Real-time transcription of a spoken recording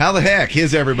How the heck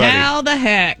is everybody? How the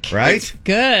heck? Right? It's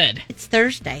good. It's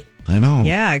Thursday. I know.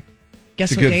 Yeah.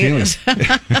 Guess It's a what good day feeling. it is?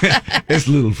 It's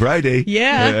Little Friday.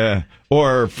 Yeah.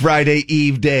 Or Friday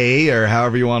Eve Day, or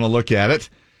however you want to look at it.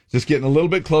 Just getting a little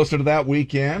bit closer to that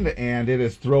weekend, and it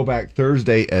is Throwback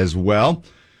Thursday as well.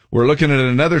 We're looking at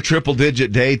another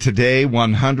triple-digit day today,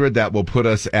 100. That will put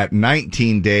us at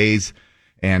 19 days,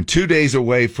 and 2 days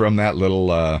away from that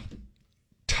little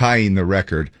tying the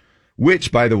record,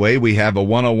 which, by the way, we have a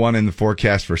 101 in the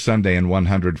forecast for Sunday and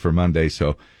 100 for Monday,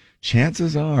 so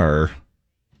chances are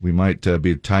we might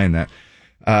be tying that.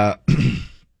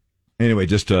 Anyway,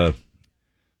 just a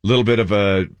little bit of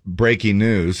a breaking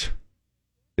news.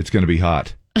 It's going to be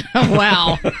hot.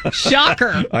 Wow.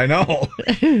 Shocker. I know.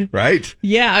 Right?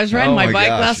 Yeah, I was riding my bike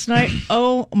gosh. last night.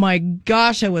 Oh, my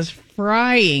gosh, I was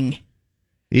frying.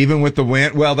 Even with the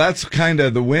wind. Well, that's kind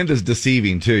of, the wind is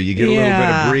deceiving, too. You get a little bit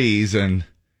of breeze, and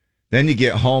then you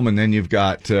get home, and then you've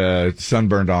got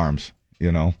sunburned arms,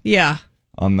 you know. Yeah.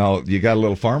 You got a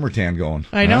little farmer tan going.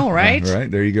 I know, right? Right,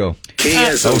 there you go.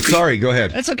 KSOP. Oh, sorry, go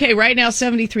ahead. That's okay. Right now,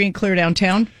 73 in Clear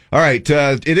downtown. All right,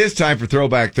 it is time for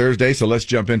Throwback Thursday, so let's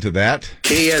jump into that.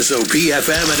 KSOP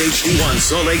FM at HD1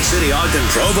 Salt Lake City, Ogden,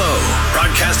 Provo.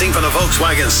 Broadcasting from the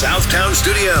Volkswagen Southtown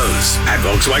Studios. At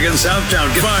Volkswagen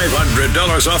Southtown, get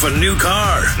 $500 off a new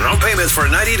car. No payments for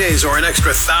 90 days or an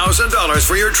extra $1,000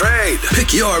 for your trade.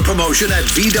 Pick your promotion at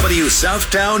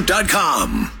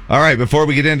VWSouthtown.com. All right, before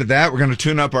we get into that, we're going to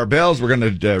tune up our bells. We're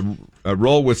going to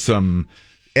roll with some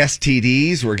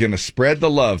STDs. We're going to spread the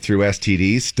love through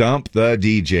STDs. Stump the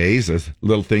DJs, a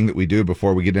little thing that we do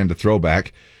before we get into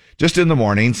Throwback. Just in the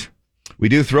mornings. We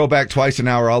do Throwback twice an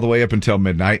hour all the way up until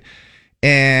midnight.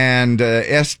 And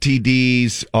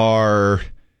STDs are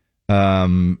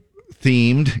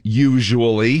themed,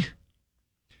 usually.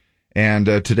 And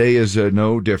today is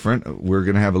no different. We're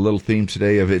going to have a little theme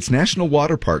today of it's National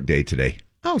Water Park Day today.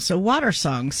 Oh, so water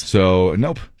songs. So,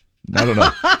 nope, not at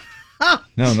all.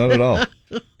 No, not at all.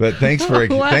 But thanks for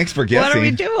guessing. What are we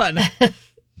doing?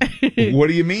 What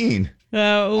do you mean?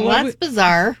 Well, that's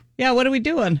bizarre. Yeah, what are we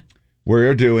doing?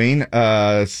 We're doing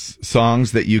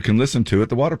songs that you can listen to at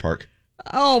the water park.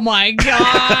 Oh, my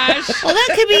gosh. Well, that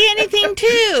could be anything,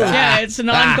 too. Yeah, it's an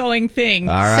ongoing thing.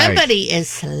 All right. Somebody is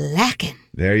slacking.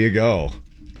 There you go.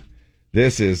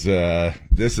 This is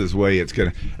way it's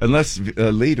gonna. Unless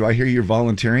Lee, do I hear you're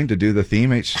volunteering to do the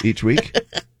theme each week?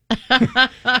 I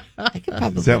could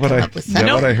probably Is that what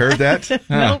I heard? That? Huh.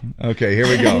 Nope. Okay, here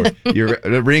we go. You're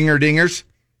ringer dingers.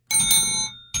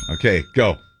 Okay,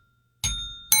 go.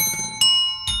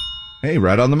 Hey,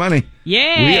 right on the money.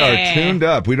 Yeah. We are tuned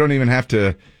up. We don't even have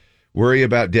to worry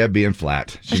about Deb being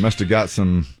flat. She must have got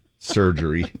some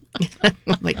surgery. Oh,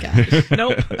 my gosh.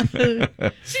 Nope.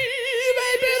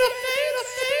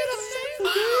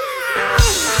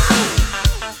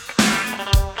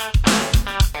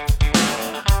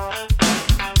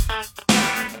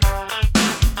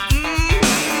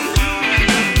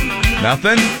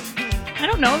 Nothing? I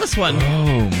don't know this one.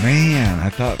 Oh, man.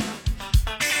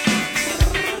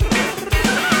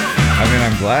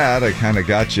 I'm glad I kind of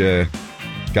got you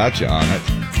on it.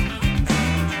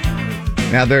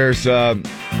 Now there's It's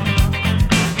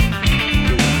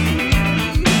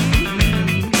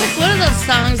like one of those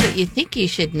songs that you think you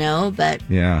should know, but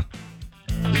yeah.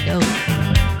 you don't.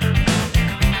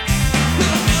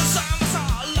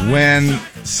 When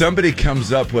somebody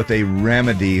comes up with a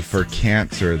remedy for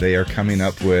cancer, they are coming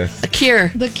up with A cure.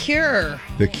 The Cure.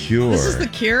 The Cure. This is The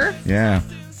Cure? Yeah.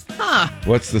 Huh.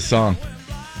 What's the song?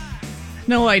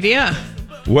 No idea.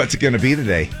 What's it going to be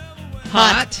today?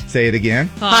 Hot. Say it again.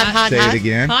 Hot. Say it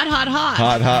again. Hot. Hot.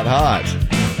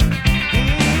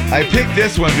 I picked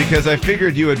this one because I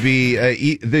figured you would be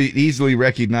easily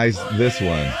recognize this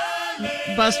one.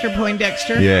 Buster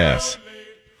Poindexter. Yes.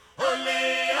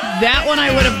 That one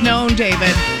I would have known,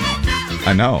 David.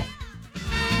 I know.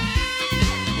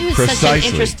 He was such Precisely.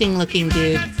 an interesting looking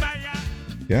dude.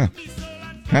 Yeah.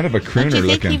 Kind of a Don't crooner you think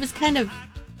looking. he was kind of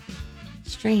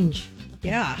strange?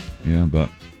 Yeah. Yeah,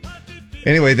 but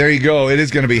anyway, there you go. It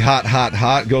is going to be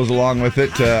hot. Goes along with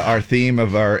it. Our theme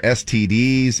of our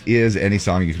STDs is any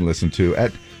song you can listen to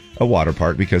at a water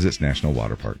park because it's National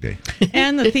Water Park Day.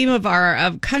 And the theme of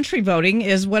our country voting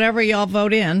is whatever y'all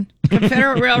vote in.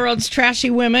 Confederate Railroad's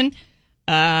Trashy Women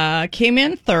came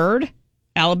in third.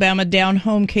 Alabama Down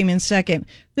Home came in second.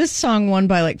 This song won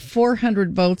by like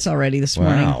 400 votes already this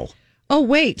morning. Wow. Oh,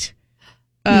 wait.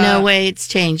 No way, it's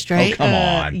changed, right? Oh, come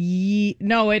on.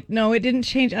 No, it didn't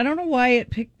change. I don't know why it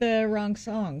picked the wrong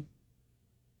song.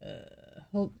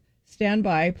 Stand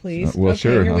by, please. Well, okay,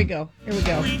 sure. Here we go. Here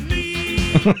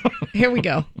we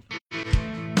go.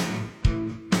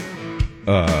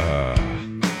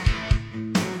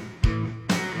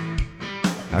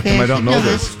 How Okay, come I I don't should know know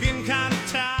this?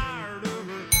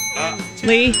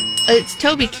 Lee It's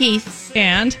Toby Keith.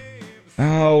 and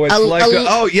Oh,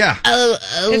 it's yeah.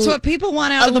 it's what people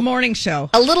want out of the morning show.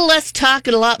 A little less talk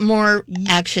and a lot more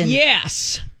action.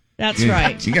 Yes, that's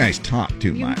right. You guys talk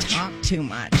too You much. talk too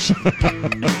much.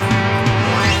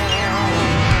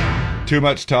 Too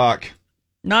much talk.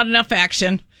 Not enough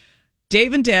action.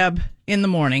 Dave and Deb in the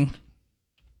morning.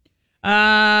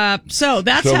 So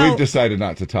that's So how we've decided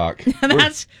not to talk.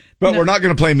 But we're not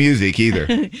going to play music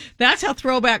either. that's how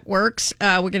Throwback works.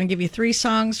 We're going to give you 3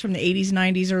 songs from the 80s,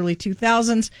 90s, early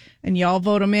 2000s, and y'all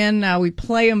vote them in. We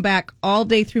play them back all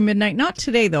day through midnight. Not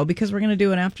today, though, because we're going to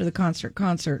do an after the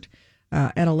concert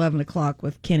at 11 o'clock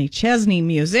with Kenny Chesney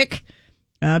music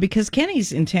because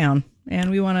Kenny's in town, and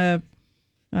we want to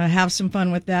have some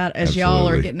fun with that as y'all are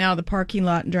Absolutely. getting out of the parking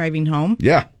lot and driving home.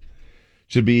 Yeah.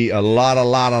 Should be a lot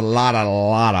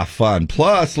of fun.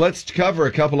 Plus, let's cover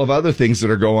a couple of other things that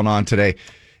are going on today.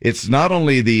 It's not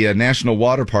only the National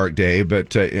Water Park Day,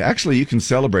 but actually you can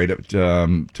celebrate it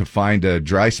to find a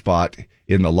dry spot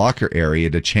in the locker area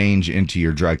to change into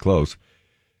your dry clothes.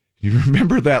 You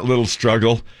remember that little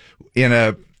struggle in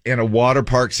a water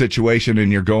park situation and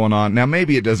you're going on. Now,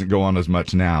 maybe it doesn't go on as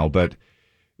much now, but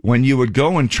when you would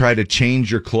go and try to change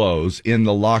your clothes in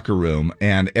the locker room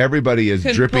and everybody is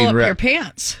Couldn't dripping pull up wet. your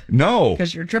pants. No.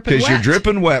 Because you're dripping Because you're wet.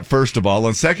 dripping wet, first of all.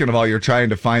 And second of all, you're trying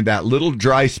to find that little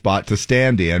dry spot to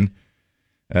stand in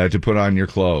to put on your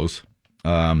clothes.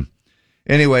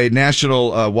 Anyway,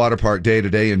 National Water Park Day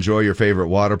today. Enjoy your favorite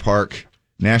water park.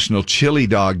 National Chili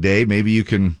Dog Day. Maybe you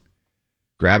can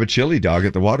grab a chili dog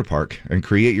at the water park and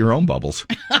create your own bubbles.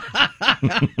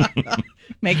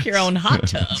 Make your own hot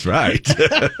tub. That's right.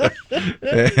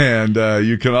 And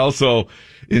you can also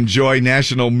enjoy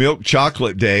National Milk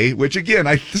Chocolate Day, which, again,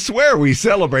 I swear we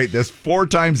celebrate this 4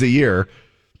 times a year,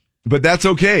 but that's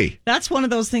okay. That's one of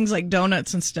those things like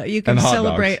donuts and stuff. You can And hot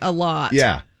celebrate dogs. a lot.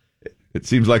 Yeah. It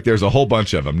seems like there's a whole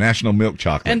bunch of them. National Milk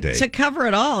Chocolate And Day. to cover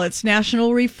it all, it's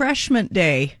National Refreshment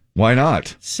Day. Why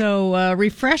not? So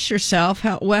refresh yourself,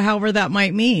 however that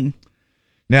might mean.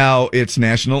 Now, it's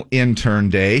National Intern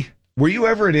Day. Were you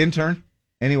ever an intern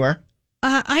anywhere?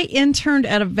 I interned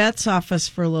at a vet's office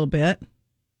for a little bit.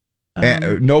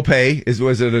 No pay?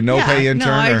 Was it a no pay intern?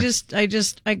 No,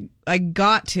 I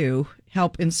got to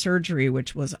help in surgery,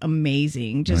 which was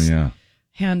amazing. Just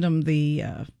hand them the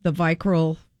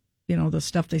Vicryl, the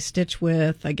stuff they stitch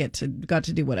with. I got to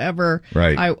do whatever.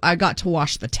 Right. I got to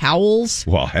wash the towels.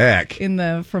 Well, heck.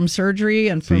 From surgery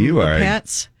and from you the are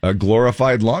pets. A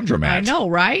glorified laundromat. I know,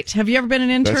 right? Have you ever been an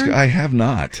intern? I have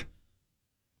not.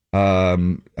 I've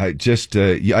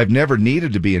never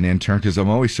needed to be an intern because I'm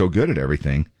always so good at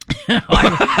everything.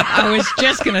 I was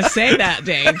just going to say that,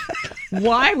 Dave.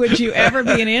 Why would you ever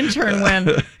be an intern when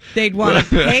they'd want to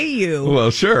pay you?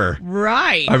 Well, sure.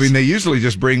 Right. I mean, they usually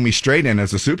just bring me straight in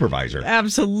as a supervisor.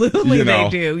 Absolutely, they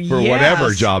do. For Yes.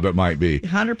 whatever job it might be.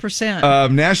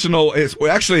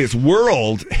 100%. It's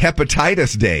World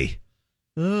Hepatitis Day.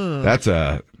 Ugh. That's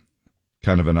a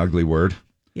kind of an ugly word.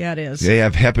 Yeah, it is. They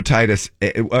have hepatitis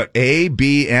A,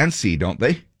 B, and C, don't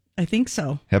they? I think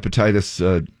so.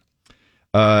 Hepatitis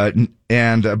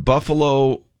and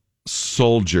Buffalo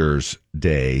Soldiers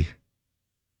Day.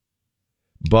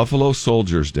 Buffalo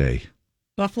Soldiers Day.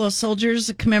 Buffalo Soldiers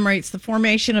commemorates the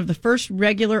formation of the first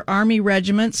regular Army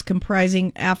regiments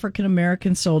comprising African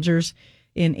American soldiers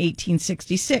in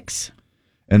 1866.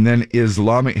 And then the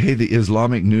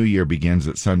Islamic New Year begins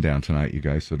at sundown tonight, you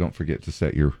guys, so don't forget to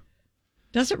set your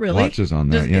Does it really? watches on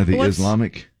that.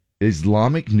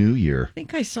 Islamic New Year. I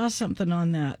think I saw something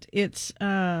on that. It's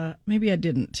maybe I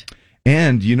didn't.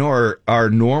 And our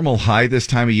normal high this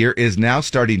time of year is now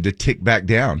starting to tick back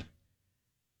down.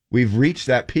 We've reached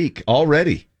that peak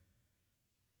already.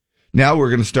 Now we're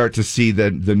going to start to see the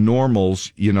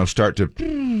normals, start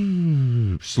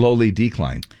to slowly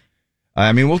decline.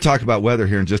 I mean, we'll talk about weather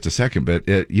here in just a second, but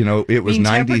it was 90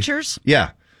 temperatures.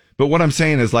 Yeah. But what I'm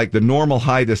saying is like the normal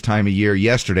high this time of year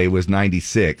yesterday was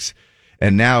 96.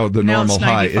 And now the normal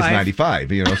high is 95,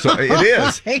 so it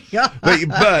is.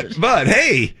 But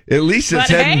hey, at least it's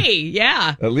heading.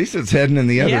 At least it's heading in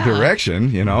the other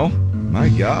direction, My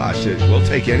gosh, we'll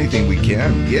take anything we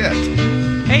can get.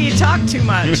 Hey, you talk too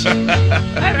much. I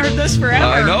haven't heard this forever.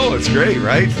 I know, it's great,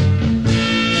 right?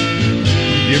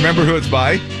 You remember who it's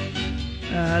by?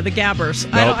 The Gabbers.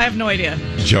 Nope. I have no idea.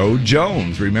 Joe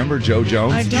Jones. Remember Joe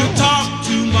Jones? I don't. You talk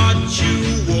too much,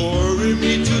 you worry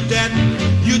me to death.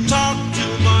 You talk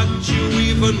too much, you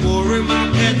even worry my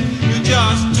pet. You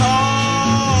just talk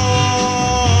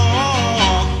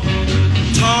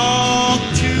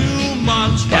too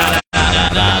much.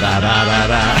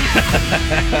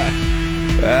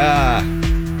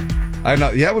 I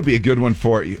know that would be a good one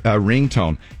for a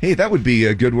ringtone. Hey, that would be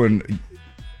a good one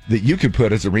that you could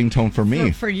put as a ringtone for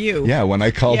me. For you. Yeah, when I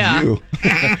called you.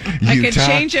 I could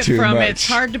change it from much. It's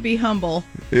hard to be humble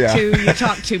Yeah. to you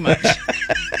talk too much.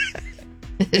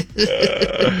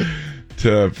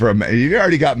 From you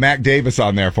already got Mac Davis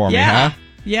on there for me, huh?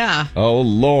 Yeah. Oh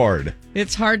Lord.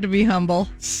 It's hard to be humble.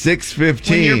 6:15.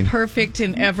 When you're perfect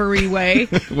in every way.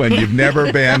 When you've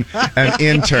never been an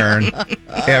intern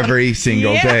every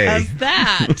single day. Yes,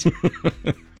 that.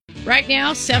 Right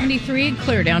now, 73 and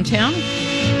clear downtown.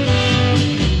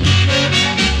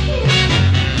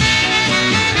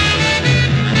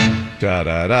 Da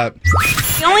da da.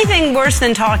 The only thing worse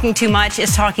than talking too much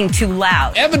is talking too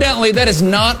loud. Evidently, that is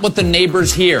not what the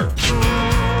neighbors hear.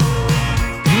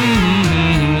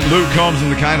 Luke Combs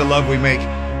and The Kind of Love We Make.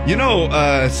 You know,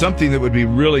 something that would be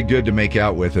really good to make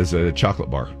out with is a chocolate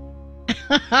bar.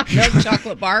 Milk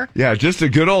chocolate bar. Yeah, just a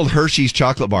good old Hershey's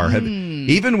chocolate bar.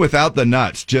 Even without the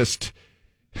nuts, just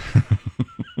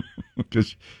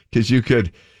because you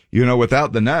could,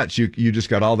 without the nuts, you just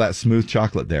got all that smooth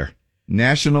chocolate there.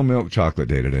 National Milk Chocolate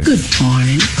Day today. Good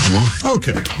morning.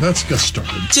 Okay, let's get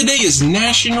started. Today is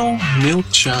National Milk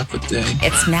Chocolate Day.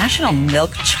 It's National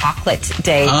Milk Chocolate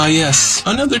Day. Ah, yes,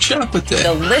 another chocolate day.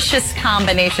 Delicious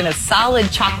combination of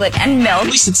solid chocolate and milk.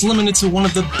 At least it's limited to one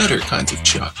of the better kinds of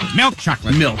chocolate. Milk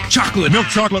chocolate. Milk chocolate. Milk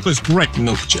chocolate is great.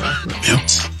 Milk chocolate.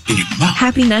 Melt in your mouth.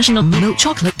 Happy National Milk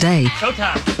Chocolate Day.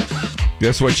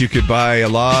 Guess what? You could buy a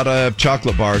lot of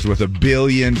chocolate bars with $1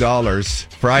 billion.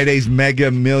 Friday's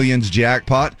Mega Millions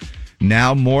jackpot,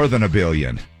 now more than $1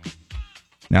 billion.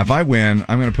 Now, if I win,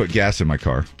 I'm going to put gas in my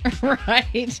car.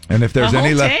 Right. And if there's A any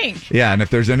whole left, tank. yeah, and if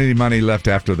there's any money left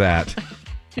after that,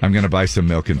 I'm going to buy some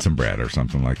milk and some bread or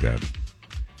something like that.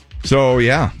 So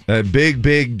yeah, a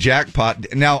big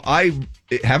jackpot. Now,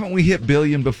 haven't we hit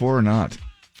billion before or not?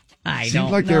 I Seems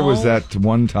don't like know. there was that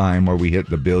one time where we hit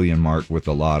the billion mark with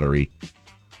the lottery.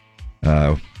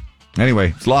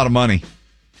 Anyway, it's a lot of money.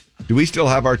 Do we still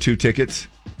have our 2 tickets?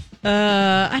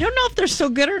 I don't know if they're so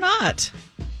good or not.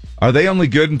 Are they only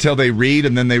good until they read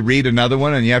and then they read another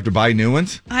one and you have to buy new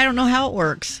ones? I don't know how it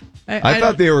works. I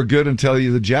thought they were good until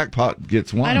the jackpot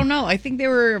gets won. I don't know. I think they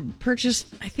were purchased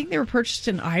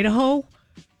in Idaho.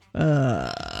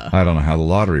 I don't know how the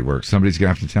lottery works. Somebody's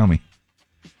going to have to tell me.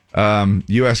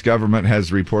 U.S. government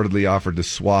has reportedly offered to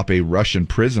swap a Russian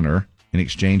prisoner in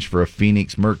exchange for a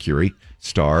Phoenix Mercury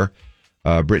star,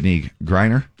 Brittany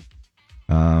Griner.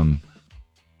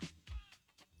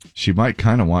 She might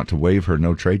kind of want to waive her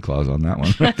no trade clause on that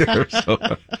one right there. So.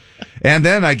 And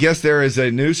then I guess there is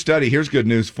a new study. Here's good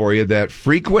news for you that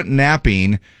frequent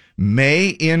napping may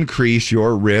increase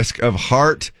your risk of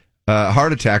heart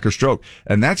attack or stroke.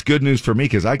 And that's good news for me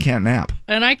because I can't nap.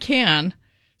 And I can.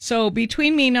 So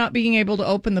between me not being able to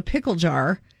open the pickle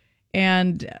jar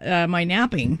and my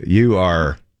napping,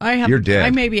 you're dead.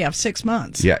 I maybe have 6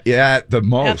 months. Yeah, at the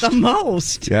most. At the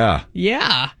most. Yeah.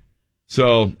 Yeah.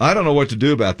 So I don't know what to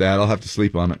do about that. I'll have to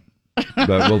sleep on it.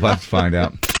 But we'll have to find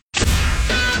out.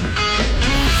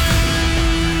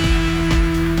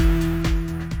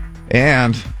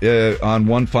 And on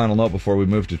one final note before we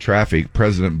move to traffic,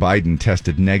 President Biden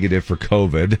tested negative for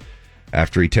COVID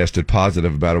after he tested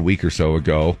positive about a week or so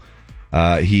ago.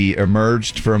 He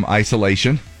emerged from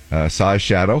isolation, saw a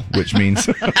shadow, which means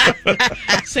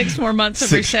 6 more months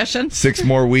of recession. 6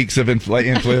 more weeks of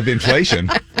inflation.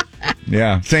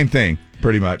 Yeah, same thing,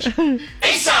 pretty much.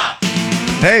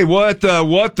 Hey, what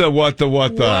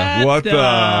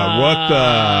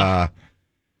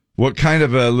kind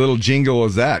of a little jingle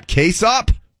was that?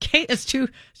 K-Sop? Kate is too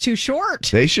short.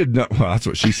 They should know. Well, that's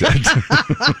what she said.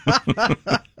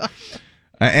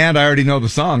 And I already know the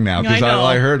song now because all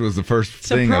I heard was the first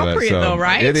thing of it. It's appropriate, though,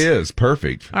 right? It is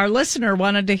perfect. Our listener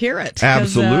wanted to hear it.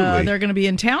 Absolutely. They're going to be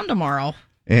in town tomorrow.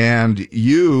 And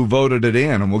you voted it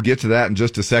in, and we'll get to that in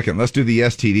just a second. Let's do the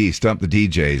STD, Stump the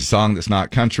DJs. Song that's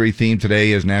not country. Theme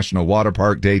today is National Water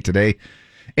Park Day today.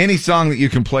 Any song that you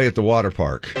can play at the water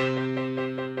park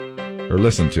or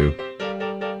listen to.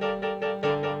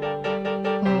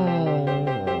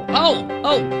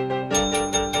 Oh.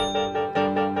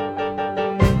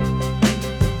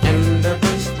 End of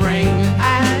the spring,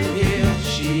 and here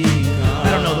she comes.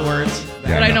 I don't know the words,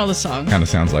 but I know the song. Kind of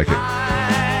sounds like it.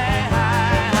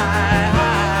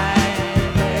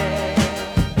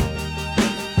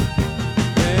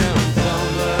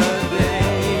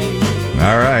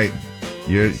 All right.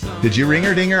 Did you ring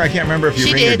or dinger? I can't remember if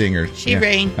you ring or dinger. She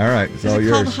rang. All right. It's Is all it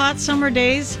yours. called Hot Summer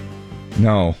Days?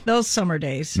 No. Those summer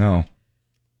days. No.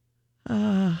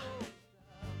 Oh,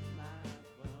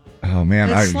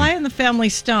 man. It's Sly and the Family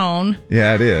Stone.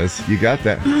 Yeah, it is. You got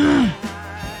that.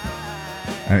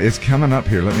 It's coming up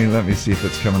here. Let me see if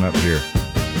it's coming up here.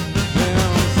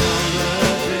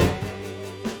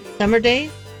 Summer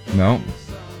days? No.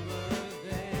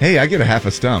 Hey, I get a half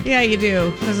a stump. Yeah, you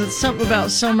do, because it's something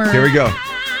about summer. Here we go.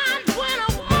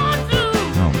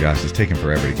 Oh, gosh, it's taking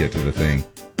forever to get to the thing.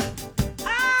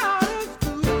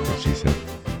 That's what she said.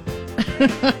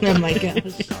 Oh, my gosh.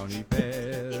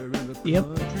 Yep.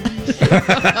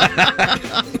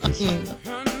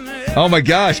 Oh, my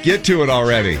gosh, get to it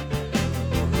already.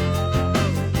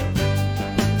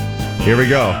 Here we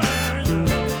go.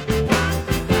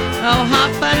 Oh,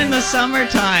 hot fun in the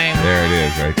summertime. There it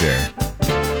is, right there.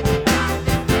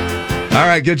 All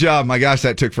right, good job. My gosh,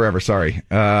 that took forever. Sorry.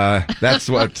 That's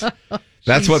what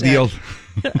the old.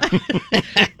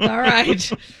 All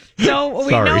right. So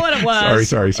we know what it was.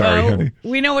 Sorry, honey.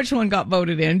 We know which one got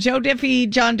voted in. Joe Diffie,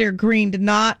 John Deere Green did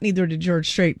not. Neither did George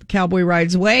Strait. The Cowboy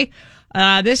Rides Away.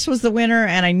 This was the winner,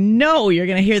 and I know you're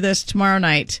going to hear this tomorrow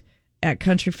night at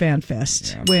Country Fan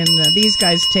Fest when these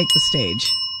guys take the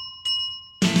stage.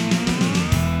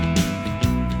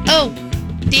 Oh,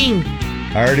 ding.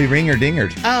 I already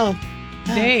ring-er-dingered. Oh.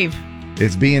 Dave.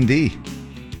 It's B&D.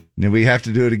 And we have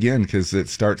to do it again because it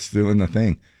starts doing the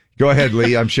thing. Go ahead,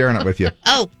 Lee. I'm sharing it with you.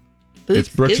 Oh. It's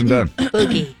Brooks and Dunn.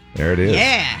 Boogie. There it is.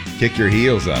 Yeah. Kick your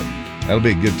heels up. That'll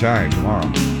be a good time tomorrow.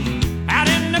 Out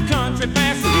in the country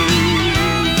past.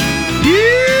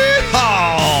 Yeah.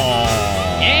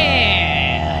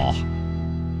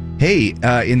 Hey,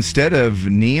 instead of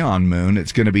Neon Moon,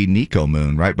 it's going to be Nico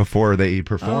Moon right before they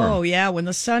perform. Oh, yeah. When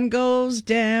the sun goes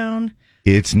down.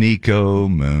 It's Nico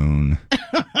Moon.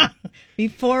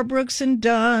 Before Brooks and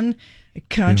Dunn,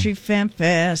 Country Fan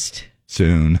Fest.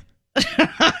 Soon.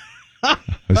 I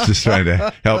was just trying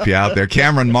to help you out there.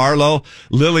 Cameron Marlowe,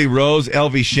 Lily Rose,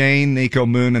 Elvie Shane, Nico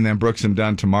Moon, and then Brooks and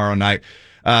Dunn tomorrow night.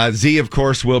 Z, of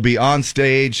course, will be on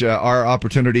stage. Our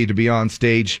opportunity to be on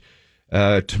stage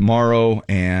tomorrow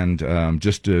and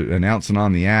just announcing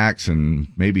on the acts and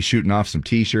maybe shooting off some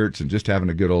T-shirts and just having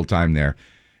a good old time there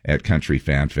at Country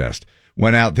Fan Fest.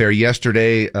 Went out there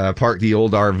yesterday, parked the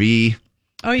old RV.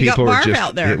 Oh, you People got Barb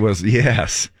out there. It was,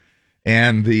 yes.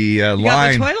 And the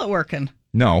line. Got the toilet working.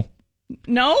 No.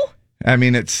 No? I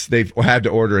mean, they've had to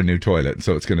order a new toilet,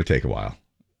 so it's going to take a while.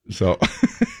 So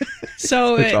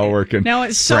it's all working. Now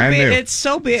it's so brand big. new. It's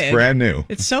so big. It's brand new.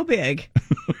 It's so big.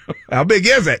 How big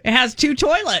is it? It has 2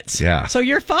 toilets. Yeah. So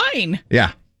you're fine.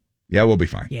 Yeah, we'll be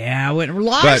fine. Yeah,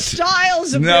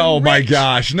 lifestyles of no, rich, my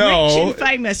gosh, no, rich and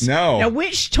famous. No. Now,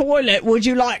 which toilet would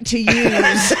you like to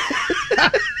use?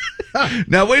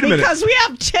 Now, wait a minute. Because we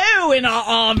have 2 in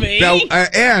our RV. Now,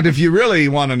 and if you really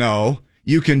want to know,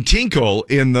 you can tinkle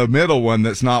in the middle one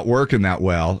that's not working that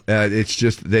well. It's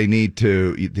just they need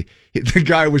to. The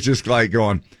guy was just like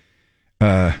going,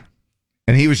 and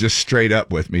he was just straight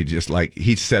up with me, just like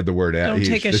he said the word. Don't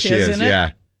take a shiz in it.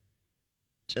 Yeah,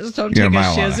 just don't take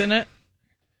a shiz in it.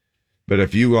 But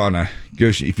if you want to go,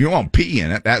 if you want pee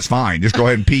in it, that's fine. Just go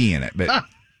ahead and pee in it. But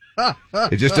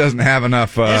it just doesn't have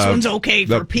enough. This one's okay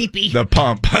for pee-pee. The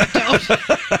pump.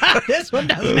 This one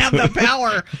doesn't have the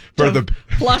power for to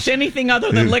flush anything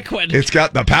other than liquid. It's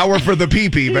got the power for the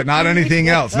pee-pee, but not anything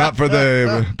else. Not for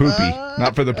the poopy.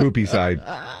 Not for the poopy side.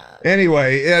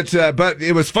 Anyway, but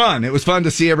it was fun. It was fun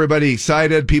to see everybody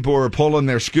excited. People were pulling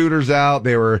their scooters out.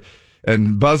 They were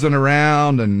and buzzing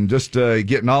around and just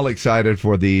getting all excited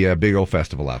for the big old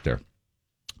festival out there.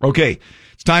 Okay.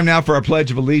 It's time now for our Pledge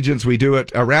of Allegiance. We do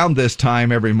it around this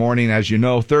time every morning. As you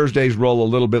know, Thursdays roll a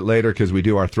little bit later because we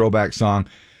do our throwback song.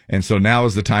 And so now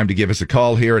is the time to give us a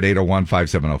call here at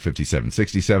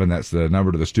 801-570-5767. That's the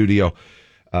number to the studio.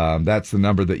 That's the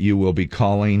number that you will be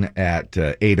calling at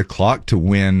 8 o'clock to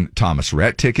win Thomas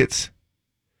Rhett tickets.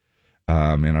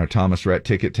 In our Thomas Rhett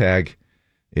ticket tag,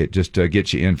 it just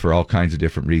gets you in for all kinds of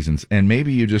different reasons. And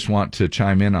maybe you just want to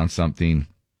chime in on something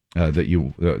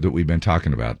that we've been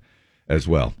talking about as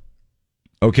well.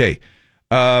 Okay.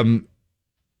 Morning,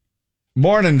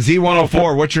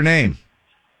 Z104. What's your name?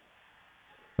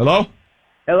 Hello?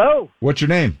 Hello. What's your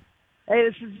name? Hey,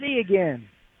 this is Z again.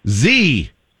 Z.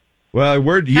 Well,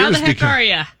 How the heck are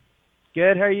you?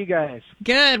 Good. How are you guys?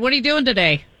 Good. What are you doing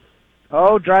today?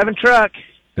 Oh, driving truck.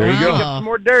 There you go. Pick up some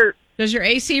more dirt. Does your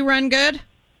AC run good?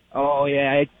 Oh,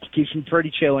 yeah. It keeps me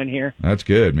pretty chill in here. That's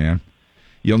good, man.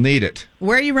 You'll need it.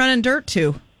 Where are you running dirt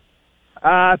to?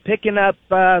 Picking up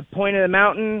Point of the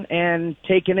Mountain and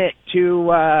taking it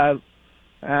to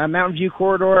Mountain View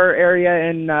Corridor area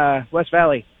in West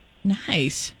Valley.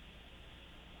 Nice.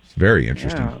 It's very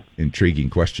interesting. Yeah. Intriguing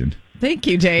question. Thank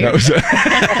you, Dave. That was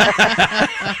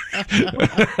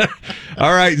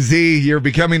all right, Z, you're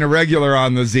becoming a regular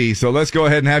on the Z, so let's go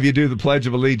ahead and have you do the Pledge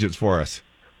of Allegiance for us.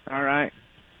 All right.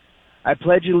 I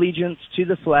pledge allegiance to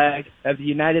the flag of the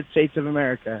United States of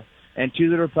America and to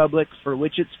the republic for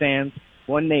which it stands,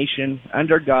 one nation,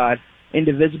 under God,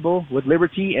 indivisible, with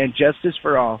liberty and justice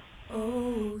for all.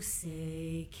 Oh,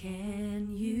 say, can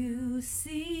you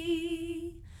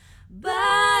see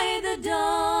by the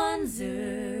dawn's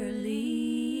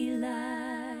early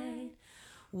light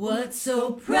what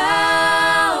so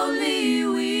proudly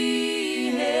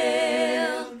we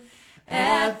hailed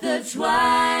at the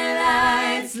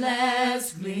twilight's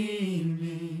last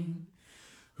gleaming,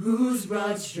 whose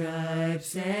broad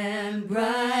stripes and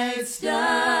bright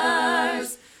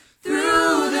stars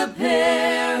through the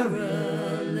perilous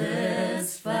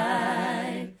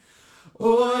fight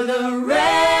o'er the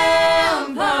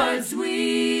ramparts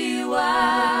we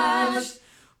watched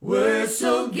were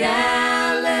so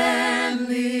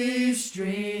gallantly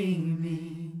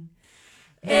streaming,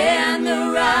 and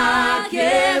the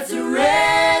rocket's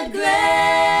red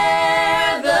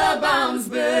glare, the bombs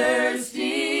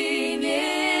bursting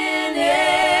in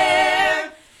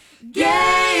air,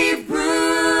 gave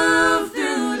proof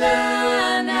through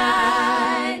the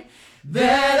night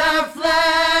that our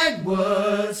flag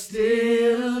was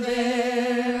still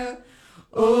there.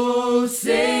 Oh,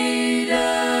 say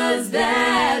does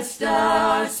that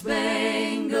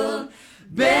star-spangled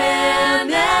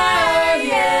banner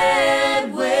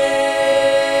yet wave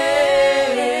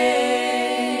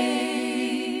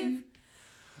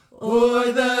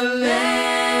o'er the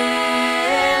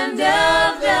land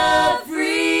of the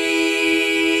free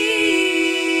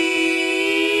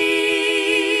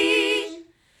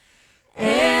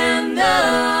and the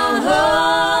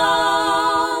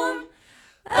home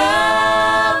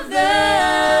of the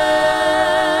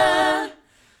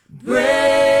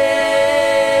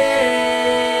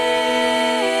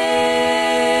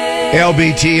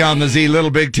LBT on the Z,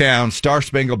 Little Big Town, Star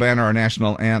Spangled Banner, our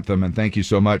national anthem. And thank you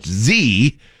so much,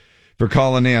 Z, for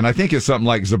calling in. I think it's something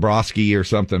like Zabrowski or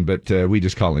something, but we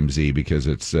just call him Z because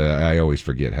it's I always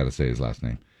forget how to say his last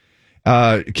name.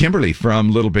 Kimberly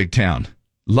from Little Big Town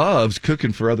loves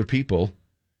cooking for other people.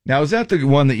 Now, is that the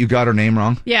one that you got her name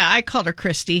wrong? Yeah, I called her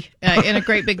Christy in a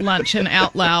great big luncheon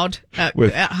out loud at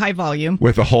high volume.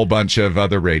 With a whole bunch of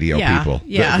other radio people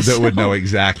that would know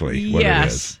exactly what it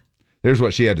is. Here's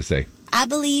what she had to say. I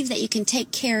believe that you can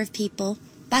take care of people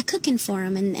by cooking for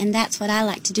them, and that's what I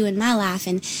like to do in my life.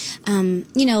 And,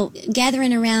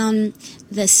 gathering around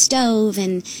the stove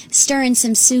and stirring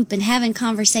some soup and having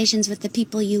conversations with the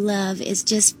people you love is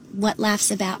just what life's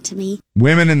about to me.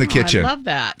 Women in the kitchen. I love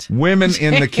that. Women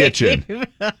in the kitchen.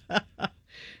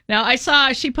 Now, I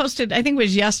saw she posted, I think it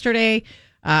was yesterday,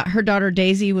 her daughter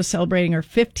Daisy was celebrating her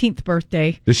 15th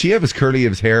birthday. Does she have as curly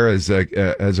of hair as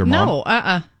her mom? No,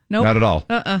 nope. Not at all.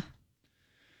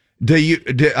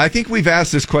 I think we've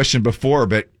asked this question before,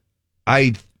 but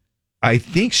I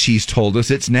think she's told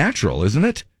us it's natural, isn't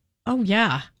it? Oh,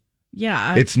 yeah.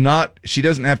 Yeah. It's not, she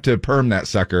doesn't have to perm that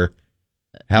sucker,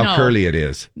 how curly it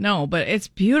is. No, but it's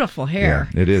beautiful hair.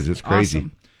 Yeah, it is. It's crazy.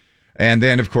 Awesome. And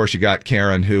then, of course, you got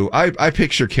Karen, who I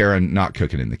picture Karen not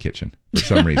cooking in the kitchen for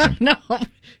some reason. No,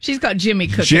 she's got Jimmy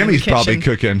cooking. Jimmy's probably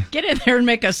cooking. Get in there and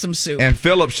make us some soup. And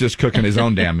Philip's just cooking his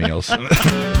own damn meals.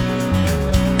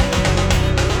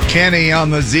 Kenny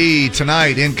on the Z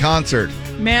tonight in concert.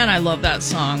 Man, I love that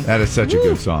song. That is such a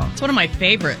good song. It's one of my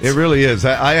favorites. It really is.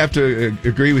 I have to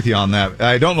agree with you on that.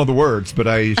 I don't know the words, but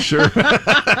I sure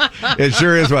it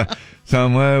sure is one.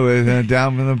 Somewhere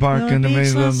down in the park in the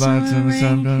middle of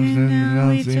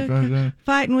the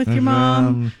fighting with your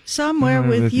mom. Somewhere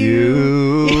with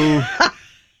you.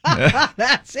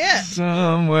 That's it.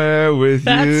 Somewhere with you.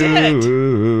 That's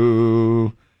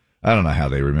it. I don't know how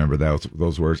they remember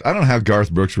those words. I don't know how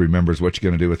Garth Brooks remembers what you're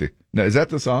going to do with it. Now, is that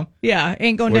the song? Yeah,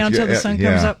 ain't going down till the sun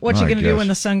comes up. What you going to do when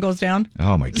the sun goes down?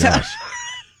 Oh, my gosh.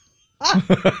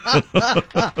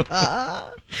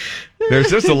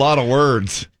 There's just a lot of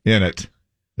words in it,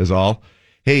 is all.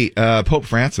 Hey, Pope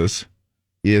Francis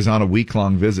is on a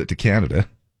week-long visit to Canada.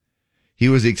 He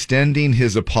was extending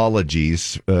his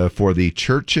apologies for the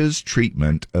church's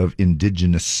treatment of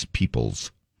Indigenous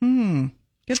peoples. Good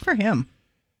for him.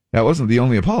 That wasn't the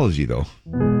only apology, though.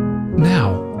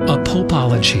 Now, a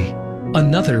Popeology.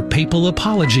 Another papal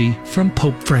apology from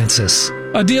Pope Francis.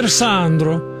 Dear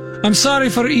Sandro, I'm sorry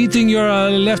for eating your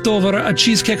leftover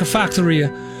cheesecake factory.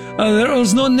 There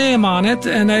was no name on it,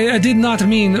 and I did not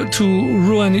mean to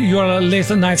ruin your late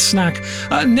night snack.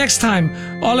 Next time,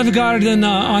 Olive Garden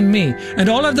on me, and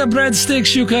all of the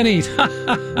breadsticks you can eat.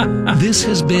 This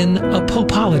has been a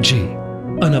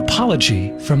Popeology, an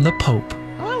apology from the Pope.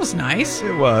 Was nice.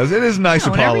 It was. It is a nice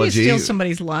apology. Whenever you steal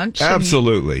somebody's lunch,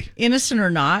 absolutely, innocent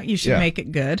or not, you should make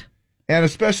it good. And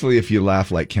especially if you laugh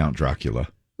like Count Dracula.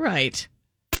 Right.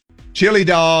 Chili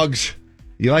dogs.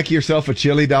 You like yourself a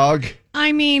chili dog?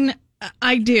 I mean,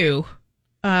 I do.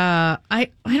 I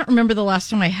don't remember the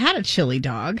last time I had a chili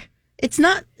dog. It's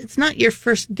not your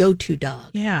first go-to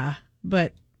dog. Yeah,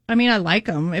 but I mean, I like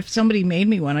them. If somebody made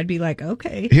me one, I'd be like,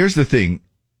 okay. Here's the thing.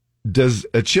 Does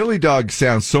a chili dog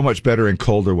sound so much better in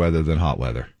colder weather than hot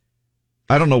weather?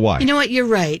 I don't know why. You know what? You're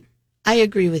right. I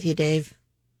agree with you, Dave.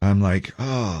 I'm like,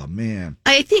 oh, man.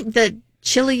 I think that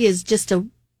chili is just a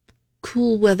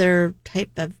cool weather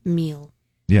type of meal.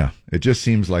 Yeah, it just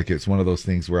seems like it's one of those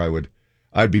things where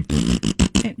I'd be...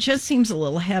 It just seems a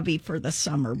little heavy for the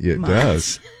summer It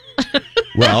months. does.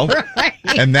 Well, Right.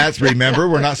 and remember,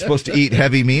 we're not supposed to eat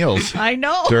heavy meals. I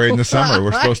know. During the summer.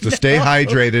 We're supposed to stay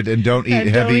hydrated and don't eat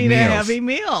heavy meals. A heavy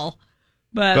meal.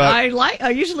 But I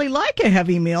usually like a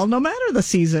heavy meal no matter the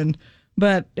season.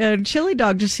 But chili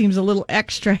dog just seems a little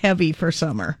extra heavy for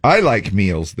summer. I like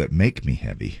meals that make me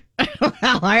heavy.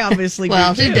 Well, I obviously do.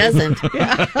 Well, too. who doesn't?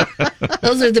 Yeah.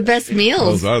 Those are the best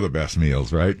meals. Those are the best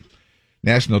meals, right?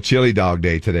 National Chili Dog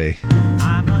Day today.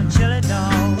 I'm a chili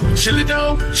dog. Chili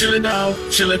dog, chili dog,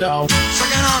 chili dog.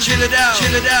 Sucking on chili dog,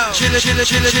 chili dog,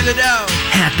 chili dog.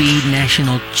 Happy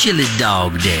National Chili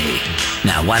Dog Day.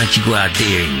 Now, why don't you go out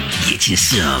there and get you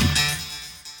some?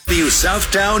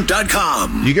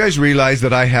 Southtown.com. You guys realize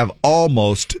that I have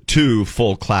almost 2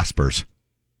 full claspers?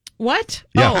 What?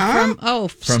 Yeah. From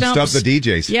Stump the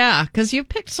DJs. Yeah, because you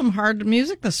picked some hard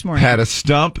music this morning. Had a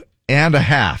stump and a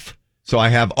half. So I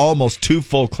have almost 2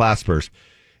 full claspers.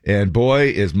 And boy,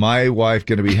 is my wife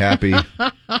going to be happy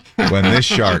when this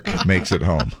shark makes it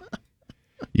home.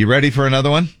 You ready for another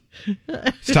one?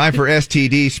 It's time for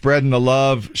STD, spreading the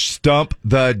love. Stump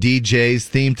the DJs.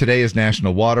 Theme today is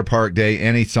National Water Park Day.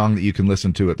 Any song that you can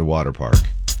listen to at the water park.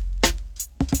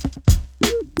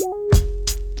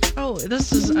 Oh,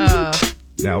 this is...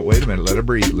 Now, wait a minute. Let her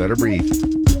breathe. Let her breathe.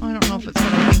 I don't know if it's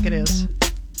what I think it is.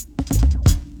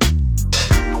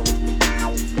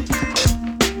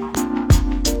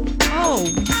 Oh,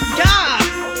 duh!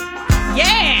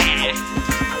 Yeah!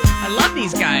 I love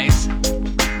these guys.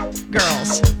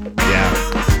 Girls. Yeah.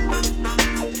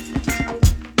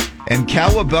 And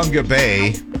Cowabunga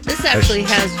Bay. This actually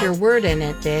has your word in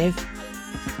it, Dave.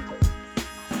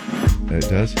 It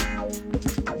does?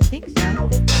 I think so.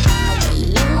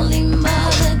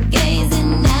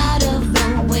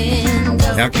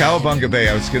 Now, Cowabunga Bay,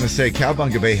 I was going to say,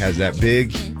 Cowabunga Bay has that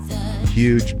big,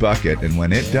 huge bucket, and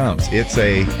when it dumps, it's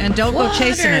a... And don't go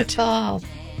chasing it. Waterfall.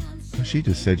 Oh, she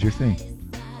just said your thing.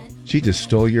 She just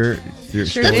stole your Sure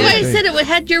That's why I said it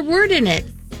had your word in it.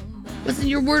 Wasn't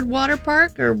your word water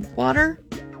park or water?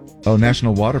 Oh,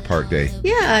 National Water Park Day.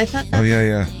 Yeah, I thought that. Oh,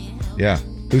 yeah. Yeah.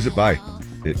 Who's it by?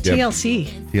 TLC.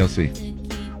 TLC.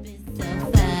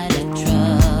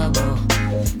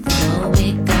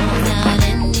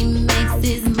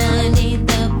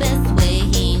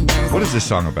 What is this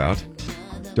song about?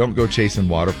 Don't go chasing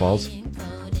waterfalls.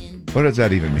 What does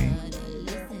that even mean?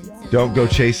 Don't go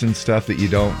chasing stuff that you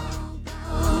don't.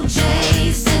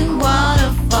 Chasing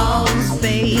waterfalls,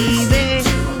 baby.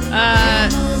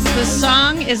 The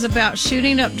song is about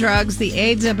shooting up drugs, the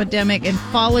AIDS epidemic, and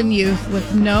fallen youth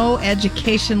with no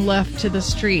education left to the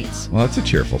streets. Well, that's a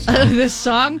cheerful song. This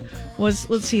song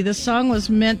was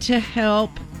meant to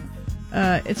help.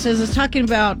 It says it's talking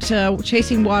about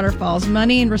chasing waterfalls,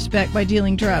 money and respect by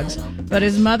dealing drugs. But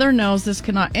his mother knows this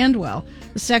cannot end well.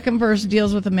 The second verse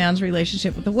deals with a man's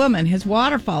relationship with a woman. His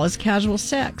waterfall is casual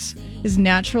sex, his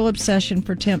natural obsession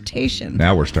for temptation.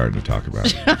 Now we're starting to talk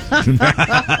about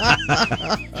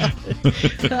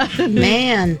it.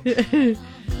 Man.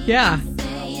 Yeah.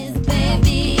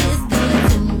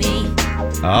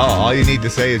 Oh, all you need to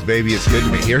say is, baby, it's good to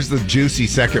me. Here's the juicy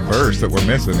second verse that we're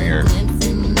missing here.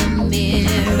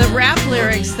 The rap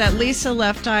lyrics that Lisa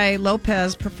Left Eye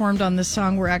Lopez performed on this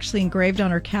song were actually engraved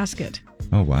on her casket.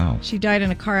 Oh, wow. She died in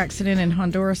a car accident in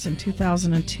Honduras in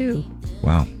 2002.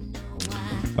 Wow.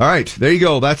 All right, there you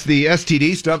go. That's the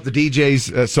STD, Stump the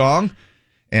DJ's song.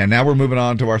 And now we're moving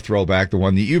on to our throwback, the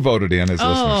one that you voted in as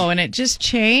listeners. Oh, and it just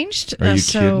changed. Are you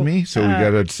kidding me? So we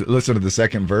got to listen to the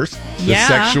second verse? Yeah.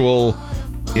 The sexual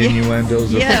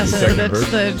innuendos of the second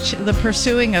verse? Yes, the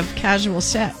pursuing of casual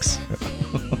sex.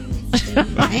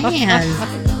 Man.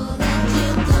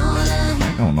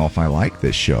 I don't know if I like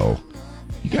this show.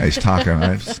 You guys talking,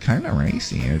 it's kind of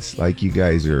racy. It's like you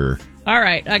guys are... All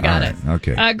right, I got it.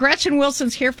 Okay. Gretchen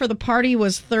Wilson's Here for the Party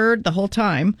was third the whole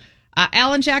time.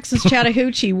 Alan Jackson's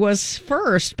Chattahoochee was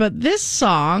first, but this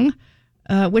song,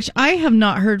 which I have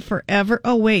not heard forever.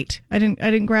 Oh, wait, I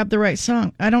didn't grab the right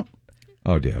song. I don't...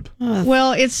 Oh, Deb.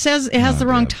 Well, it says it has the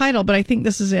wrong title, but I think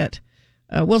this is it.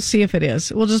 We'll see if it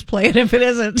is. We'll just play it if it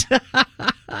isn't.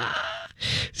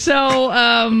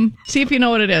 So, see if you know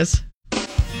what it is.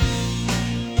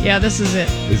 Yeah, this is it.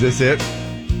 Is this it?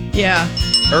 Yeah.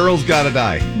 Earl's Gotta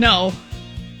Die. No.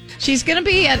 She's going to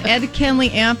be at Ed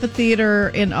Kenley Amphitheater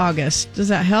in August. Does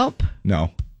that help?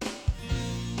 No.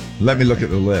 Let me look at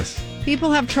the list.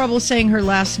 People have trouble saying her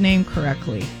last name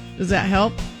correctly. Does that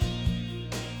help?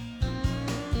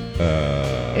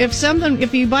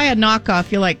 If you buy a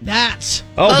knockoff, you're like, that's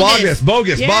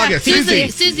bogus. Yeah.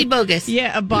 Susie Bogus.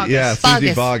 Yeah, a bogus. Yeah,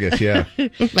 Susie Bogus. Yeah.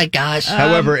 Oh my gosh.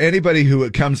 However, anybody who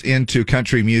comes into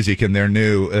country music and they're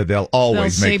new, they'll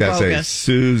always They'll make say that say bogus.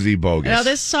 Susie Bogus. Now,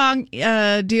 this song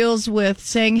deals with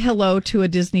saying hello to a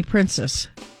Disney princess.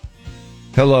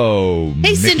 Hello, Hey,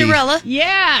 Mickey. Cinderella.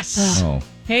 Yes. Oh,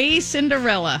 Hey,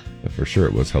 Cinderella. for sure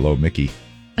it was Hello, Mickey.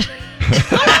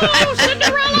 Hello,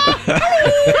 Cinderella.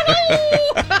 Hello.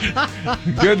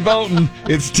 Good voting.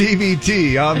 It's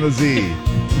TVT on the Z.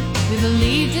 We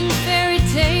believed in fairy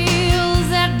tales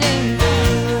that day.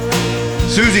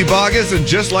 Susie Bogus and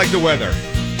Just Like the Weather.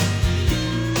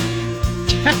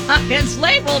 It's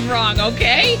labeled wrong,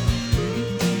 okay?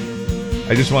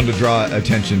 I just wanted to draw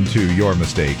attention to your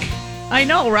mistake. I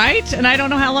know, right? And I don't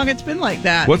know how long it's been like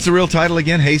that. What's the real title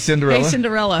again? Hey, Cinderella? Hey,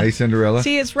 Cinderella. Hey, Cinderella.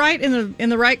 See, it's right in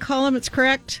the right column, it's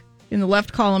correct. In the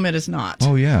left column, it is not.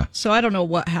 Oh, yeah. So I don't know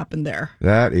what happened there.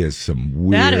 That is some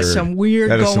weird... That is some weird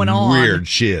that is going some on. weird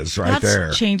shiz right That's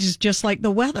there. changes just like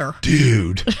the weather.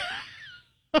 Dude.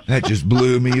 That just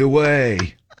blew me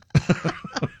away.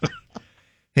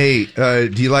 Hey,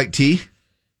 do you like tea?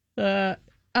 I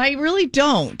really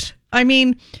don't. I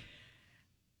mean,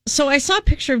 so I saw a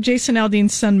picture of Jason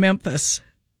Aldean's son, Memphis.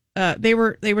 They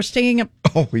were staying up.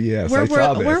 Oh, yes, I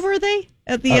saw this. Where were they?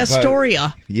 At the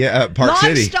Astoria. Yeah, Park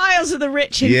City. Styles of the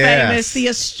rich and famous. The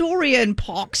Astoria in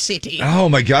Park City. Oh,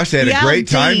 my gosh, they had a great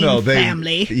time, though.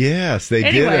 Family. Yes, they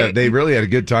Anyway. did. They really had a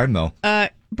good time, though.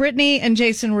 Brittany and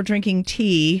Jason were drinking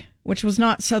tea, which was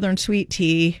not Southern sweet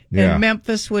tea. Yeah. And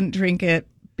Memphis wouldn't drink it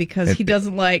because he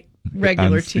doesn't like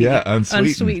regular tea. Yeah,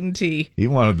 unsweetened tea. He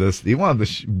wanted this. He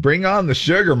wanted bring on the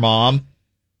sugar, Mom.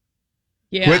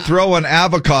 Yeah. Quit throwing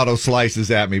avocado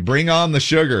slices at me. Bring on the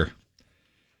sugar.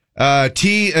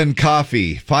 Tea and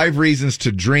coffee. 5 reasons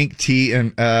to drink tea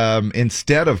and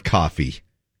instead of coffee.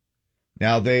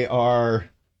 Now they are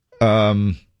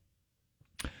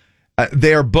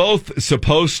both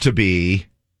supposed to be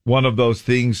one of those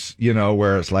things,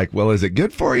 where it's like, well, is it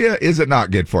good for you? Is it not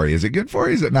good for you? Is it good for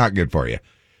you? Is it not good for you?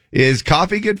 Is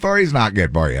coffee good for you? Is not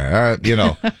good for you?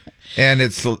 And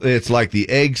it's like the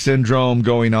egg syndrome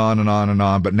going on and on and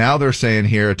on. But now they're saying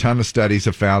here a ton of studies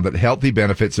have found that healthy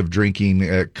benefits of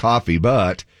drinking coffee,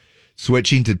 but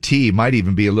switching to tea might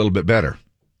even be a little bit better.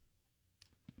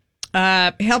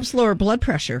 Helps lower blood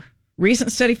pressure.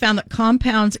 Recent study found that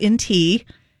compounds in tea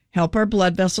help our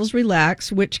blood vessels relax,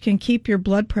 which can keep your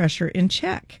blood pressure in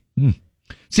check.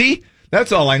 See,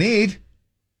 that's all I need.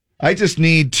 I just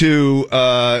need to,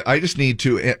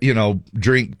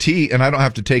 drink tea, and I don't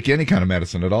have to take any kind of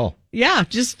medicine at all. Yeah,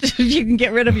 just you can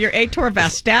get rid of your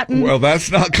atorvastatin. Well,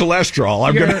 that's not cholesterol.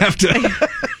 I'm going to have to.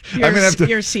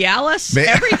 Your Cialis,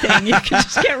 everything. You can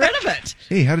just get rid of it.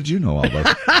 Hey, how did you know all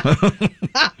that?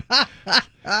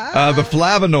 The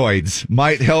flavonoids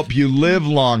might help you live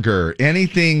longer.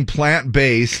 Anything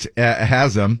plant-based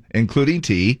has them, including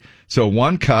tea. So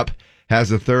 1 cup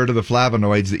has 1/3 of the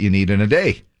flavonoids that you need in a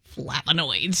day.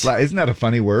 Flavonoids. Isn't that a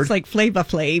funny word? It's like Flava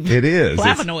Flav. It is.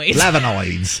 Flavonoids.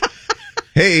 Flavonoids.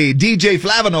 Hey, DJ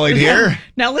Flavonoid here.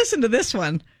 Now listen to this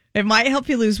one. It might help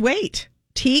you lose weight.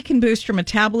 Tea can boost your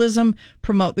metabolism,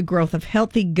 promote the growth of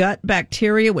healthy gut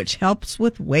bacteria, which helps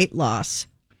with weight loss.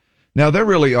 Now, there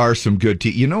really are some good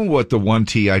tea. You know what? The one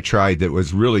tea I tried that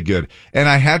was really good, and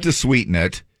I had to sweeten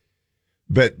it,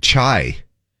 but chai.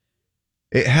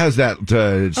 It has that...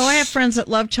 I have friends that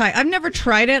love chai. I've never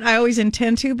tried it. I always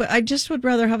intend to, but I just would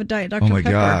rather have a Diet Dr. Pepper. Oh, my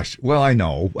gosh. Well, I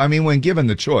know. I mean, when given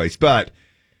the choice, but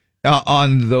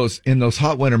in those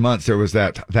hot winter months, there was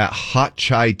that hot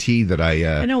chai tea that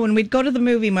I know. When we'd go to the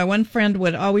movie, my one friend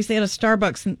would always... They have a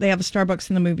Starbucks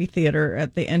in the movie theater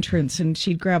at the entrance, and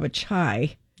she'd grab a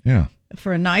chai. Yeah.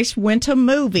 For a nice winter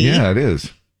movie. Yeah, it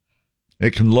is.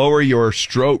 It can lower your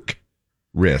stroke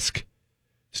risk.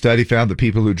 Study found that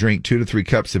people who drink 2 to 3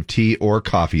 cups of tea or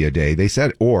coffee a day, they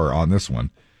said or on this one,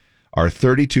 are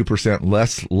 32%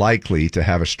 less likely to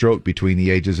have a stroke between the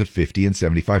ages of 50 and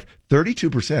 75.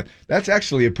 32%. That's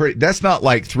actually that's not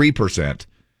like 3%.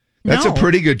 That's a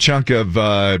pretty good chunk of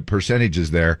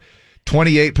percentages there.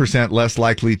 28% less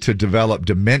likely to develop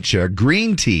dementia.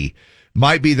 Green tea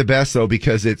Might be the best, though,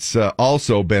 because it's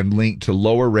also been linked to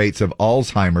lower rates of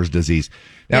Alzheimer's disease.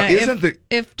 Now,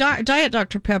 if Diet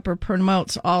Dr. Pepper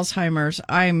promotes Alzheimer's,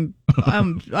 I'm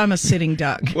a sitting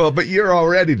duck. Well, but you're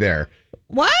already there.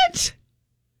 What?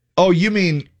 Oh, you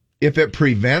mean if it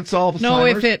prevents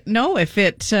Alzheimer's? If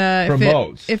it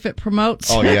promotes. If it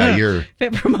promotes. Oh yeah, if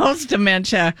it promotes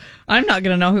dementia, I'm not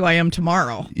going to know who I am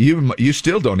tomorrow. You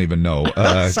still don't even know.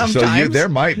 Sometimes. So there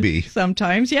might be.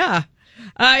 Sometimes, yeah.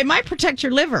 It might protect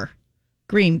your liver.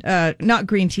 Not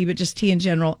green tea, but just tea in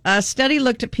general. A study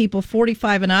looked at people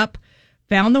 45 and up,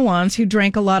 found the ones who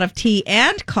drank a lot of tea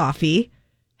and coffee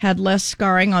had less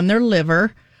scarring on their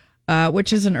liver,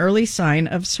 which is an early sign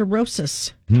of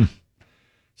cirrhosis.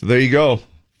 So there you go.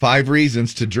 5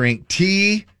 reasons to drink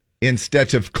tea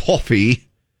instead of coffee.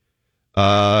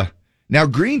 Now,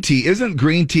 green tea, isn't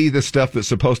green tea the stuff that's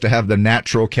supposed to have the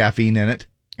natural caffeine in it?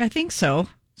 I think so.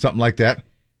 Something like that?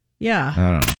 Yeah.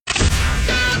 I don't know.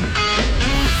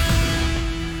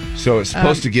 So it's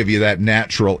supposed to give you that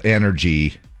natural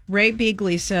energy. Ray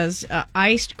Beagley says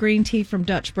iced green tea from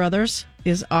Dutch Brothers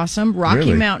is awesome. Rocky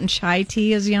Really? Mountain chai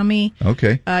tea is yummy.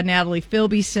 Okay. Natalie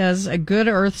Philby says a good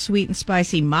earth, sweet and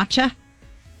spicy matcha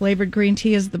flavored green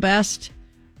tea is the best.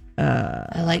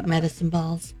 I like medicine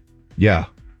balls. Yeah.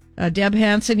 Deb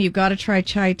Hansen, you've got to try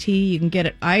chai tea. You can get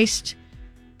it iced.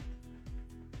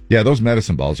 Yeah, those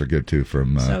medicine balls are good too.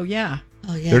 So, yeah.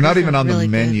 Oh, yeah. They're not those even are on really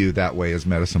the menu good. that way as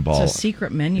medicine balls. It's a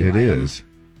secret menu It item. is.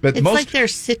 But It's most, like their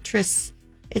citrus.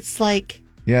 It's like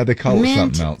yeah, they call it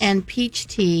mint something else. and peach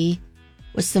tea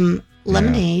with some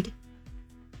lemonade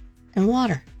and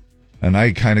water. And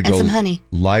I kind of And go some honey.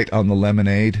 light on the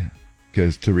lemonade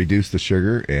because to reduce the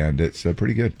sugar, and it's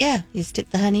pretty good. Yeah, you stick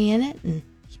the honey in it, and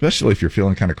Especially if you're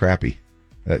feeling kind of crappy.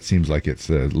 That seems like it's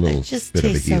a little it just bit of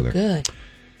a tastes so healer. good.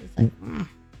 It's like,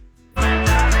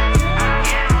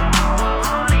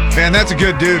 Man, that's a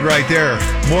good dude right there.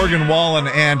 Morgan Wallen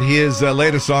and his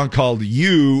latest song called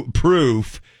You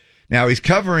Proof. Now, he's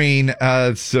covering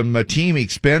some team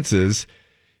expenses.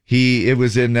 He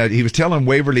was telling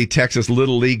Waverly, Texas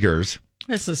Little Leaguers.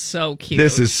 This is so cute.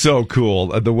 This is so cool,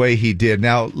 the way he did.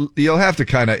 Now, you'll have to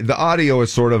the audio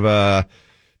is sort of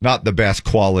not the best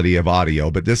quality of audio,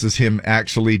 but this is him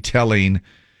actually telling,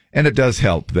 and it does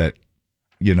help that,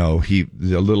 the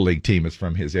Little League team is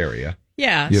from his area.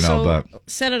 Yeah,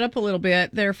 set it up a little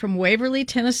bit. They're from Waverly,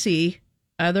 Tennessee.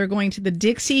 They're going to the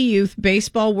Dixie Youth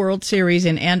Baseball World Series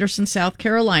in Anderson, South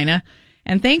Carolina.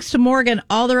 And thanks to Morgan,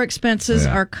 all their expenses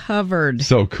are covered.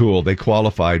 So cool. They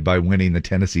qualified by winning the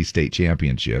Tennessee State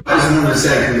Championship. I just want to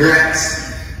say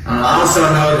congrats. I also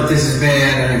know that this has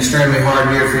been an extremely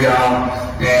hard year for y'all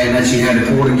and that you had to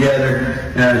pull together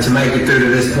to make it through to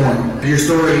this point. Your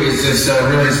story is just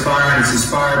really inspiring. It's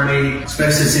inspired me,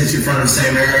 especially since you're from the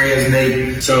same area as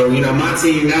me. So, my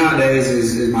team nowadays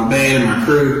is my band and my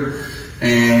crew.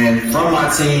 And from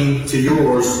my team to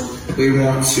yours, we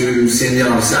want to send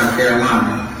y'all to South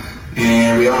Carolina.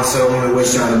 And we also want to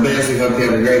wish y'all the best. We hope you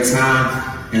have a great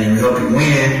time and we hope you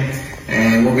win.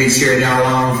 And we'll be cheering y'all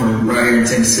on from right here in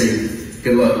Tennessee.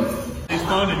 Good luck. Have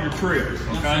fun in your trip,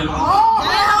 okay?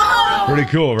 Pretty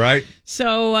cool, right?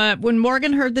 So when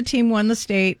Morgan heard the team won the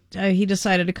state, he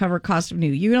decided to cover cost of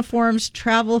new uniforms,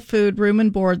 travel, food, room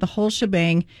and board, the whole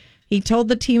shebang. He told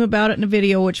the team about it in a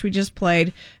video, which we just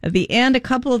played. At the end, a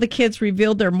couple of the kids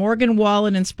revealed their Morgan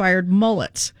Wallen-inspired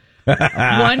mullets.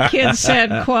 One kid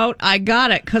said, quote, "I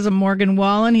got it because of Morgan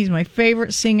Wallen. He's my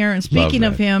favorite singer. And speaking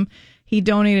of him, he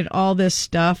donated all this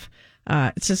stuff.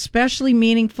 It's especially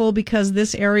meaningful because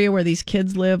this area where these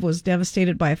kids live was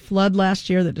devastated by a flood last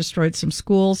year that destroyed some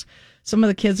schools. Some of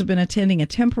the kids have been attending a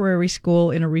temporary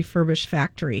school in a refurbished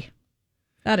factory."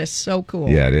 That is so cool.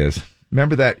 Yeah, it is.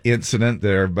 Remember that incident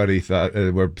that everybody thought,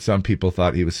 where some people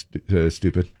thought he was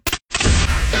stupid?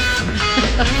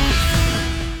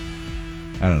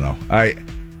 I don't know.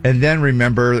 And then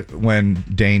remember when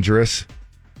Dangerous,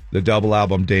 the double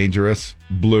album Dangerous,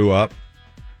 blew up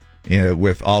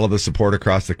with all of the support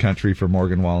across the country for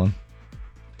Morgan Wallen?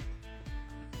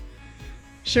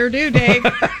 Sure do, Dave.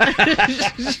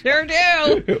 Sure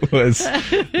do. It was,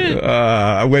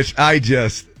 which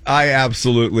I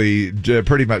absolutely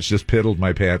pretty much just piddled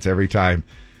my pants every time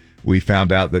we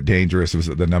found out that Dangerous was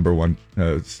at the number one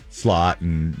slot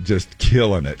and just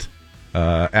killing it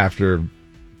after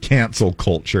cancel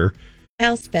culture.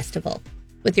 House Festival.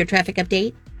 With your traffic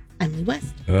update, I'm Lee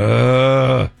West.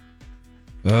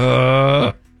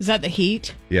 Is that the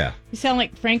heat? Yeah. You sound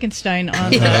like Frankenstein on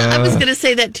I was going to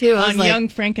say that too. I was like, Young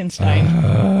Frankenstein.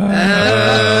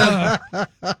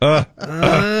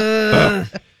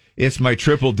 It's my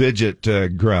triple digit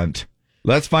grunt.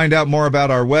 Let's find out more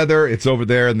about our weather. It's over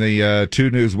there in the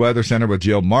 2 News Weather Center with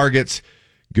Jill Margits.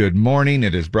 Good morning.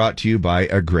 It is brought to you by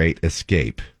A Great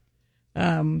Escape.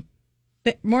 Morning,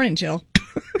 Jill.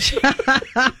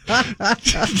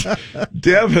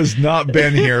 Deb has not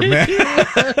been here, man.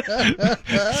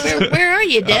 Where are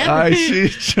you, Deb?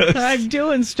 I'm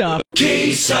doing stuff.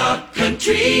 K-Sock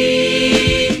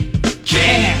Country,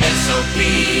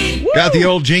 KSOP. Got the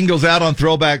old jingles out on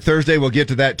Throwback Thursday. We'll get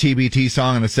to that TBT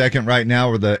song in a second. Right now,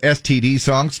 we're the STD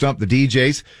song, Stump the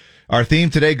DJs. Our theme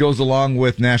today goes along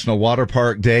with National Water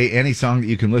Park Day. Any song that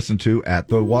you can listen to at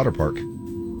the water park.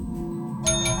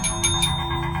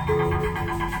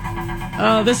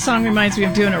 Oh, this song reminds me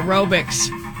of doing aerobics.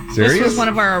 Serious? This was one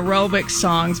of our aerobics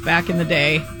songs back in the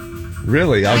day.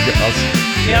 Really? I'll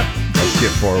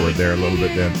skip forward there a little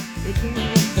bit then.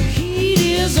 The heat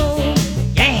is on.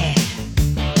 Yeah.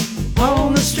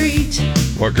 On the street.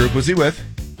 What group was he with?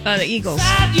 The Eagles.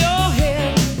 Inside your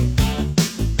head.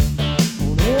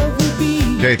 On every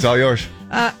beat. Okay, it's all yours.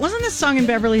 Wasn't this song in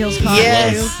Beverly Hills Cop?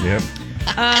 Yes. Too? Yep.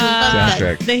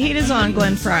 Soundtrack. The heat is on,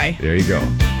 Glenn Fry. There you go.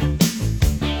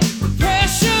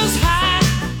 Pressure's high.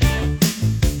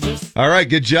 All right,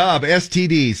 good job.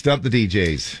 STD, Stump the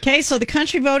DJs. Okay, so the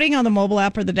country voting on the mobile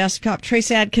app or the desktop.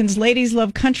 Trace Adkins' Ladies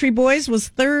Love Country Boys was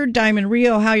third. Diamond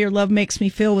Rio, How Your Love Makes Me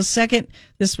Feel was second.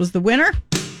 This was the winner.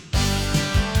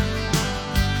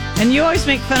 And you always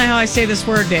make fun of how I say this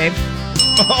word, Dave.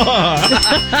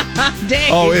 Dave.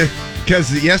 Oh, because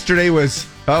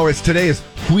today is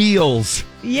wheels.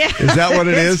 Yeah. Is that what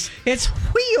it is? It's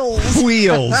wheels.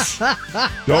 Wheels.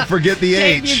 Don't forget the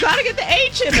Dave, H. you got to get the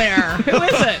H in there. Who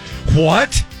is it?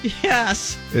 What?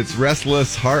 Yes. It's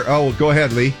Restless Heart. Oh, go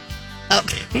ahead, Lee. Oh,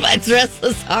 it's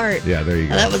Restless Heart. Yeah, there you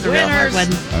go. Oh, that was a real hard one.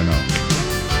 I know.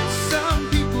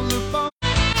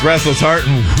 It's Restless Heart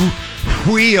and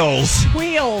Wheels.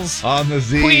 Wheels. On the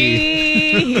Z.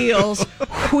 Wheels.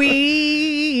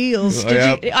 Wheels.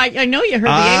 Yep. I know you heard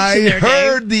the H in there, Dave. I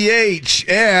heard the H,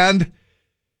 and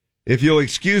if you'll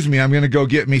excuse me, I'm going to go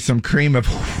get me some cream of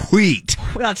wheat.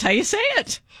 Well, that's how you say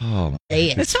it. Oh,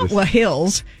 it's not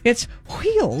hills. It's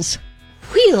wheels.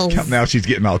 Wheels. Now she's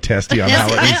getting all testy on how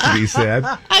it needs to be said.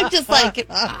 I'm just like,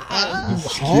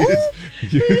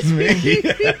 Excuse me.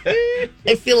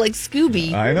 I feel like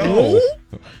Scooby. I know.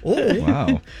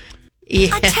 Wow.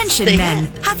 Yes, Attention, men.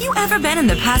 Have you ever been in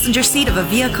the passenger seat of a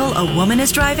vehicle a woman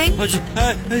is driving?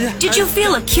 Did you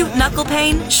feel acute knuckle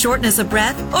pain, shortness of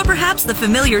breath, or perhaps the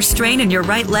familiar strain in your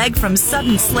right leg from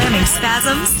sudden slamming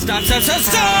spasms? Stop, stop, stop,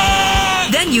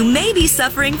 stop! Then you may be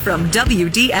suffering from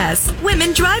WDS,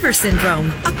 Women Driver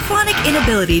Syndrome, a chronic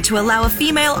inability to allow a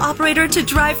female operator to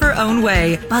drive her own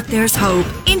way. But there's hope.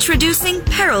 Introducing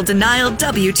Peril Denial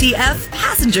WTF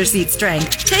Passenger Seat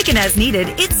Strength. Taken as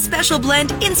needed, its special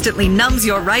blend instantly numbs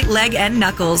your right leg and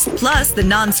knuckles. Plus, the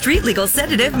non-street legal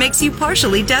sedative makes you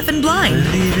partially deaf and blind.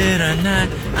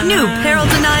 New Peril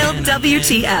Denial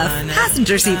WTF.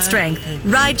 Passenger seat strength.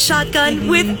 Ride shotgun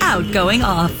without going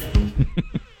off.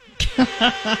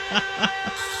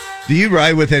 Do you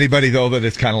ride with anybody, though, that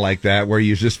it's kind of like that, where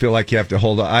you just feel like you have to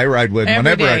hold on? I ride with,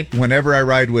 whenever I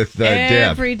ride with Deb.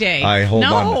 Every day. I hold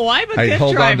on. No, I'm a good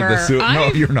hold driver. On to the suit. No,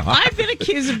 you're not. I've been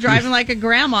accused of driving like a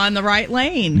grandma in the right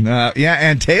lane. Yeah,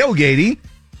 and tailgating.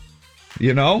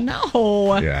 You know?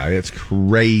 No. Yeah, it's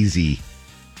crazy.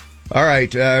 All right.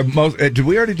 Did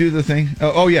we already do the thing?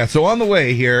 Oh, yeah. So on the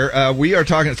way here, we are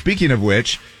talking, speaking of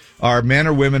which, are men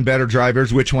or women better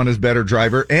drivers? Which one is better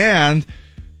driver? And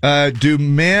do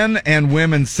men and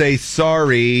women say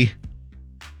sorry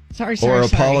or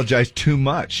apologize too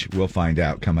much? We'll find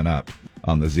out coming up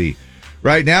on the Z.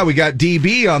 Right now, we got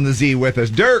DB on the Z with us.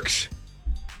 Dirks,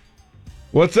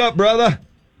 what's up, brother?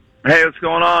 Hey, what's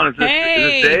going on? Is this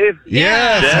Dave?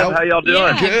 Yes. Deb, how y'all doing?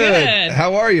 Yeah, good.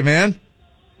 How are you, man?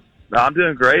 I'm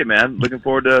doing great, man. Looking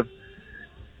forward to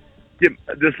get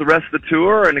just the rest of the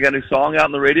tour, and I got a new song out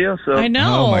on the radio, so I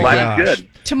know. Oh my life is good.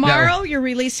 Tomorrow you're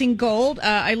releasing Gold.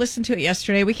 I listened to it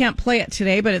yesterday. We can't play it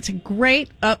today, but it's a great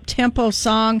up-tempo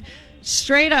song,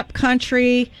 straight up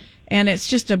country, and it's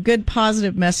just a good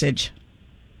positive message.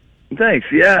 Thanks.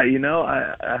 Yeah,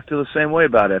 I feel the same way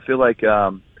about it. I feel like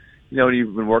when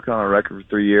you've been working on a record for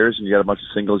 3 years and you got a bunch of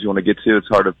singles you want to get to, it's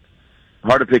hard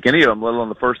to pick any of them, let alone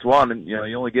the first one, and you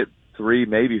only get 3,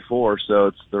 maybe 4,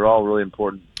 so they're all really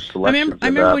important selections. I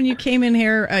remember when you came in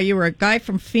here, you were a guy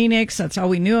from Phoenix. That's all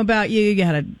we knew about you. You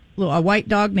had a white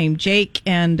dog named Jake,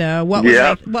 and what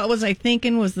was I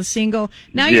thinking was the single.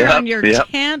 Now you're on your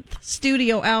 10th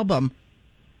studio album.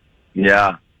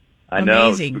 Yeah, I know.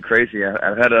 Amazing. It's crazy. I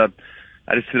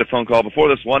just did a phone call before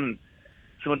this one.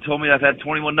 Someone told me I've had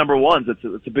 21 number ones.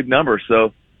 It's a big number.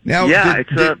 So now, yeah,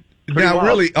 pretty Now, wild.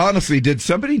 really, honestly, did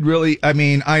somebody really? I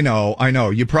mean, I know.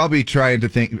 You're probably trying to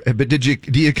think, but do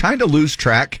you kind of lose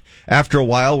track after a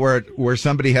while, where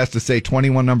somebody has to say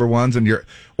 21 number ones,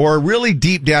 or really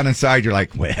deep down inside, you're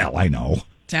like, well, I know.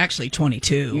 It's actually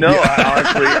 22. No,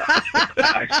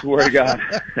 I swear to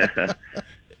God.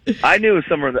 I knew it was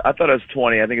somewhere. I thought it was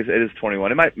 20. I think it is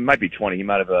 21. It might be 20. He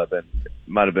might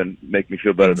have been making me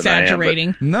feel better than I am.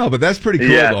 Exaggerating. No, but that's pretty cool,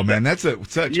 though, man. That's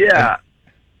such. Yeah,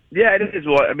 it is.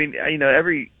 Well, I mean,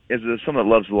 as someone that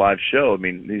loves the live show, I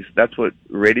mean, that's what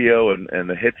radio and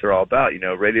the hits are all about.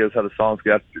 Radio is how the songs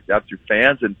get out to your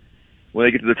fans, and when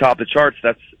they get to the top of the charts,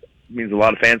 that means a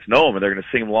lot of fans know them, and they're going to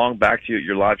sing them along back to you at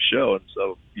your live show. And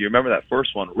so you remember that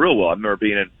first one real well. I remember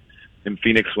being in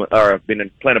Phoenix, or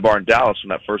playing a bar in Dallas when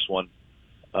that first one.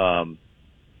 What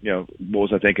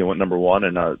was I thinking? Went number one,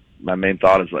 and my main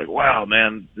thought is like, wow,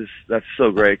 man, that's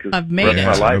so great because I've made it.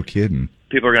 my life, no kidding.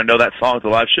 People are going to know that song at the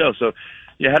live show. So,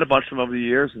 yeah, I had a bunch of them over the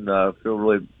years, and feel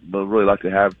really lucky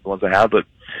to have the ones I have. But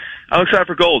I'm excited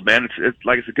for Gold, man. It's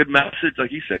a good message,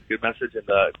 like you said, good message and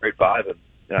great vibe. And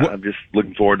I'm just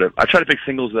looking forward to. I try to pick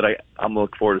singles that I'm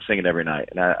looking forward to singing every night,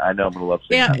 and I know I'm going to love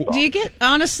singing. Yeah. that song. Do you get,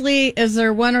 honestly, is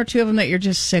there one or two of them that you're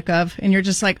just sick of, and you're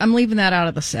just like, I'm leaving that out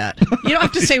of the set? You don't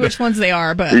have to say which ones they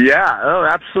are, but Yeah,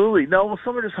 absolutely. No, well,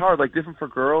 some are just hard, like Different for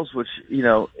Girls, which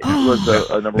was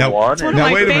a number one. It's one of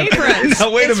my favorites.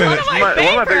 Now wait a minute. It's one of my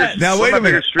favorites. Now wait a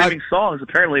minute. Streaming songs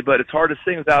apparently, but it's hard to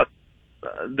sing without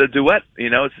the duet.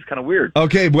 It's just kind of weird.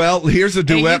 Okay, well, here's a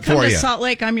Hey, duet you come for to you. Salt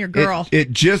Lake, I'm your girl.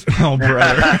 It just, oh,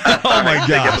 brother. Oh, my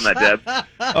Pick up gosh. on that,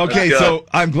 Deb. Okay, Let's go. so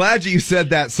I'm glad you said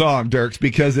that song, Dirks,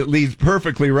 because it leads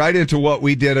perfectly right into what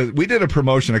we did. We did a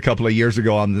promotion a couple of years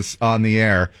ago on the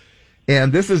air.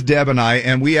 And this is Deb and I,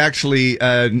 and we actually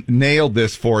nailed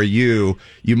this for you.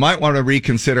 You might want to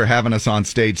reconsider having us on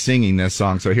stage singing this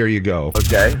song, so here you go.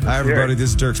 Okay. Hi, everybody. This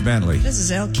is Dirks Bentley. This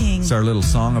is El King. It's our little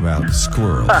song about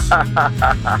squirrels.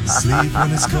 Sleep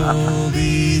when it's cold,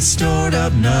 eat stored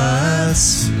up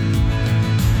nuts.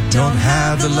 Don't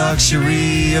have the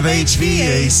luxury of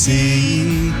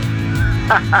HVAC.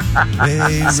 They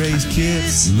raise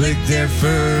kids, lick their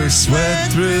fur,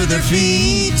 sweat through their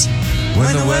feet.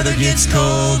 When the weather gets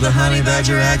cold, the honey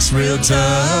badger acts real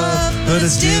tough, but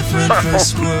it's different for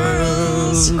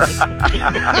squirrels.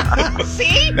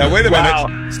 See? Now, wait a Wow.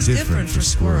 minute. It's different for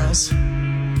squirrels.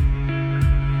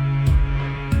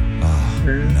 Oh,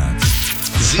 nuts.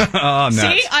 Oh, nuts.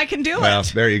 See, I can do Well,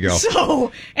 it. there you go.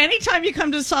 So, anytime you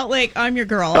come to Salt Lake, I'm your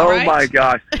girl. Oh all right? my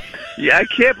gosh! Yeah, I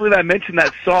can't believe I mentioned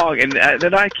that song, and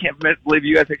then I can't believe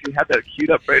you guys actually have that queued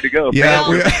up, ready to go. Yeah,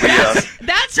 Man,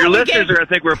 That's your how we listeners gave. are going to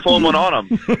think we're pulling one on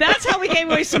them. That's how we gave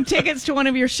away some tickets to one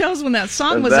of your shows when that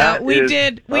song was That out. We is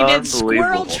did squirrel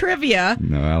unbelievable. trivia,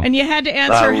 No. and you had to I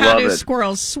answer how love do it.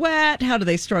 squirrels sweat, how do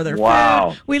they store their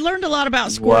Wow. food. We learned a lot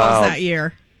about squirrels Wow. that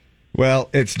year. Well,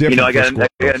 it's different I got for a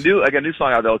squirrels. new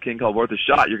song out of El King called "Worth a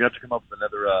Shot." You're going to have to come up with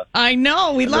another. I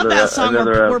know we love another, that song.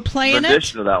 Another, We're playing it.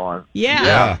 rendition of that one.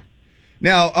 Yeah.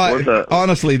 Now,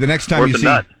 honestly, the next time worth you a see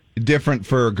nut. different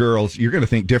for girls, you're going to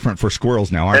think different for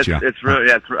squirrels now, aren't you? It's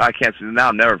really, I can't see now.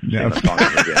 I'm never singing No. that song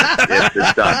ever again.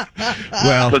 It's done.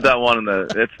 Well- put that one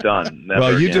it's done. Never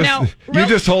Well, you again.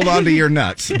 just hold on to your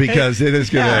nuts because it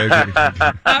is going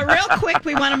to. Real quick,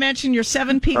 we want to mention your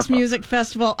Seven Peaks Music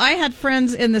Festival. I had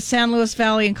friends in the San Luis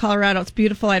Valley in Colorado. It's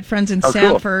beautiful. I had friends in Oh, cool.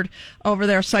 Sanford over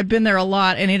there, so I've been there a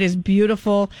lot, and it is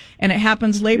beautiful. And it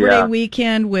happens Labor Yeah. Day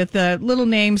weekend with little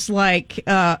names like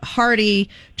Hardy,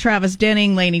 Travis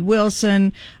Denning, Lainey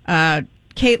Wilson,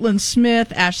 Caitlin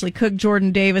Smith, Ashley Cook,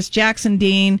 Jordan Davis, Jackson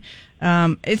Dean.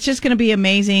 It's just going to be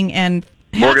amazing. And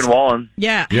Morgan Wallen.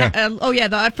 Yeah. Yeah.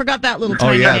 I forgot that little Oh,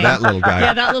 tiny yeah, name. that little guy.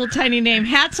 Yeah, that little tiny name.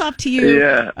 Hats off to you.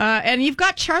 Yeah. And you've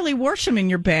got Charlie Worsham in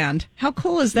your band. How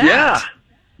cool is that?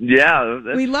 Yeah.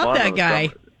 That's We love fun. that guy.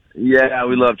 Yeah,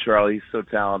 we love Charlie. He's so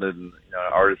talented and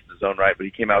an artist in his own right. But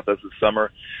he came out with us this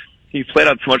summer. He played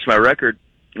out so much of my record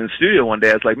in the studio one day.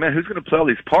 I was like, man, who's going to play all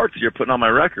these parts that you're putting on my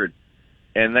record?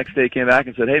 And the next day he came back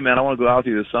and said, hey, man, I want to go out with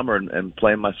you this summer and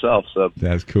play him myself. So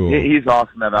That's cool. He's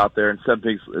awesome to have out there. And Seven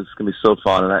Peaks is going to be so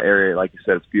fun in that area. Like you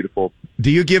said, it's beautiful.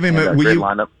 Do you give him And, will great you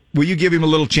lineup. will you give him a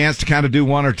little chance to kind of do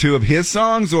one or two of his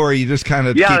songs, or are you just kind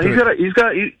of Yeah, keeping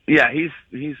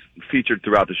he's featured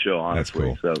throughout the show. Honestly,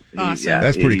 That's cool. So Awesome.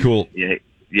 That's pretty cool.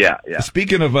 Yeah.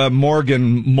 Speaking of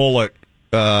Morgan Mullet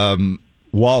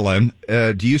Wallen,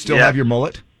 do you still Yeah. have your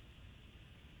mullet?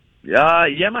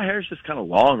 Yeah, my hair's just kind of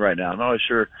long right now. I'm not really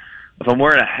sure. If I'm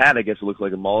wearing a hat, I guess it looks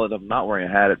like a mullet. If I'm not wearing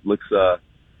a hat, it looks a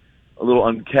little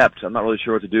unkept. I'm not really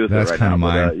sure what to do with That's it right kinda now.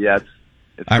 mine. But, yeah,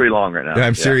 it's pretty long right now. I'm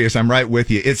Yeah. serious. I'm right with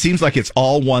you. It seems like it's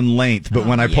all one length, but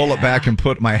when I pull it back and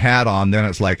put my hat on, then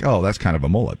it's like, oh, that's kind of a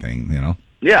mullet thing, you know?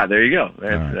 Yeah, there you go.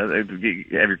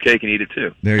 Have your cake and eat it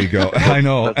too. There you go. I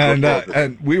know.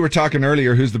 And we were talking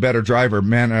earlier, who's the better driver,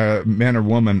 man or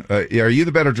woman? Are you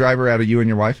the better driver out of you and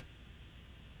your wife?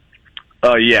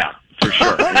 Oh, yeah, for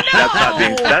sure. That's not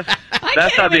being I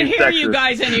can't even hear you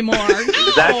guys anymore.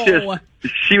 No. That's just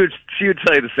she would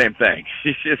tell you the same thing.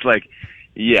 She's just like,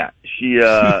 yeah, we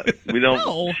don't.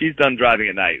 No. She's done driving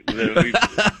at night, we've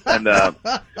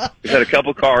had a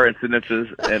couple car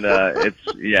incidences, and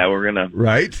we're gonna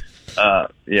right.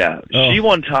 She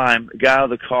one time got out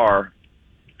of the car,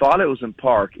 thought it was in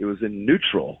park, it was in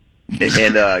neutral,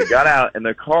 and got out, and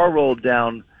the car rolled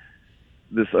down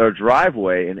this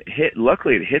driveway, and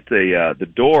luckily it hit the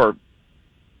door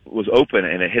was open,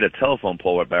 and it hit a telephone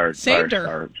pole right by our saved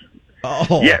her.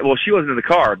 Oh. Yeah, well, she wasn't in the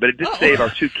car, but it did save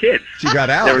our two kids. She got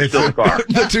out. They were still in the car.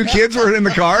 The two kids were in the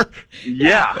car?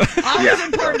 Yeah. Always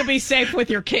important to be safe with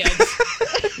your kids.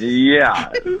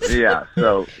 Yeah.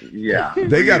 So, yeah.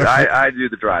 I do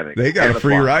the driving. They got a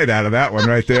free ride out of that one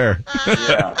right there.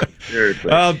 Yeah,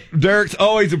 seriously. Dirk's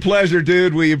always a pleasure,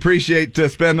 dude. We appreciate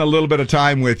spending a little bit of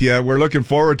time with you. We're looking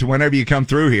forward to whenever you come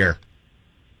through here.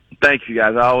 Thanks, you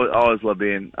guys. I always love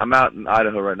being. I'm out in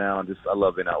Idaho right now, and I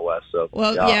love being out west. So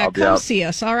come see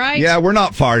us. All right. Yeah, we're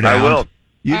not far down. I will.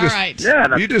 You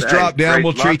just drop down.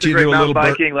 We'll treat you to a little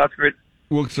biking. Lots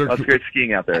of great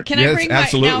skiing out there. Can I bring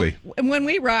absolutely. Now, when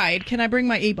we ride, can I bring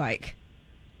my e-bike?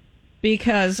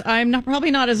 Because I'm probably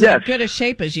not as good a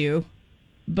shape as you.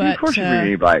 But of course, you bring an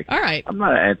e-bike. All right. I'm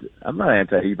not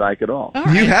anti e-bike at all.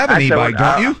 Right. You have an e-bike,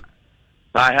 don't you?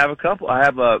 I have a couple. I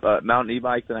have a mountain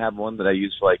e-bike, and I have one that I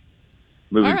use for like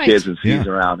moving kids and skis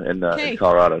around in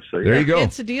Colorado. So there you go.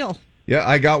 It's a deal. Yeah,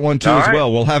 I got one too as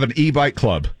well. We'll have an e-bike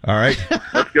club. All right.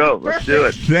 Let's go. Let's do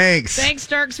it. Thanks. Thanks,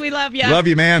 Dirks. We love you. Love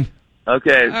you, man.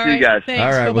 Okay. See you guys. Thanks.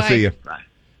 All right. Bye-bye. We'll see you. Bye.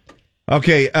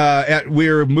 Okay,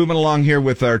 we're moving along here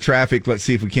with our traffic. Let's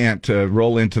see if we can't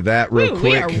roll into that real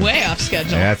quick. We are way off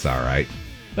schedule. That's all right.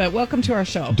 But welcome to our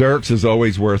show. Dirks is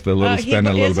always worth spending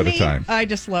a little bit of time. I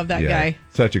just love that guy.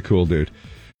 Such a cool dude.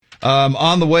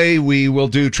 On the way, we will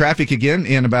do traffic again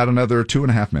in about another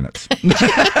 2.5 minutes. That's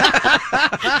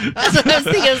what I was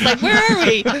thinking. I was like, where are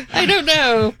we? I don't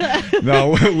know.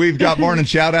 No, we've got morning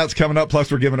shout-outs coming up,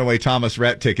 plus we're giving away Thomas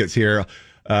Rhett tickets here,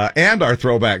 and our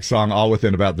throwback song, all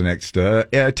within about the next 10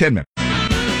 minutes.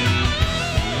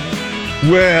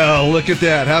 Well, look at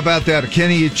that. How about that? A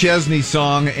Kenny Chesney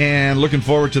song, and looking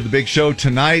forward to the big show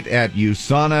tonight at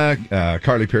USANA.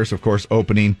 Carly Pearce, of course,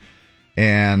 opening,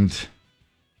 and...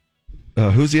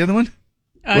 who's the other one?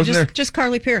 Just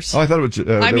Carly Pearce. Oh, I thought it was.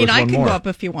 I mean, I can more. go up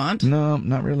if you want. No,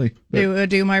 not really.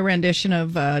 Do my rendition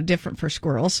of "Different for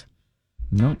Squirrels."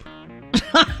 Nope.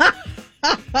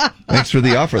 Thanks for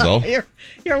the offer, though.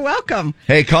 You're welcome.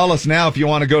 Hey, call us now if you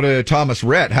want to go to Thomas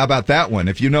Rhett. How about that one?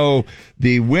 If you know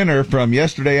the winner from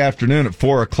yesterday afternoon at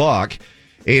 4:00,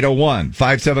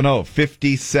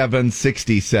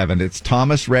 801-570-5767. It's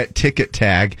Thomas Rhett ticket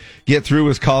tag. Get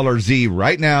through as caller Z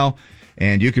right now.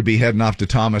 And you could be heading off to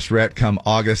Thomas Rhett come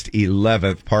August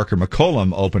 11th. Parker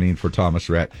McCollum opening for Thomas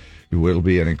Rhett. It will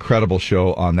be an incredible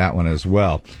show on that one as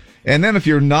well. And then if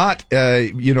you're not,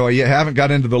 you haven't got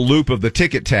into the loop of the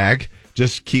ticket tag,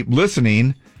 just keep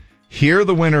listening. Hear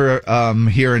the winner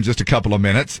here in just a couple of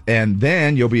minutes, and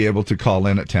then you'll be able to call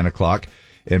in at 10 o'clock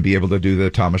and be able to do the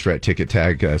Thomas Rhett ticket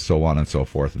tag, so on and so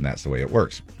forth. And that's the way it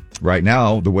works. Right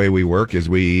now, the way we work is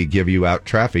we give you out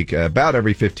traffic about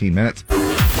every 15 minutes.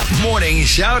 Morning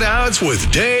shout-outs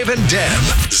with Dave and Deb.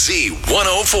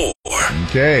 Z104.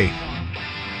 Okay.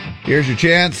 Here's your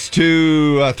chance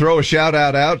to throw a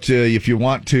shout-out out. If you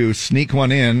want to sneak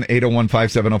one in,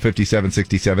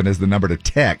 801-570-5767 is the number to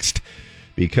text.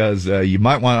 Because you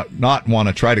might not want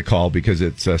to try to call because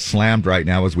it's slammed right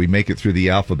now as we make it through the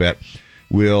alphabet.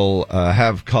 We'll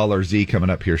have caller Z coming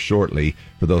up here shortly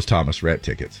for those Thomas Rhett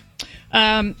tickets.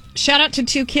 Shout out to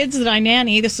two kids that I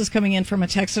nanny. This is coming in from a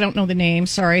text. I don't know the name.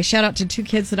 Sorry. Shout out to two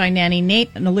kids that I nanny,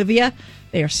 Nate and Olivia.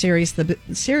 They are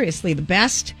seriously the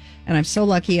best, and I'm so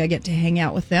lucky I get to hang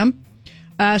out with them.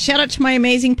 Shout out to my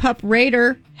amazing pup,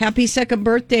 Raider. Happy second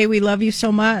birthday. We love you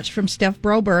so much. From Steph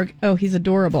Broberg. Oh, he's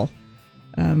adorable.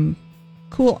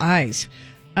 Cool eyes.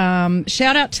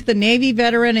 Shout out to the Navy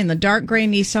veteran in the dark gray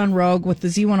Nissan Rogue with the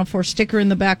Z104 sticker in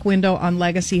the back window on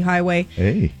Legacy Highway.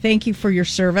 Hey. Thank you for your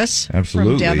service.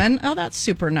 Absolutely. From Devin. Oh, that's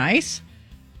super nice.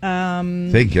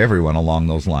 Thank everyone along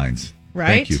those lines.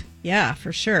 Right? Thank you. Yeah,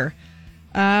 for sure.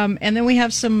 And then we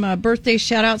have some birthday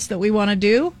shout outs that we want to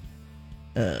do.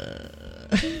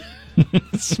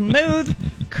 Smooth,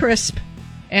 crisp,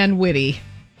 and witty.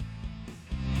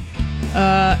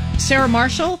 Sarah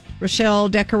Marshall, Rochelle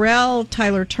Decarel,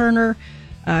 Tyler Turner,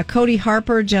 Cody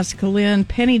Harper, Jessica Lynn,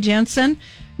 Penny Jensen,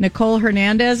 Nicole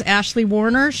Hernandez, Ashley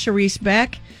Warner, Sharice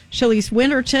Beck, Shalise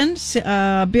Winterton,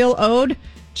 Bill Ode,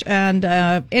 and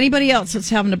anybody else that's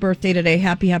having a birthday today.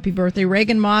 Happy birthday.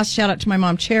 Reagan Moss, shout out to my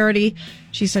mom, Charity.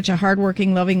 She's such a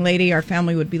hardworking, loving lady. Our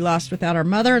family would be lost without our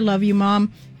mother. Love you,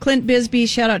 Mom. Clint Bisbee,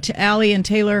 shout out to Allie and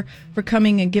Taylor for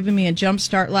coming and giving me a jump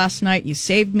start last night. You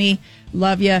saved me.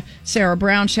 Love you. Sarah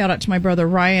Brown, shout out to my brother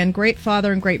Ryan. Great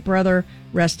father and great brother.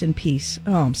 Rest in peace.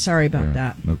 Oh, I'm sorry about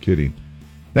that. No kidding.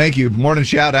 Thank you. Morning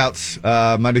shout-outs,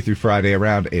 Monday through Friday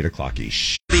around 8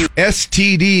 o'clock-ish.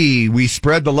 STD, we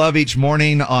spread the love each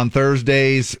morning on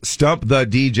Thursdays. Stump the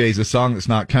DJs, a song that's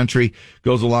not country,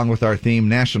 goes along with our theme,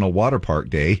 National Water Park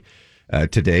Day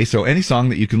today. So any song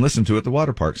that you can listen to at the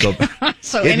water park. So,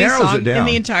 so it any narrows song it down. in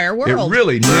the entire world. It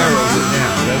really narrows it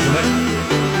down, doesn't it?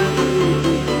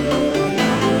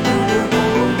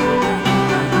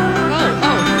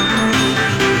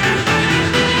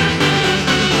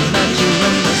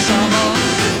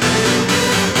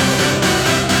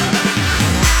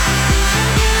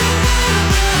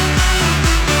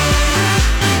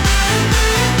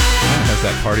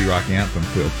 That party rock anthem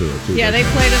feel to it too. Yeah, they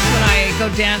played us when I go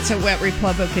dance at Wet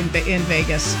Republic in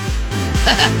Vegas.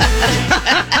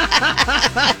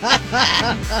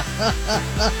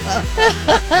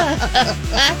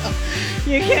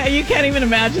 You can't even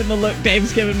imagine the look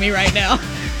Dave's giving me right now.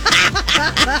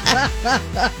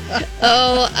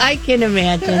 Oh, I can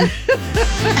imagine.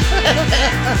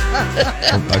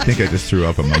 I think I just threw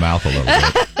up in my mouth a little bit.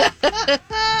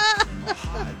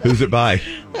 Who's it by?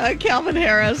 Calvin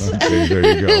Harris. Okay, there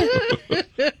you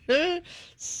go.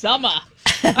 Summer.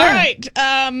 All right.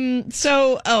 I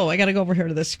got to go over here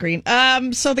to this screen.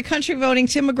 So the country voting,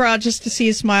 Tim McGraw, just to see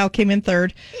his smile, came in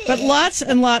third. But lots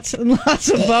and lots and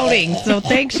lots of voting. So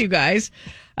thanks, you guys.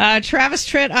 Travis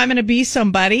Tritt, I'm going to be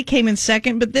somebody, came in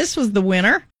second, but this was the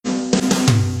winner.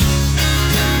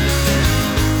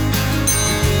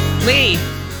 Lee.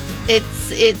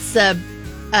 It's a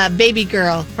baby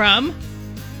girl. From?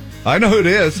 I know who it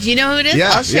is. Do you know who it is?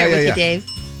 Yeah, I'll share with you, Dave.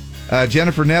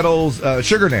 Jennifer Nettles,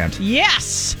 Sugarland.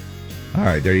 Yes. All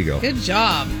right, there you go. Good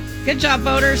job. Good job,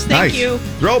 voters. Thank you.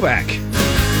 Throwback.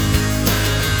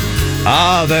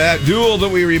 That duel that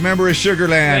we remember as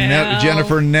Sugarland. Well,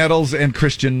 Jennifer Nettles and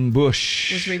Christian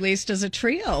Bush. Was released as a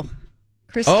trio.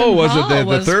 Kristen was Hall it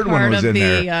the third one was in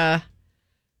there?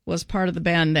 Was part of the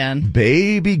band then.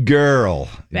 Baby Girl.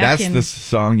 Back That's the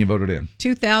song you voted in.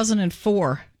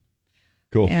 2004.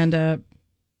 Cool. And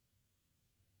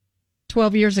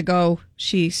 12 years ago,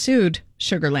 she sued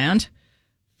Sugarland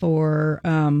for,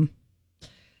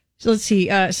 let's see,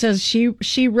 it says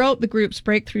she wrote the group's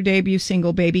breakthrough debut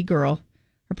single, Baby Girl.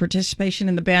 Her participation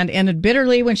in the band ended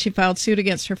bitterly when she filed suit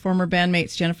against her former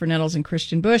bandmates Jennifer Nettles and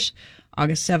Christian Bush,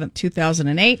 August 7th,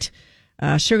 2008.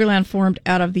 Sugarland formed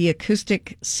out of the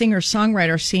acoustic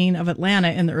singer-songwriter scene of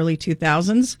Atlanta in the early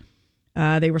 2000s.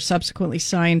 They were subsequently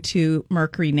signed to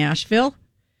Mercury Nashville.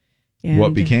 And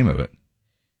what became of it?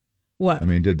 What? I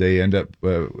mean, did they end up...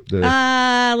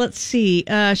 let's see.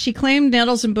 She claimed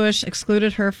Nettles and Bush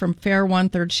excluded her from fair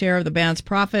one-third share of the band's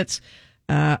profits.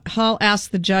 Hall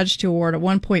asked the judge to award a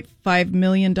 $1.5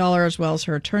 million as well as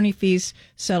her attorney fees.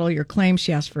 Settle your claim.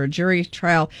 She asked for a jury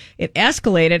trial. It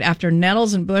escalated after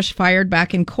Nettles and Bush fired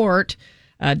back in court,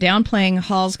 downplaying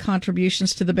Hall's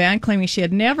contributions to the band, claiming she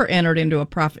had never entered into a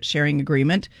profit-sharing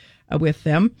agreement with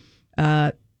them.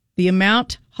 The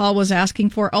amount Hall was asking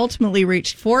for ultimately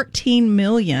reached $14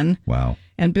 million. Wow.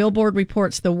 And Billboard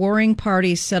reports the warring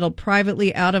parties settled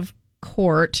privately out of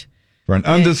court. For an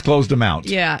undisclosed amount.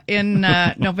 Yeah, in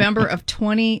November of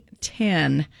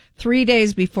 2010, 3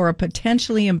 days before a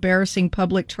potentially embarrassing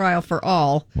public trial for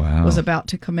all was about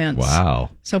to commence. Wow.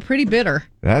 So pretty bitter.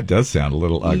 That does sound a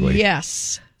little ugly.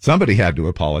 Yes. Somebody had to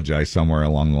apologize somewhere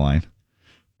along the line.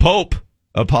 Pope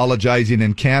apologizing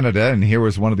in Canada, and here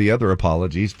was one of the other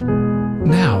apologies.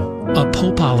 Now, a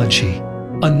Popeology.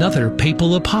 Another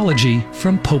papal apology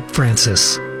from Pope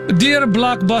Francis. Dear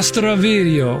Blockbuster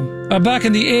Video, back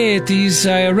in the 80s,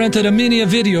 I rented a many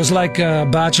videos like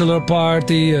Bachelor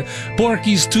Party,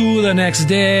 Porky's 2 the next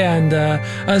day, and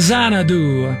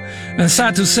Xanadu. And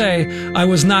sad to say, I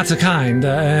was not kind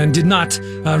and did not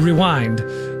rewind.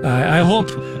 I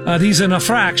hope these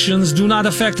infractions do not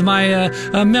affect my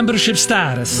membership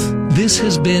status. This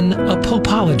has been a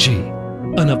Popeology,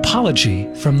 an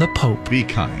apology from the Pope. Be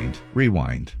kind.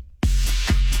 Rewind.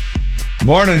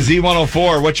 Morning,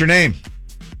 Z104. What's your name?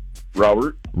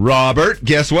 Robert. Robert.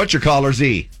 Guess what? Your caller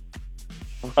Z.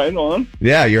 Right on.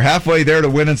 Yeah, you're halfway there to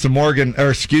winning some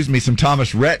some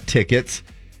Thomas Rhett tickets.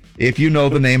 If you know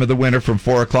the name of the winner from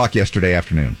 4 o'clock yesterday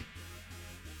afternoon.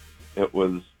 It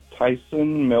was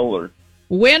Tyson Miller.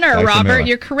 Winner, Tyson Robert. Miller.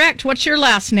 You're correct. What's your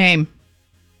last name?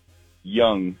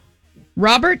 Young.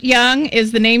 Robert Young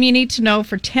is the name you need to know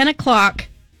for 10 o'clock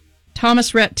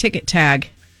Thomas Rhett ticket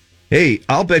tag. Hey,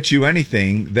 I'll bet you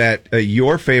anything that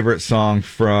your favorite song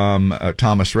from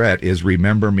Thomas Rhett is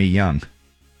Remember Me Young.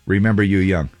 Remember You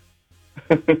Young.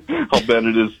 I'll bet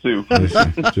it is too.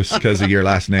 Just because of your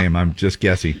last name, I'm just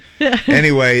guessing.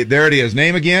 Anyway, there it is.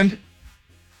 Name again?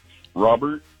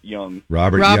 Robert Young.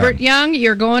 Robert Young,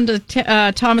 you're going to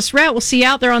Thomas Rhett. We'll see you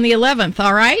out there on the 11th,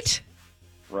 all right?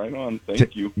 Right on.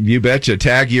 Thank you. You betcha.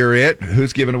 Tag, you're it.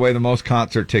 Who's giving away the most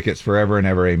concert tickets forever and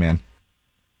ever? Amen.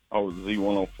 Oh,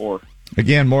 Z104.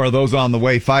 Again, more of those on the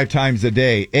way 5 times a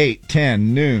day, 8,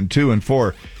 10, noon, 2, and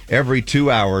 4, every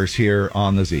 2 hours here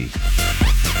on the Z.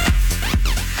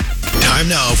 Time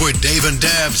now for Dave and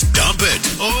Dab's Dump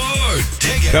It or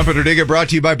Dig It. Dump It or Dig It brought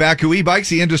to you by Baku e-Bikes,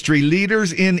 the industry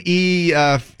leaders in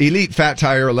elite fat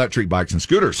tire electric bikes and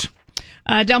scooters.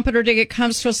 Dump It or Dig It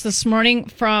comes to us this morning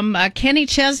from Kenny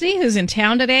Chesney, who's in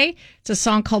town today. It's a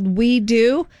song called We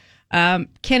Do.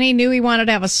 Kenny knew he wanted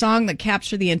to have a song that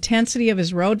captured the intensity of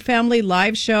his Road Family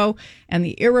live show and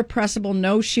the irrepressible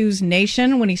No Shoes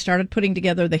Nation when he started putting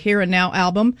together the Here and Now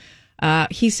album.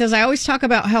 He says, I always talk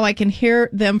about how I can hear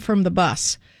them from the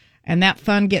bus, and that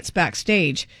fun gets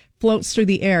backstage, floats through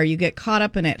the air. You get caught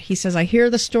up in it. He says, I hear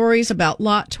the stories about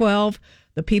Lot 12,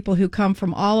 the people who come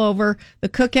from all over, the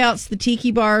cookouts, the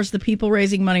tiki bars, the people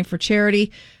raising money for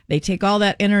charity. They take all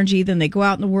that energy, then they go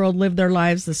out in the world, live their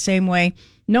lives the same way.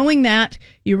 Knowing that,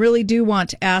 you really do want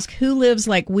to ask who lives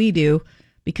like we do,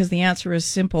 because the answer is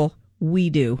simple, we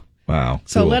do. Wow.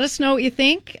 So cool. let us know what you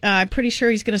think. I'm pretty sure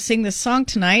he's going to sing this song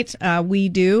tonight. We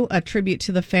Do, a tribute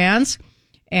to the fans.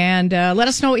 And let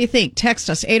us know what you think. Text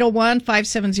us,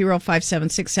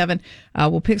 801-570-5767.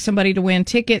 We'll pick somebody to win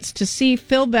tickets to see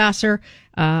Phil Vassar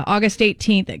August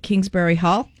 18th at Kingsbury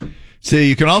Hall. So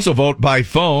you can also vote by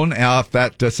phone off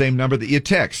that same number that you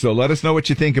text. So let us know what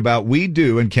you think about We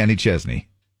Do and Kenny Chesney.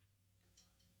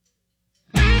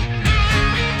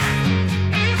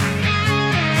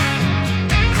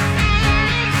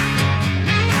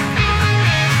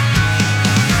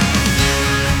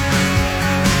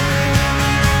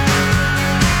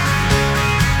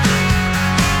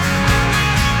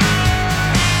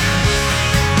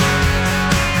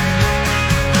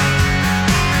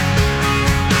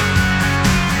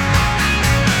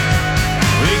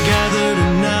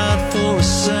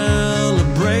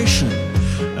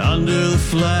 Under the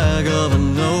flag of a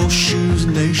no-shoes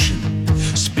nation,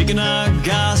 speaking our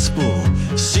gospel,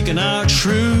 seeking our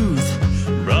truth,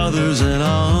 brothers in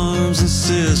arms and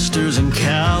sisters and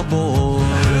cowboys,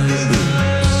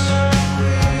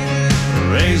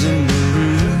 raising the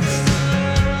roof.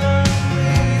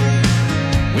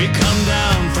 We come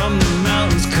down from the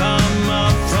mountains, come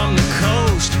up from the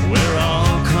coast, we're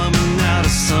all coming out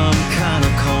of some kind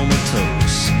of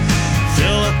comatose.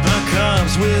 Fill up our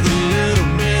cups with a little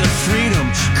bit of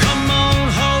freedom. Come on,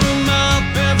 hold 'em up,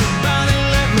 everybody,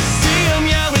 let me see 'em.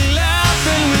 Yeah, we laugh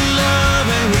and we love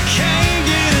and we can't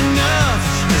get enough.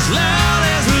 As loud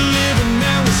as we live and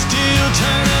man, we still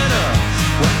turn it up.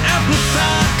 We're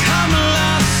amplified, come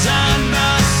alive, side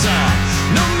by side.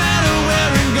 No matter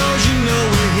where it goes, you know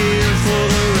we're here for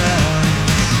the ride.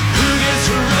 Who gets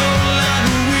to roll like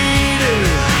we do?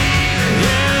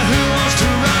 Yeah, who wants to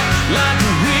rock like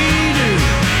we do?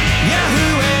 Yeah, who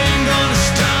ain't gonna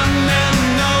stop, man,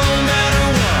 no matter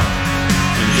what?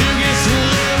 And who gets to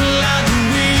live like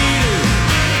we do?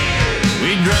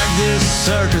 We drag this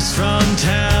circus from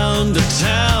town to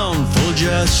town, full of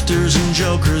jesters and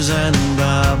jokers and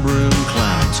vibrant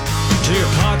clowns. To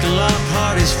your parking lot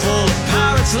parties full of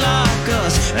pirates like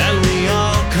us, and we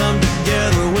all come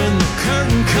together when the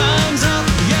curtain comes up.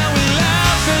 Yeah, we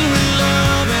laugh and we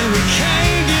love and we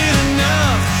can't get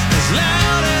enough. As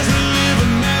loud as we live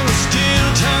and man, we still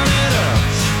turn it up.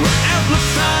 We're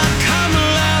amplified, come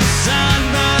alive, side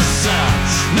by side.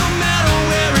 No matter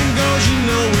where it goes, you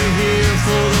know we're here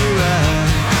for the ride.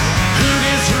 Who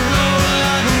gets to roll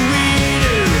like we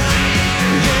do?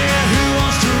 Yeah, who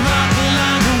wants to rock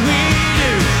like we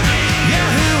do? Yeah,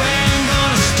 who ain't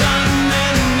gonna stop,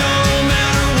 man, no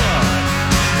matter what?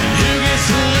 And who gets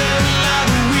to live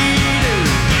like we do?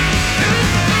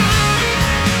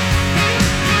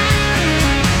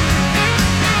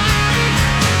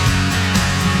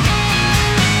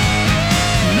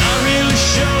 Not really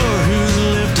sure who's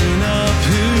lifting up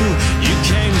who. You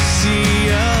came to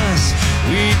see us,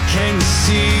 we came to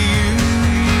see you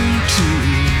too.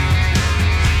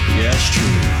 Yeah, it's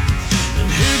true. And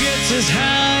who gets as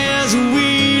high as we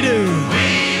do?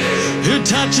 Who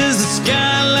touches the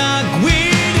sky like we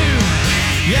do?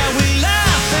 Yeah, we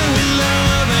laugh and we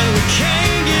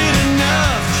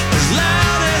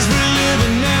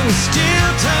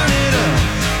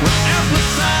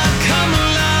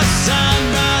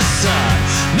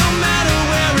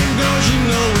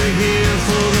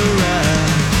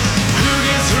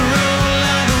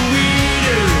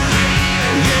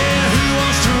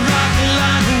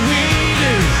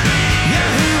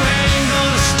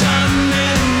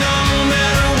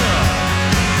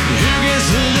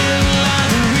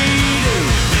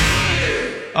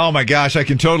Oh my gosh, I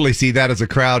can totally see that as a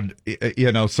crowd,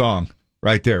 song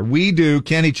right there. We Do,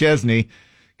 Kenny Chesney,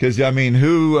 because I mean,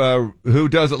 who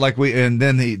does it like we? And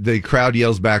then the crowd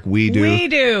yells back, "We do." We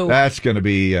do. That's going to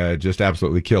be just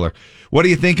absolutely killer. What do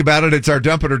you think about it? It's our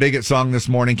Dump It or Dig It song this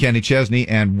morning, Kenny Chesney,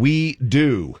 and We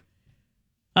Do.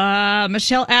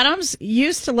 Michelle Adams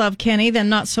used to love Kenny, then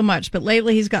not so much, but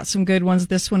lately he's got some good ones.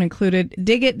 This one included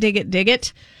Dig It, Dig It, Dig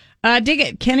It. Dig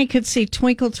It. Kenny could see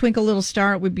Twinkle, Twinkle, Little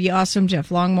Star. It would be awesome. Jeff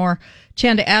Longmore.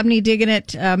 Chanda Abney digging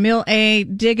it. Mill A,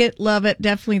 Dig It, love it.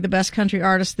 Definitely the best country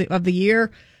artist of the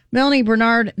year. Melanie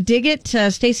Bernard, Dig It.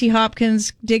 Stacey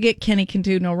Hopkins, Dig It. Kenny can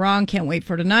do no wrong. Can't wait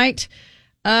for tonight.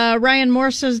 Ryan Moore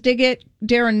says Dig It.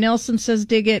 Darren Nelson says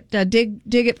Dig It.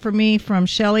 Dig It for me from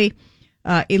Shelley.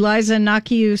 Eliza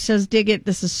Nakiu says Dig It.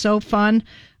 This is so fun.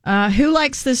 Who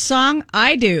likes this song?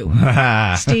 I do.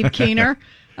 Steve Keener.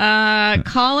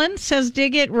 Colin says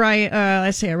Dig It. Right.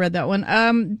 I read that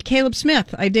one. Caleb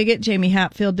Smith, I dig it. Jamie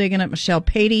Hatfield digging it. Michelle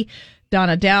Patey.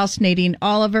 Donna Dowse. Nadine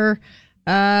Oliver.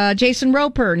 Jason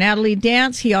Roper, Natalie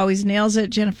Dance, he always nails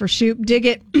it. Jennifer Shoup, Dig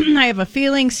It. I have a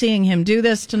feeling seeing him do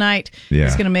this tonight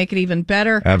is going to make it even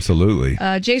better. Absolutely.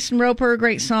 Jason Roper,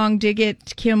 great song, Dig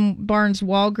It. Kim Barnes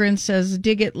Walgren says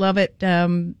Dig It, love it.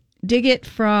 Dig It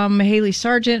from Haley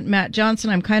Sargent. Matt Johnson,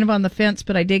 I'm kind of on the fence,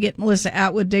 but I dig it. Melissa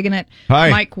Atwood digging it. Hi.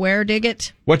 Mike Ware, dig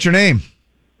it. What's your name?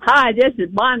 Hi, this is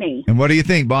Bonnie. And what do you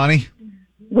think, Bonnie?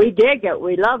 We dig it.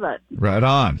 We love it. Right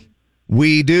on.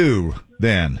 We do,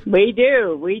 then. We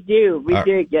do. We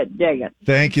dig it.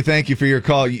 Thank you for your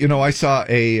call. I saw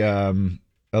a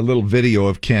little video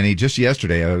of Kenny just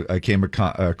yesterday. I came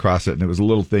across it, and it was a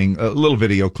little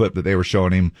video clip that they were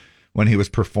showing him when he was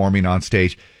performing on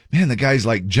stage. Man, the guy's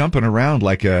like jumping around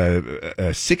like a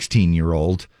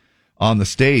 16-year-old on the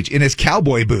stage in his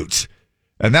cowboy boots.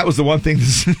 And that was the one thing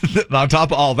on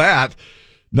top of all that,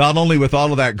 not only with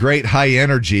all of that great high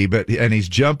energy, and he's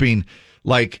jumping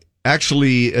like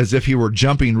actually as if he were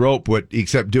jumping rope,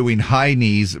 except doing high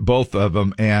knees, both of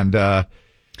them. And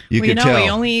you could tell. He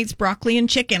only eats broccoli and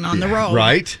chicken on the road.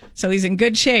 Right. So he's in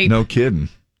good shape. No kidding.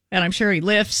 And I'm sure he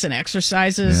lifts and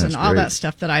exercises and all that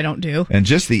stuff that I don't do. And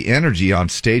just the energy on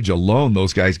stage alone,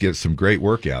 those guys get some great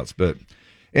workouts. But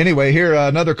anyway, here,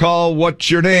 another call.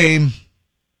 What's your name?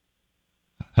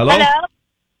 Hello?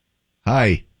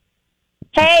 Hi.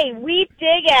 Hey, we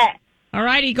dig it. All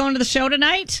right, are you going to the show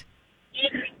tonight?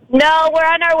 No, we're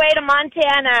on our way to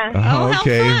Montana. Oh,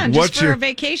 okay. How fun. What's Just for your a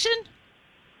vacation?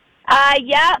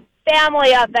 Yeah,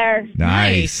 family up there.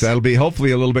 Nice. That'll be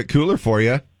hopefully a little bit cooler for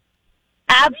you.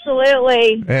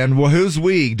 Absolutely. And who's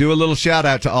we? Do a little shout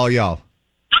out to all y'all.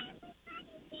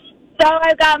 So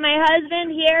I've got my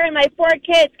husband here and my 4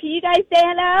 kids. Can you guys say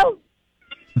hello?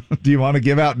 Do you want to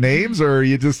give out names, or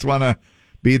you just want to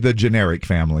be the generic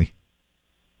family?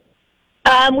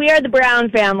 We are the Brown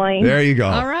family. There you go.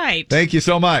 All right. Thank you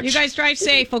so much. You guys drive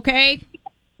safe, okay?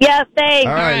 Yeah, thanks.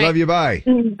 All right. Love you. Bye.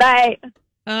 Bye.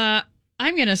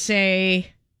 I'm going to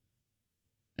say...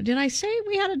 Did I say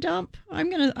we had a dump? I'm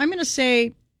gonna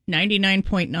say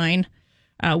 99.9.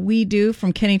 We Do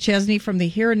from Kenny Chesney from the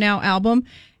Here and Now album,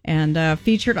 and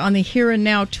featured on the Here and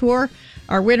Now tour.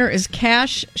 Our winner is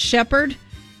Cash Shepard.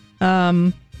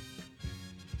 Cash,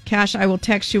 I will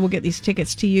text you. We'll get these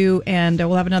tickets to you, and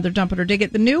we'll have another Dump It or Dig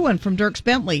It, the new one from Dierks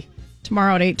Bentley,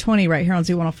 tomorrow at 8:20 right here on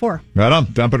Z104. Right on.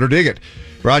 Dump It or Dig It.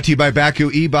 Brought to you by Baku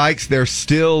e-bikes. There's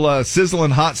still sizzling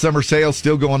hot summer sales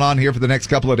still going on here for the next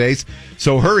couple of days.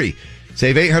 So hurry.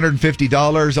 Save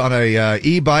 $850 on a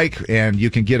e-bike, and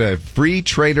you can get a free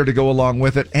trailer to go along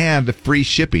with it and free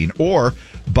shipping. Or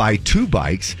buy 2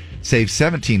 bikes, save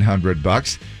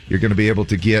 $1,700. You're going to be able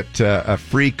to get a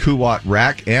free Kuwat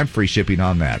rack and free shipping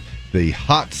on that. The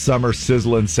hot summer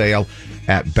sizzling sale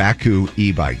at Baku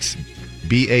e-bikes.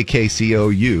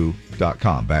 BAKCOU.com.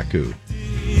 Baku.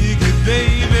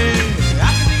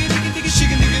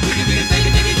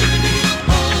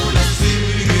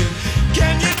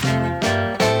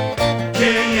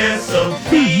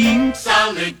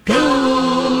 Solid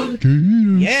gold.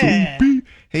 Yeah.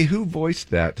 Hey, who voiced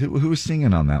that? Who was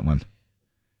singing on that one?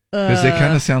 Because they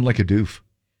kind of sound like a doof.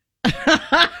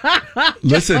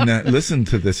 Listen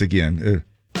to this again.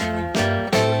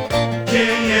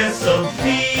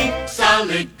 KSOP,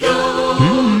 solid gold.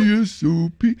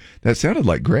 KSOP. That sounded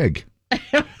like Greg.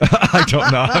 I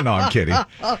don't know. No, I'm kidding.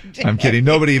 I'm kidding.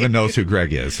 Nobody even knows who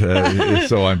Greg is. So I'm just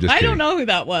kidding. I don't know who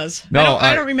that was. No,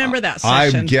 I don't remember that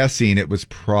session. I'm guessing it was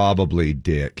probably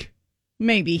Dick.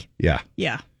 Maybe. Yeah.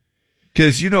 Yeah.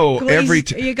 Because, we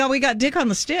got Dick on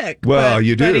the stick. Well,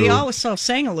 you do. But he also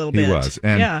sang a little bit. He was.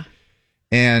 And, yeah.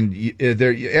 And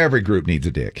every group needs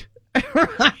a Dick.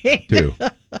 Right. Too.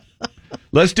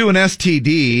 Let's do an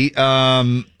STD.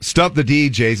 Stump the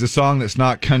DJs, a song that's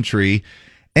not country.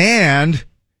 And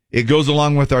it goes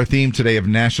along with our theme today of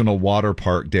National Water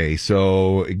Park Day.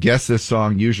 So guess this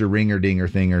song. Use your ringer, dinger,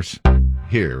 thingers.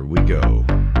 Here we go.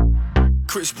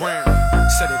 Chris Brown,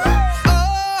 set it up.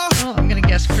 Oh, I'm going to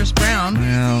guess Chris Brown.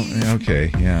 Well,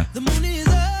 okay, yeah.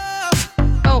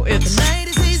 Oh, it's... The night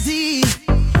is easy.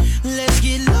 Let's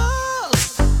get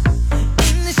lost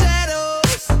in the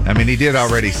shadows. I mean, he did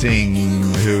already sing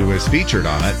who was featured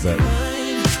on it, but...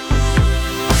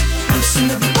 Loosen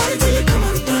up your body till you come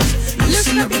undone.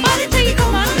 Loosen up your body till you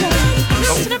come undone.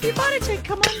 Loosen up your body till you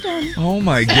come undone. Oh,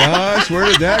 my gosh. Where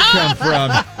did that come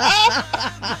from?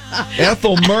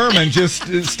 Ethel Merman just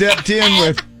stepped in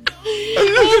with...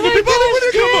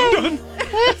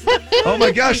 Oh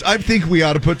my gosh, I think we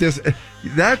ought to put this.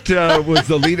 That was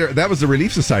the leader. That was the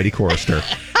Relief Society chorister.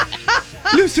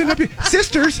 Loosen up your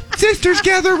sisters,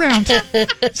 gather around.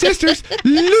 Sisters,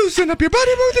 loosen up your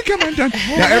body, move to come undone.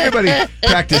 Now everybody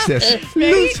practice this.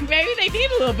 Maybe they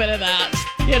need a little bit of that,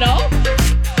 you know?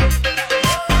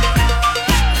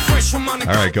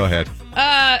 All right, go ahead.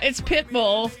 It's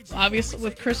Pitbull, obviously,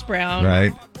 with Chris Brown.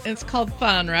 Right. It's called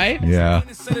Fun, right? Yeah.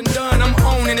 Listen up your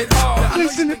body to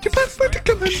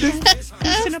come undone.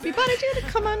 Loosen up your body till you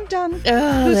come undone.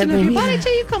 Oh, Loosen up your body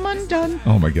till you come undone.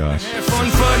 Oh my gosh. Fun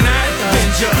for a night,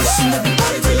 then just loosen up your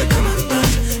body till you come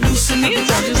undone. Loosen up your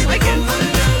body just like it.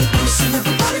 Loosen up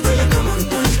your body till you come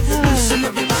undone. Loosen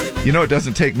up your body. You know, it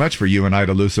doesn't take much for you and I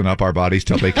to loosen up our bodies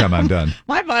till they come undone.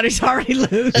 My body's already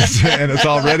loose. And it's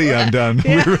already undone.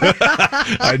 Yeah.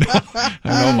 I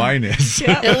know mine is.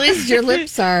 Yeah. At least your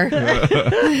lips are. I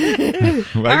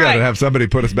got to have somebody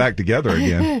put us back together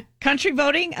again. Country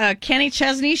voting, Kenny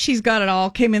Chesney, She's Got It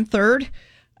All, came in third.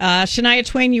 Shania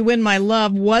Twain, You Win My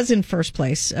Love, was in first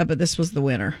place, but this was the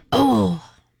winner. Oh.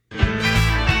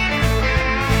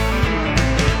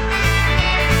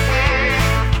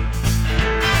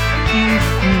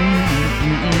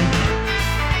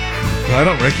 I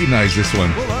don't recognize this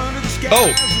one.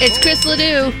 Oh, it's Chris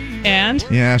Ledoux. And?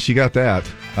 Yeah, she got that.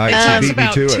 She it's beat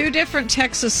about me to two it. different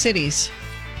Texas cities.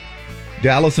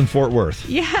 Dallas and Fort Worth.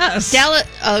 Yes. Dallas.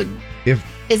 If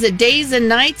Is it days and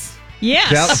nights?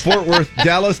 Yes. Fort Worth,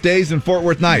 Dallas days and Fort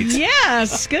Worth nights.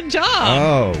 Yes. Good job.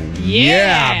 Oh,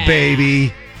 yeah,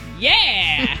 baby.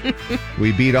 Yeah.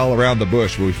 We beat all around the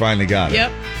bush, but we finally got it.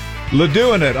 Yep.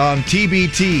 Ledoing it on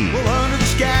TBT. Well, under the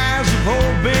skies of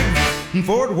old big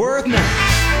Fort Worth nights.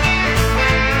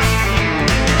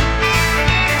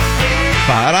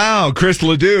 Ba-dow, Chris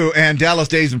Ledoux and Dallas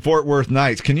Days and Fort Worth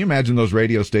Nights. Can you imagine those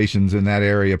radio stations in that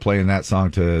area playing that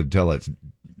song till it's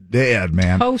dead,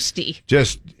 man? Posty.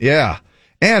 Just, yeah.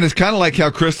 And it's kind of like how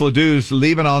Chris Ledoux's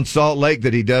Leaving on Salt Lake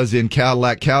that he does in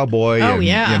Cadillac Cowboy. Oh, and,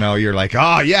 yeah. You know, you're like,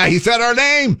 oh, yeah, he said our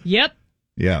name. Yep.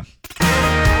 Yeah.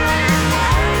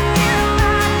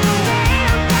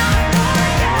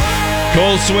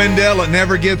 Cole Swindell, it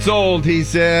never gets old, he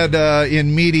said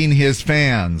in meeting his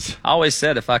fans. I always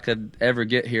said if I could ever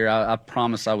get here, I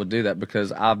promised I would do that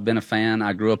because I've been a fan.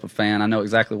 I grew up a fan. I know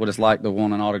exactly what it's like to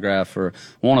want an autograph or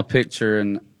want a picture.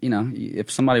 And, you know, if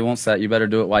somebody wants that, you better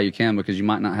do it while you can because you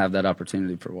might not have that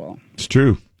opportunity for a while. It's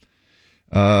true.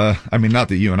 I mean, not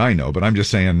that you and I know, but I'm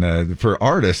just saying for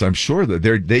artists, I'm sure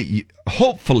that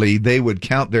hopefully they would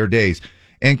count their days.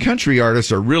 And country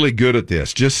artists are really good at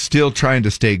this, just still trying to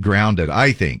stay grounded,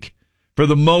 I think, for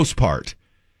the most part.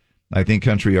 I think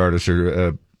country artists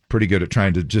are pretty good at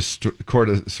trying to just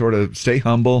sort of stay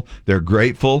humble. They're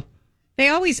grateful. They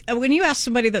always, when you ask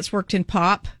somebody that's worked in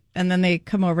pop and then they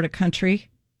come over to country,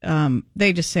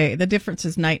 they just say the difference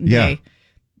is night and day.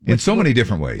 In so many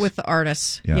different ways. With the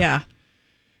artists. Yeah.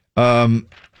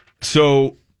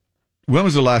 So when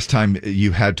was the last time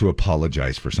you had to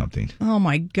apologize for something? Oh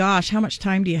my gosh, how much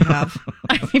time do you have?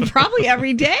 I mean, probably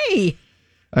every day.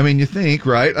 I mean, you think,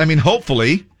 right? I mean,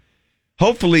 hopefully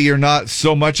you're not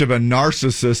so much of a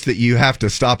narcissist that you have to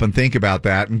stop and think about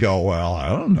that and go, well, I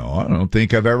don't know. I don't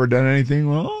think I've ever done anything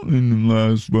wrong in the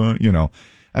last one, you know.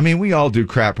 I mean, we all do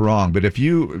crap wrong, but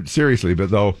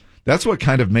though that's what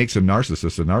kind of makes a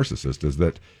narcissist is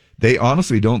that they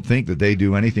honestly don't think that they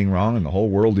do anything wrong and the whole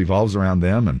world evolves around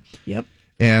them. And yep.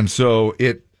 And so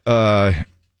they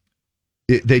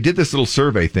did this little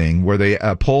survey thing where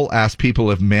a poll asked people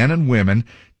if men and women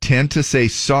tend to say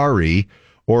sorry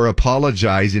or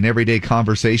apologize in everyday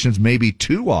conversations maybe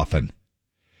too often.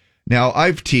 Now,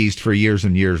 I've teased for years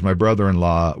and years my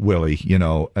brother-in-law, Willie, you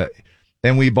know,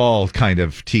 and we've all kind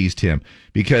of teased him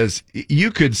because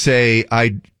you could say,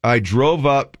 I drove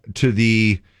up to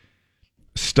the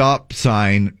stop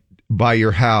sign by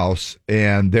your house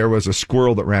and there was a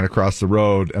squirrel that ran across the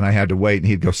road and I had to wait, and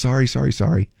he'd go, sorry.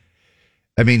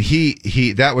 I mean,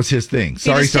 he that was his thing.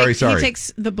 Sorry. He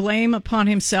takes the blame upon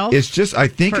himself. It's just, I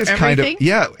think for it's everything?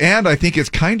 kind of, and I think it's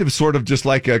kind of sort of just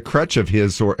like a crutch of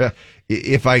his, or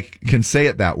if I can say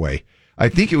it that way. I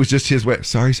think it was just his way.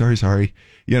 Sorry.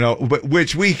 But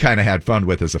which we kind of had fun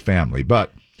with as a family.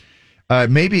 But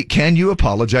maybe, can you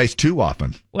apologize too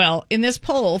often? Well, in this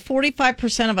poll,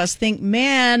 45% of us think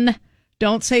men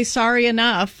don't say sorry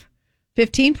enough.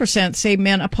 15% say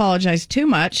men apologize too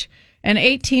much. And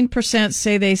 18%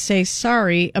 say they say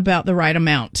sorry about the right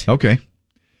amount. Okay.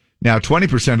 Now,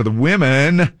 20% of the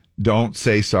women don't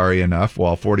say sorry enough,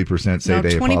 while 40% say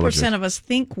they apologize. 20% of us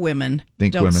think women say they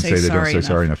don't say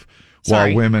sorry enough.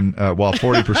 Sorry. While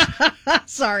 40%.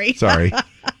 Sorry.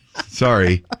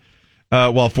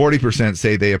 While 40%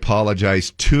 say they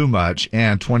apologize too much,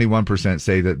 and 21%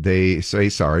 say that they say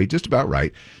sorry just about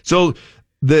right. So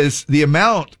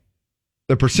the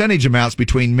percentage amounts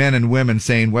between men and women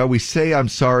saying, well, we say I'm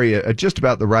sorry at just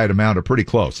about the right amount are pretty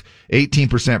close.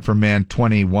 18% for men,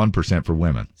 21% for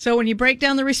women. So when you break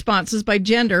down the responses by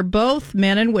gender, both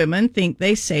men and women think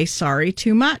they say sorry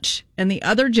too much, and the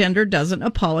other gender doesn't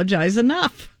apologize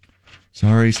enough.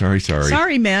 Sorry.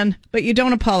 Sorry, men, but you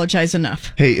don't apologize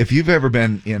enough. Hey, if you've ever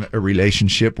been in a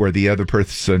relationship where the other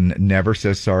person never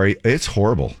says sorry, it's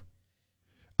horrible.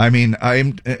 I mean,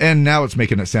 and now it's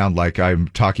making it sound like I'm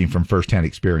talking from firsthand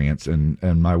experience,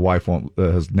 and my wife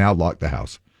has now locked the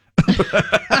house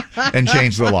and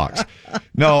changed the locks.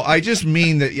 No, I just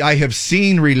mean that I have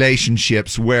seen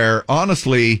relationships where,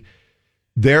 honestly,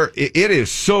 it is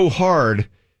so hard.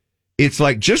 It's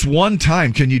like, just one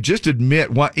time, can you just admit,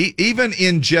 even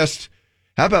in just,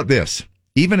 how about this?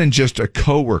 Even in just a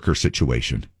coworker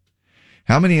situation,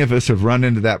 how many of us have run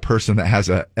into that person that has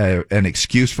an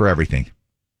excuse for everything?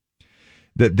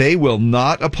 That they will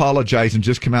not apologize and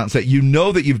just come out and say, you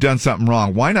know that you've done something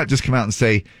wrong. Why not just come out and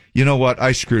say, you know what,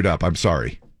 I screwed up, I'm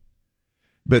sorry.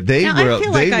 But I feel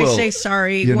like I say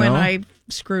sorry when I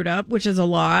screwed up, which is a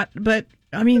lot. But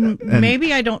I mean,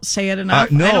 maybe I don't say it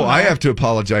enough. No, I have to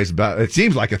apologize about it.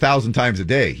 Seems like 1,000 times a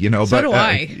day, So do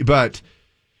I. But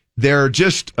there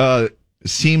just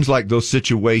seems like those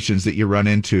situations that you run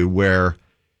into where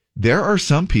there are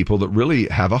some people that really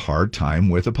have a hard time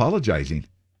with apologizing.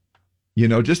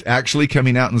 Just actually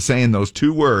coming out and saying those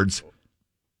two words,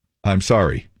 I'm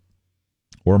sorry,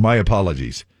 or my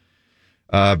apologies.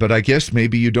 But I guess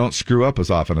maybe you don't screw up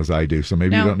as often as I do, so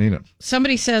maybe you don't need it.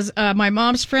 Somebody says, my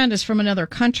mom's friend is from another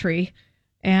country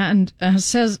and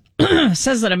says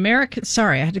that Americans...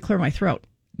 Sorry, I had to clear my throat.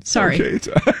 Sorry. Okay.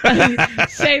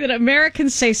 Say that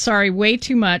Americans say sorry way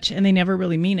too much and they never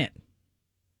really mean it.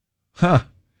 Huh.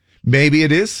 Maybe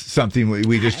it is something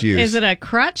we just use. Is it a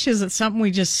crutch? Is it something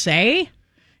we just say?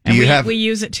 And we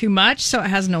use it too much, so it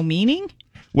has no meaning?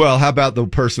 Well, how about the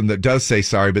person that does say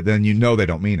sorry, but then they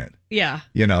don't mean it? Yeah.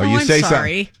 You say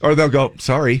sorry. Or they'll go,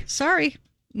 sorry. Sorry.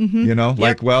 Mm-hmm.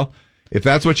 Like, well, if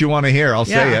that's what you want to hear, I'll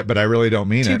say it, but I really don't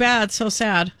mean it. Too bad. So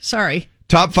sad. Sorry.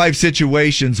 Top 5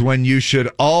 situations when you should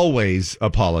always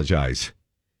apologize.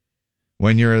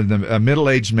 When you're a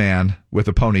middle-aged man with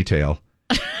a ponytail.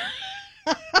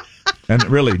 And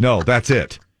really, no, that's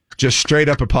it. Just straight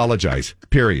up apologize,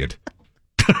 period.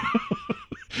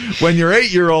 When your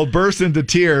 8-year-old bursts into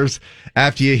tears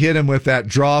after you hit him with that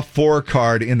draw 4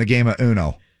 card in the game of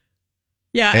Uno.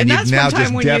 Yeah, and that's one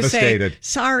time when devastated. You say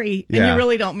sorry, and you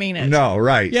really don't mean it. No,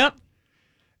 right. Yep.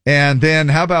 And then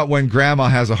how about when grandma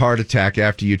has a heart attack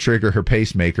after you trigger her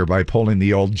pacemaker by pulling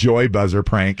the old joy buzzer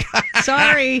prank?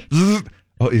 Sorry.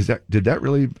 Oh, did that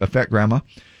really affect grandma?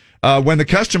 When the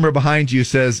customer behind you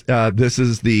says, this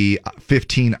is the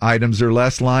 15 items or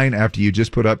less line after you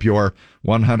just put up your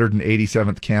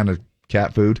 187th can of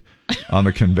cat food on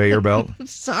the conveyor belt.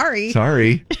 Sorry.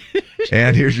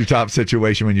 And here's your top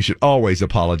situation when you should always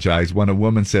apologize. When a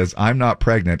woman says, I'm not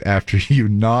pregnant, after you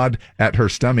nod at her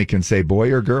stomach and say,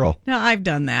 boy or girl. No, I've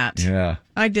done that. Yeah.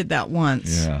 I did that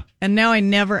once. Yeah. And now I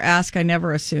never ask, I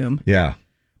never assume. Yeah.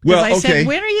 Well, I said,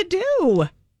 when are you due?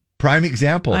 Prime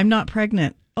example. I'm not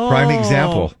pregnant. Prime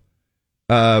example.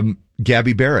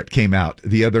 Gabby Barrett came out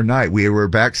the other night. We were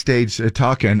backstage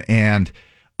talking, and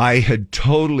I had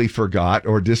totally forgot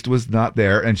or just was not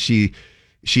there. And she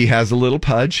has a little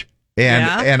pudge,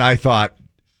 and I thought,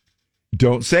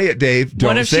 don't say it, Dave.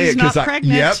 Don't say it. What if she's not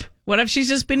pregnant? Yep. What if she's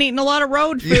just been eating a lot of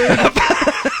road food? Yep.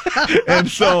 And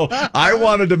so I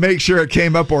wanted to make sure it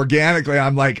came up organically.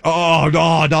 I'm like, oh,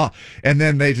 no. And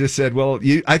then they just said, well,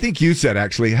 I think you said,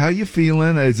 actually, how you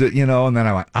feeling? Is it, and then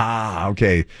I went,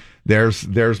 okay,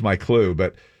 there's my clue.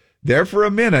 But there for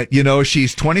a minute. You know,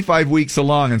 she's 25 weeks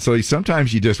along, and so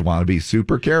sometimes you just want to be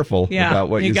super careful about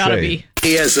what you gotta say. be.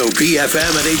 ESOP FM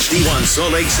at HD1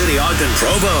 Salt Lake City, Ogden,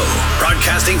 Provo.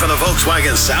 Broadcasting from the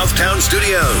Volkswagen Southtown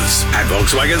Studios. At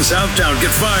Volkswagen Southtown, get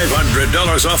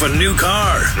 $500 off a new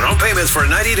car. No payments for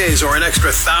 90 days or an extra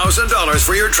 $1,000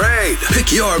 for your trade.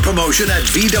 Pick your promotion at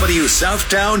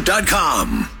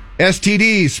VWSouthtown.com.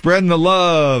 STDs, spreading the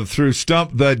love through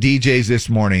Stump the DJs this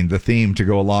morning. The theme to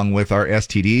go along with our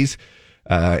STDs,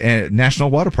 and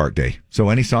National Water Park Day. So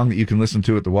any song that you can listen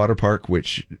to at the water park,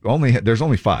 which there's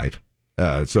only 5.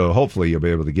 So hopefully you'll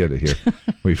be able to get it here.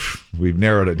 We've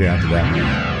narrowed it down to that.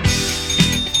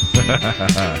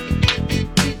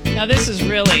 Now this is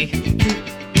really.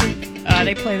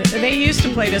 They used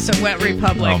to play this at Wet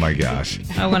Republic. Oh my gosh!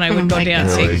 When I would go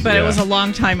dancing, Really? but Yeah. it was a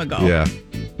long time ago. Yeah.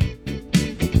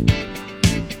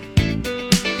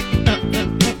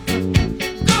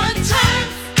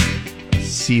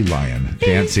 Sea lion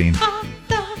dancing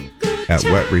at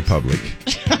Wet Republic.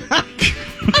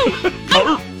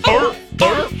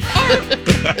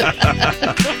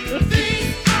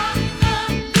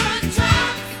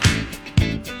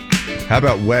 How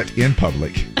about wet in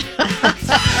public?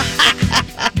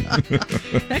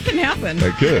 That can happen.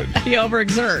 That could. If you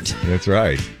overexert. That's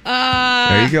right.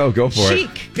 There you go. Go for it.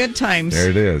 Chic. Good times. There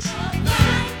it is.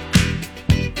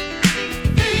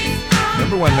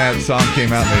 Remember when that song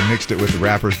came out and they mixed it with the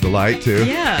Rapper's Delight, too?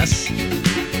 Yes.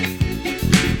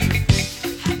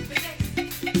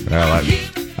 Well,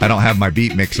 I don't have my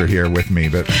beat mixer here with me,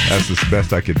 but that's the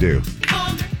best I could do.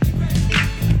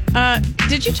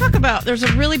 Did you talk about, there's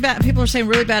a really bad, people are saying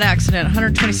really bad accident,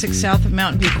 126 south of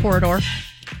Mountain View Corridor?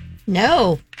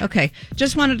 No. Okay.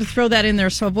 Just wanted to throw that in there,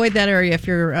 so avoid that area if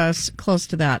you're close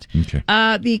to that. Okay.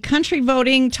 The country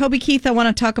voting, Toby Keith, I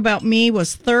want to talk about me,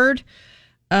 was third.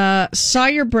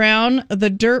 Sawyer Brown, The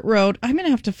Dirt Road. I'm going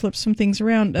to have to flip some things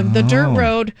around. The Dirt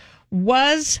Road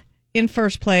was in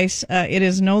first place. It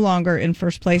is no longer in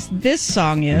first place. This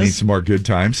song You need is. some more good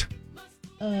times?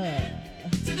 All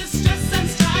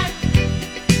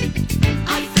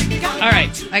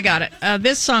right, I got it.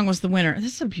 This song was the winner.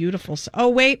 This is a beautiful song. Oh,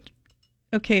 wait.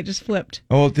 Okay, it just flipped.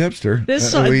 Oh, Dipster.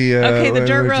 This song. The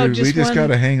Dirt Road just won. We just got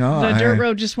to hang on. The Dirt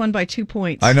Road just won by 2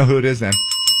 points. I know who it is then.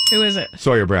 Who is it?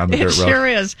 Sawyer Brown, The Dirt Road. It sure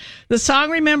is. The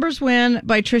song Remembers When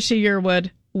by Trisha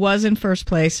Yearwood was in first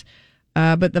place,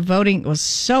 but the voting was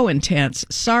so intense.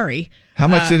 Sorry. How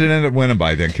much did it end up winning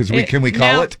by then? Because can we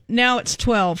call it? Now it's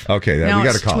 12. Okay, then now we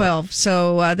got to it's call 12. it.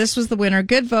 So this was the winner.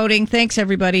 Good voting. Thanks,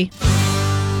 everybody.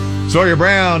 Sawyer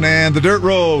Brown and The Dirt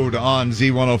Road on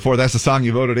Z104. That's the song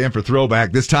you voted in for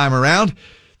Throwback this time around.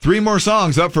 3 more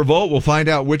songs up for vote. We'll find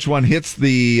out which one hits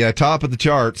the top of the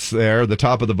charts there, the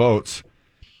top of the votes.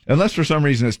 Unless for some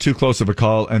reason it's too close of a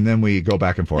call, and then we go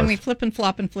back and forth. And we flip and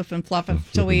flop and flip and flop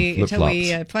until we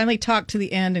finally talk to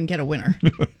the end and get a winner.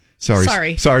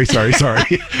 Sorry.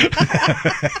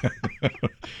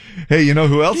 Hey, you know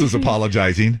who else is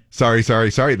apologizing? Sorry.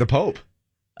 The Pope.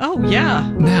 Oh, yeah.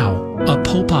 Now, a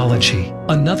Popeology,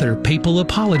 another papal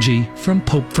apology from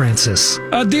Pope Francis.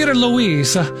 Dear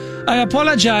Louise, I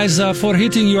apologize for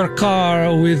hitting your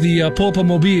car with the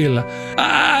Popemobile.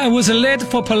 I was late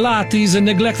for Pilates and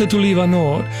neglected to leave a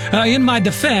note. In my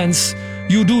defense,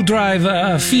 you do drive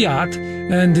a Fiat,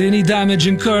 and any damage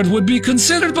incurred would be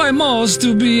considered by most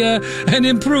to be an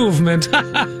improvement.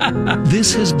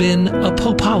 This has been a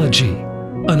Popeology,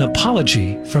 an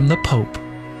apology from the Pope.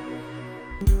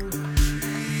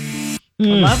 I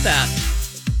love that.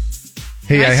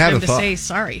 Hey, nice I had of a him to thought. say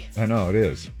sorry. I know it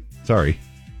is. Sorry,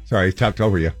 talked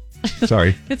over you.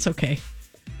 Sorry. It's okay.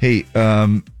 Hey,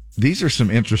 these are some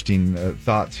interesting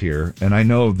thoughts here, and I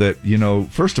know that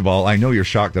first of all, I know you're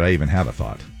shocked that I even have a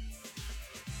thought.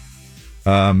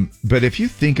 But if you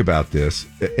think about this,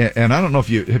 and I don't know if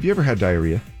have you ever had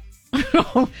diarrhea?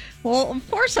 Well,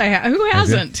 of course I have. Who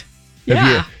hasn't?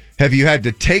 Have you had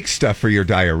to take stuff for your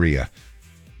diarrhea?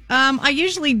 I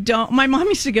usually don't. My mom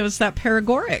used to give us that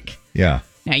Paregoric. Yeah.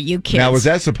 Now, you kids. Now, was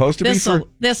that supposed to be for?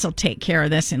 This'll take care of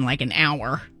this in like an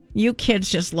hour. You kids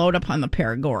just load up on the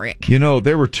Paregoric.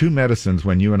 There were 2 medicines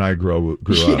when you and I grew up.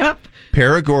 Yep.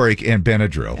 Paregoric and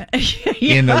Benadryl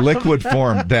in a liquid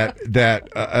form that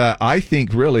I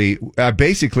think really,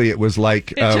 basically it was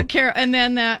like... it took care, and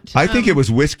then that... I think it was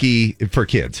whiskey for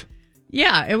kids.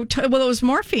 Yeah, it was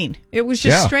morphine. It was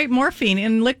just straight morphine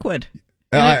in liquid.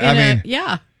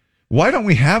 Yeah. Why don't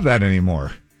we have that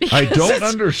anymore? I don't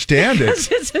understand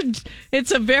it.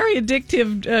 It's a very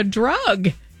addictive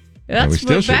drug. We still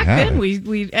That's should back have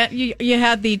then. it. You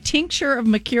had the tincture of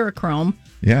mercurochrome,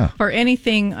 Yeah. For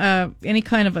anything, any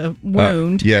kind of a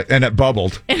wound. Yeah, and it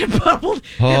bubbled. And it bubbled.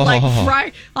 Oh. It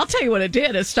like I'll tell you what it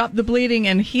did. It stopped the bleeding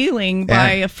and healing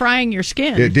by frying your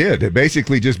skin. It did. It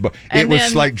basically just, it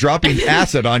was like dropping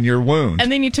acid on your wound.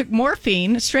 And then you took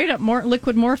morphine, straight up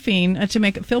liquid morphine to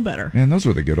make it feel better. Man, those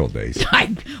were the good old days.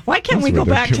 Why can't we go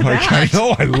back to that? I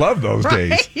know. I love those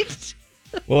days. Right?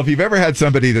 Well, if you've ever had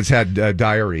somebody that's had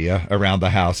diarrhea around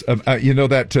the house, you know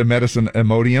that medicine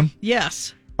Imodium?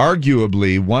 Yes.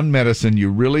 Arguably, one medicine you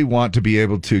really want to be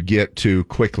able to get to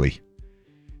quickly.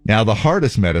 Now, the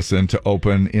hardest medicine to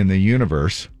open in the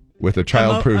univerve with a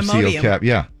child-proof sealed cap.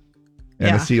 Yeah.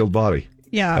 And a sealed body.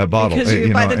 Yeah. A bottle.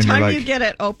 Because by the time you get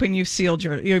it open, you've soiled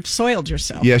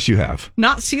yourself. Yes, you have.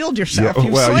 Not sealed yourself. Yeah,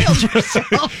 You've soiled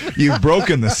yourself. You've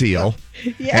broken the seal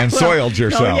and soiled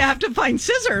yourself. No, you have to find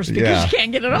scissors because you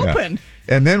can't get it open.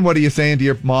 And then what are you saying to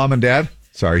your mom and dad?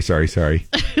 Sorry.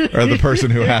 Or the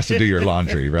person who has to do your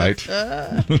laundry, right?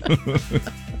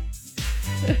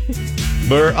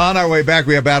 We're on our way back.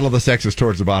 We have Battle of the Sexes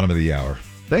towards the bottom of the hour.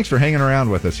 Thanks for hanging around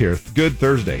with us here. Good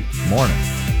Thursday morning.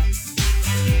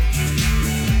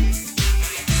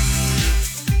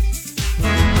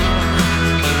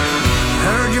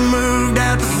 Heard you moved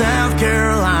out to South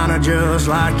Carolina just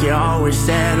like you always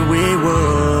said we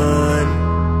would.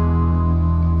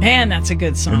 Man, that's a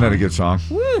good song. Isn't that a good song?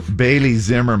 Woo. Bailey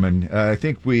Zimmerman. I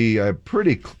think we are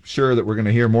pretty sure that we're going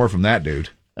to hear more from that dude.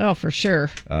 Oh, for sure.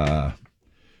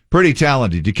 Pretty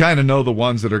talented. You kind of know the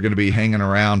ones that are going to be hanging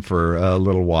around for a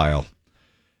little while.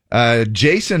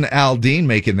 Jason Aldean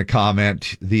making the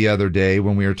comment the other day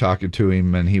when we were talking to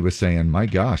him, and he was saying, my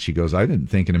gosh, he goes, I didn't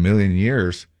think in a million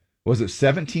years. Was it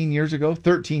 17 years ago?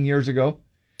 13 years ago?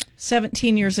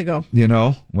 17 years ago. You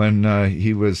know, when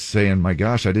he was saying, my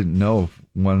gosh, I didn't know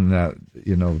when that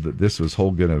this was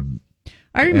whole going to.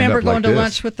 I remember going to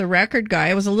lunch with the record guy.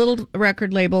 It was a little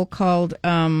record label called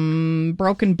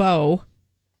Broken Bow,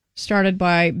 started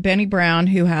by Benny Brown,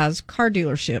 who has car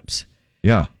dealerships.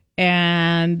 Yeah.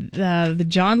 And the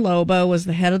John Lobo was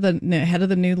the head of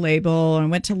the new label. And I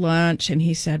went to lunch, and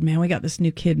he said, "Man, we got this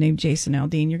new kid named Jason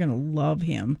Aldean. You're going to love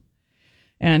him."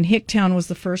 And Hicktown was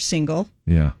the first single.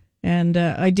 Yeah. And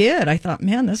I did. I thought,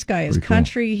 man, this guy is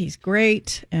country. He's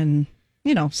great. And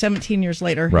 17 years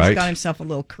later, he's got himself a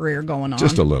little career going on.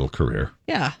 Just a little career.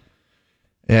 Yeah.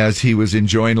 As he was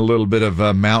enjoying a little bit of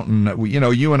a mountain,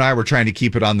 you and I were trying to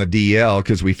keep it on the DL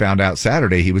because we found out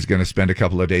Saturday he was going to spend a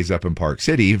couple of days up in Park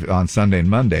City on Sunday and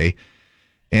Monday.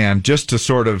 And just to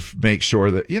sort of make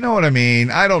sure that, you know what I mean?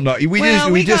 I don't know.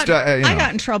 I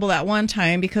got in trouble that one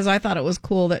time because I thought it was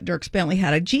cool that Dierks Bentley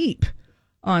had a Jeep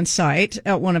on site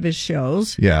at one of his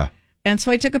shows. Yeah. And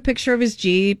so I took a picture of his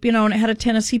Jeep, and it had a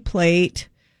Tennessee plate,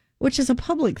 which is a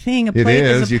public thing. A plate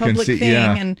is a public thing.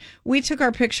 Yeah. And we took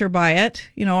our picture by it,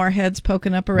 our heads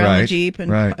poking up around the Jeep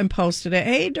and posted it.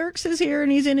 Hey, Dierks is here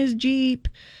and he's in his Jeep.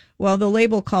 Well, the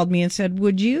label called me and said,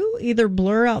 would you either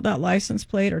blur out that license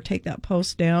plate or take that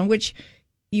post down? Which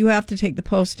you have to take the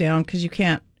post down because you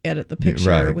can't edit the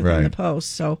picture within the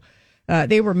post. So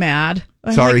they were mad.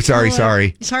 Sorry.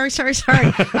 Sorry. I'm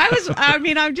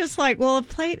just like, well, a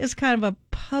plate is kind of a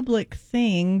public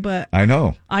thing, but I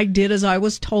know. I did as I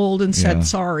was told and said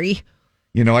sorry.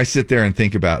 I sit there and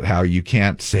think about how you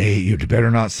better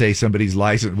not say somebody's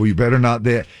license. Well, you better not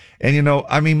that.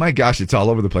 And my gosh, it's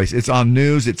all over the place. It's on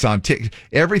news. It's on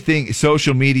everything,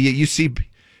 social media. You see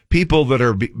people that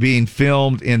are being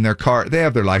filmed in their car. They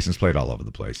have their license plate all over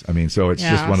the place. So it's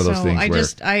just one of those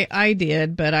things I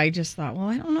did, but I just thought, well,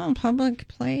 I don't know. Public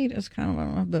plate is kind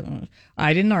of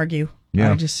I didn't argue.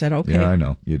 Yeah. I just said, okay. Yeah, I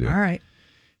know. You do. All right.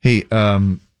 Hey,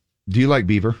 do you like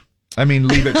Beaver?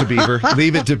 Leave It to Beaver.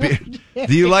 Leave It to Beaver.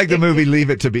 Do you like the movie Leave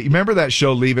It to Beaver? Remember that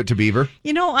show, Leave It to Beaver?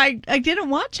 I didn't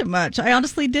watch it much. I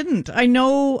honestly didn't. I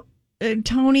know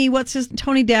Tony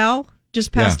Dow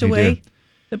just passed away.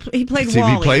 He played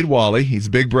Wally. He played Wally. He's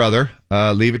Big Brother.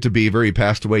 Leave It to Beaver. He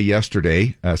passed away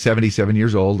yesterday, 77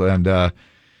 years old. And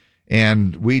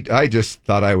I just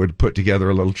thought I would put together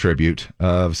a little tribute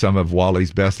of some of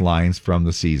Wally's best lines from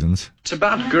the seasons. It's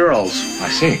about girls. I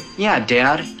see. Yeah,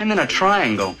 Dad. I'm in a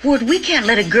triangle. Wood, we can't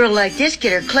let a girl like this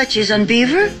get her clutches on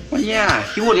Beaver. Well, yeah,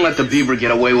 he wouldn't let the Beaver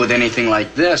get away with anything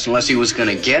like this unless he was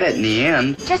going to get it in the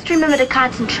end. Just remember to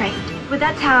concentrate. Well,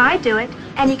 that's how I do it.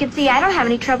 And you can see I don't have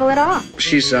any trouble at all.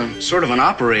 She's sort of an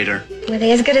operator. Were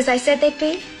they as good as I said they'd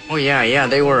be? Oh, yeah,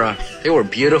 they were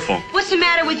beautiful. What's the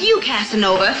matter with you,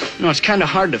 Casanova? It's kind of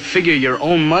hard to figure your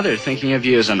own mother thinking of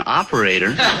you as an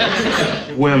operator.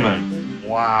 Women.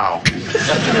 Wow.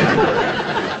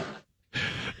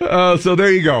 So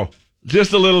there you go.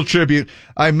 Just a little tribute.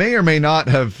 I may or may not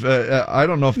have, I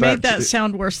don't know if Made that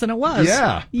sound worse than it was.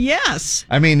 Yeah. Yes.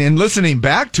 I mean, in listening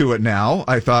back to it now,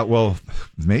 I thought, well,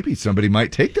 maybe somebody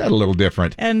might take that a little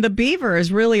different. And the beaver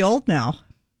is really old now.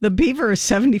 The beaver is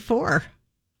 74.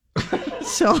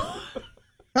 So,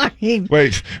 I mean.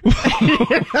 Wait.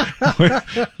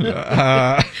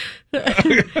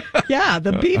 Yeah,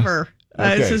 the beaver.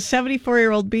 Okay. It's a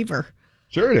 74-year-old beaver.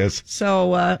 Sure it is.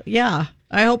 So, yeah.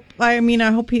 I hope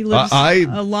he lives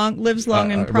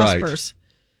long and prospers.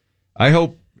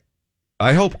 Right.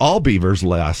 I hope all beavers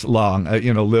last long,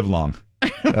 live long.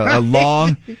 A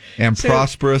long and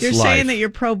prosperous life. You're life. saying that you're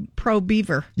pro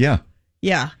beaver. Yeah.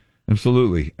 Yeah.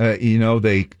 Absolutely.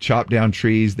 They chop down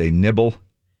trees, they nibble.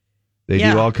 They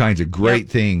do all kinds of great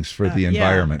things for the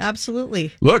environment. Yeah,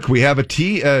 absolutely. Look, we have a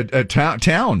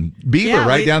town beaver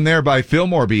right down there by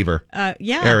Fillmore Beaver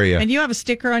area. And you have a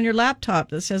sticker on your laptop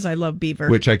that says "I love beaver,"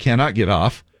 which I cannot get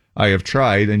off. I have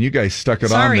tried, and you guys stuck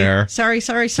it on there. Sorry.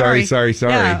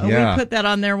 Yeah, we put that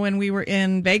on there when we were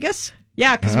in Vegas.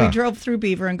 Yeah, because we drove through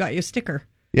Beaver and got you a sticker.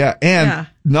 Yeah, and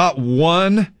not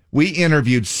one. We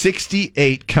interviewed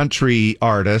 68 country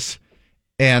artists,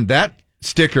 and that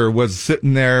sticker was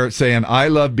sitting there saying "I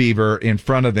love Beaver" in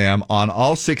front of them on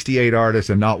all 68 artists,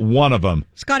 and not one of them.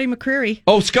 Scotty McCreery.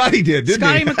 Oh, Scotty did, didn't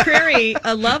Scotty he? McCreery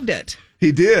loved it.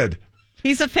 He did.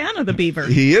 He's a fan of the Beaver.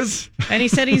 He is, and he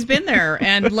said he's been there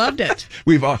and loved it.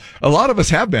 A lot of us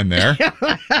have been there.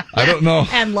 I don't know,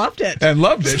 and loved it.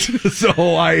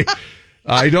 So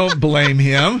I don't blame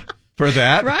him for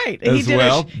that. Right, as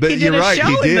well. But you're right,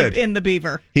 show he did in the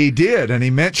Beaver. He did, and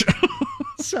he mentioned.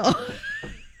 So.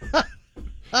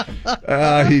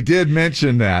 He did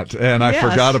mention that, and I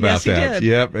forgot about that. Did.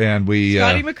 Yep, and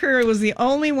Scotty McCreery was the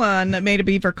only one that made a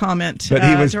beaver comment. But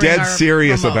he was dead remotes.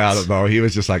 serious about it, though. He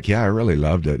was just like, "Yeah, I really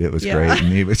loved it. It was great."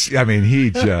 And he was,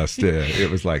 he just, it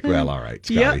was like, "Well, all right,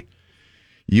 Scotty,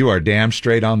 you are damn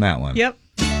straight on that one." Yep.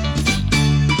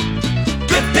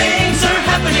 Good things are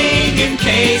happening in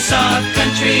K-Sock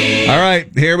Country. All right,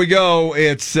 here we go.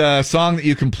 It's a song that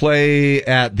you can play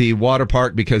at the water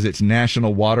park because it's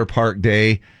National Water Park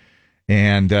Day,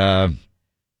 and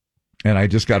I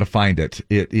just got to find it.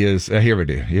 It is here it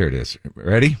is.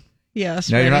 Ready? Yes.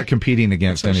 Now ready. You're not competing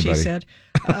against That's anybody. She said.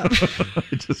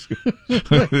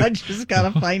 I just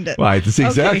got to find it. Right, it's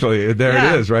exactly okay. There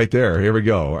it is, right there. Here we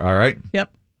go. All right.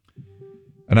 Yep.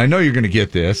 And I know you're going to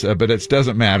get this, but it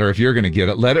doesn't matter if you're going to get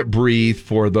it. Let it breathe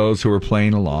for those who are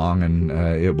playing along, and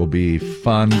it will be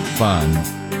fun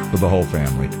for the whole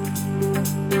family.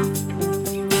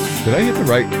 Did I hit the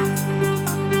right?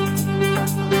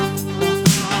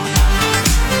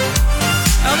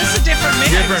 Oh, this is a different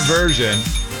mix. Different version.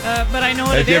 But I know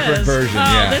what it is. A different version,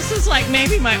 yeah. This is like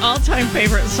maybe my all-time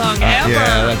favorite song ever.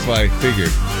 Yeah, that's why I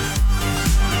figured.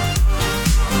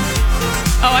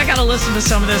 Oh, I got to listen to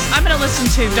some of this. I'm going to listen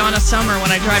to Donna Summer when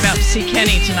I drive out to see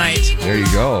Kenny tonight. There you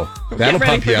go. That'll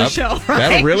pump you up. Show, right?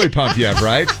 That'll really pump you up,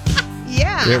 right?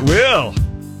 Yeah. It will.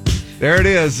 There it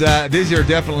is. These are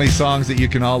definitely songs that you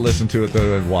can all listen to at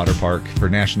the water park for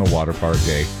National Water Park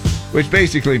Day, which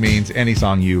basically means any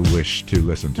song you wish to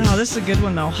listen to. Oh, this is a good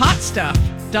one, though. Hot Stuff,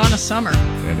 Donna Summer.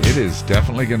 And it is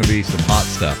definitely going to be some hot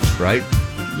stuff, right?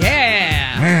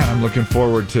 Yeah. Man, I'm looking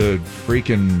forward to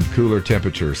freaking cooler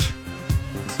temperatures.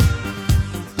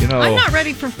 I'm not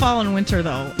ready for fall and winter,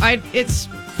 though. It's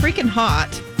freaking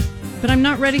hot, but I'm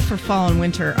not ready for fall and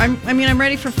winter. I'm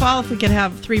ready for fall if we could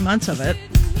have 3 months of it.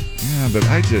 Yeah, but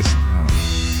I just...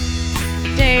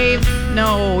 Dave,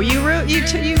 no. You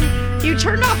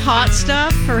turned off Hot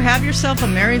Stuff for Have Yourself a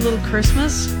Merry Little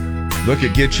Christmas. Look,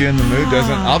 it gets you in the mood,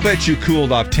 doesn't it? I'll bet you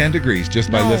cooled off 10 degrees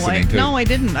just by listening to it. No, I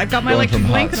didn't. I've got my electric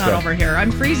blanket on over here.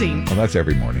 I'm freezing. Well, that's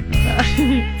every morning.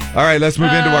 All right, let's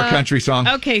move into our country song.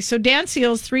 Okay, so Dan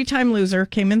Seals, 3-time loser,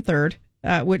 came in third,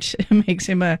 which makes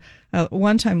him a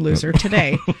one-time loser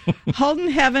today. Holden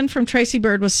Heaven from Tracy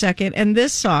Bird was second, and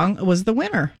this song was the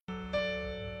winner.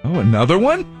 Oh, another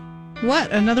one?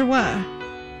 What? Another what?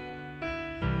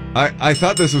 I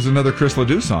thought this was another Chris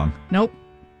Ledoux song. Nope.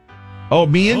 Oh,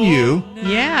 Me and You.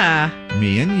 Yeah.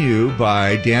 Me and You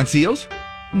by Dan Seals?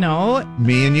 No.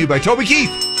 Me and You by Toby Keith.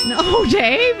 No,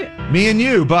 Dave. Me and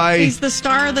You by... He's the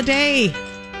star of the day.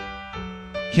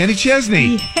 Kenny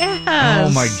Chesney. Yes.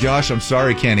 Oh, my gosh. I'm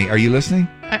sorry, Kenny. Are you listening?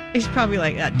 He's probably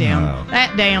like, that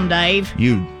damn Dave.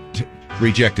 You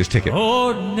reject his ticket.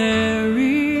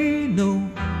 Ordinary, no.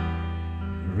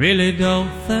 Really don't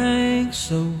think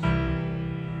so.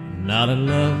 Not a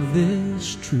love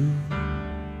this true.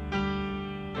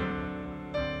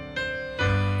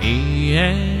 Me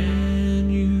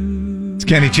and you. It's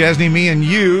Kenny Chesney, me and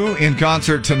you in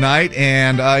concert tonight.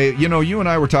 And you and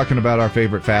I were talking about our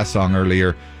favorite Fast song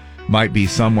earlier, Might Be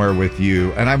Somewhere With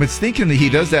You. And I was thinking that he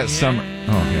does that summer.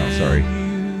 Oh, yeah, sorry.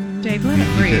 Dave, let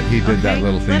it breathe. He did that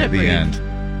little thing at the end.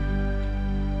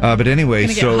 But anyway,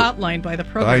 get hotlined by the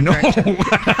program. I know. director.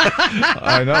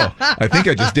 I know. I think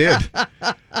I just did.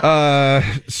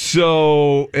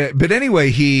 But anyway,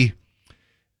 he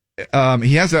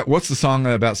has that. What's the song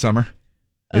about summer?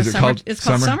 It's called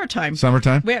Summertime.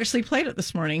 Summertime? We actually played it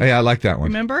this morning. Hey, I like that one.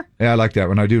 Remember? Yeah, I like that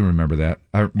one. I do remember that.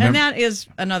 And that is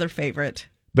another favorite.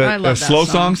 But I love that slow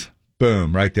song. songs?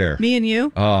 Boom, right there. Me and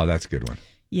You? Oh, that's a good one.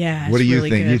 Yeah, what do you really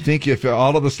think? good. You think if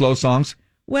all of the slow songs?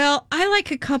 Well, I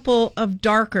like a couple of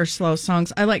darker slow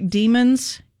songs. I like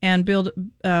Demons and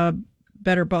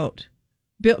Better Boat.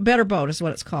 Better Boat is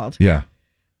what it's called. Yeah.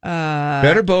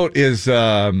 Better Boat is...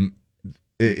 that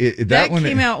one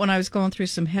came out when I was going through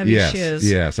some heavy shiz.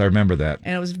 Yes, I remember that.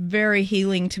 And it was very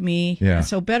healing to me. Yeah. And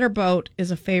so Better Boat is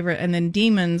a favorite. And then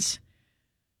Demons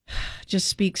just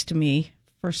speaks to me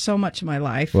for so much of my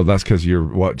life. Well, that's because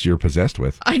what you're possessed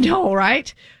with. I know,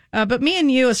 right? But Me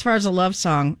and You, as far as a love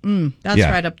song, that's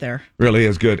right up there. Really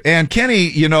is good. And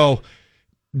Kenny,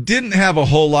 didn't have a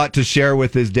whole lot to share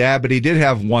with his dad, but he did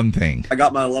have one thing. I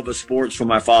got my love of sports from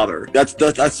my father. That's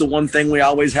the one thing we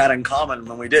always had in common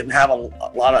when we didn't have a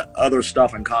lot of other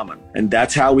stuff in common. And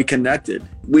that's how we connected.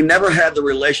 We never had the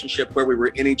relationship where we were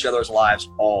in each other's lives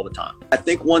all the time. I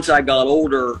think once I got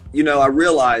older, I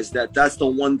realized that that's the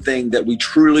one thing that we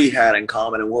truly had in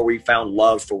common and where we found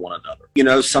love for one another.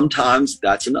 Sometimes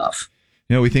that's enough.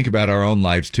 We think about our own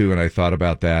lives, too, and I thought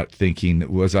about that, thinking,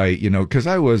 was I, because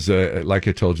I was, like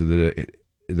I told you,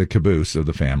 the caboose of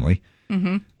the family.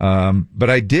 Mm-hmm. But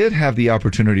I did have the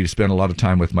opportunity to spend a lot of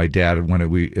time with my dad when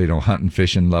we, hunting,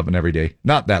 fishing, loving every day.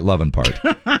 Not that loving part.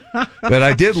 But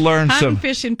I did learn hunting,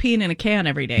 fishing, peeing in a can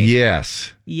every day.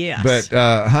 Yes. Yes. But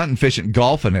hunting, fishing,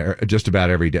 golfing just about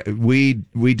every day. We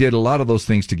did a lot of those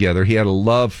things together. He had a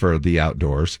love for the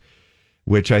outdoors,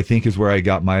 which I think is where I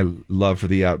got my love for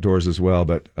the outdoors as well.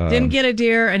 But didn't get a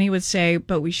deer, and he would say,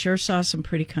 but we sure saw some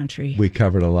pretty country. We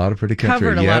covered a lot of pretty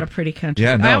country. A lot of pretty country.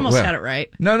 Yeah, I almost had it right.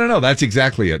 No. That's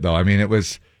exactly it, though. I mean, it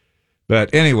was...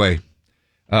 But anyway,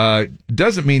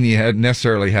 doesn't mean you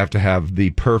necessarily have to have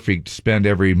the perfect, spend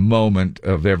every moment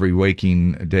of every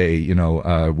waking day,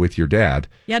 with your dad.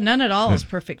 Yeah, none at all is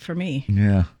perfect for me.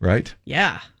 Yeah, right?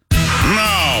 Yeah.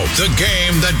 Now, the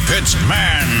game that pits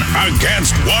man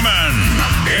against woman.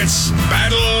 It's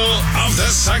Battle of the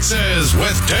Sexes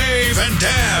with Dave and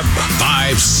Deb.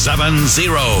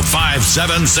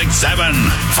 570-5767.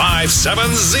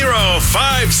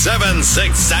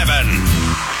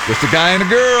 570-5767. Just a guy and a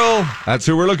girl. That's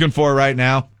who we're looking for right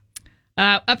now.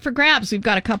 Up for grabs. We've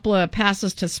got a couple of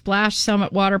passes to Splash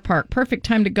Summit Water Park. Perfect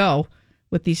time to go.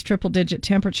 With these triple-digit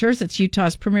temperatures, it's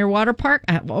Utah's premier water park.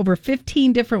 I have over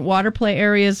 15 different water play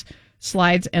areas,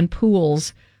 slides, and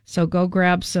pools. So go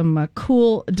grab some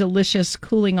cool, delicious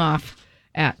cooling off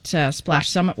at Splash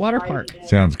Summit Water Park.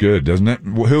 Sounds good, doesn't it?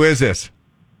 Who is this?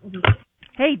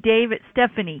 Hey, Dave, it's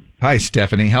Stephanie. Hi,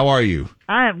 Stephanie. How are you?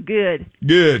 I am good.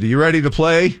 Good. You ready to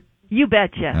play? You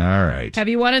betcha. All right. Have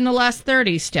you won in the last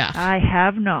 30, Steph? I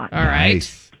have not. All right.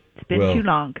 Nice. It's been too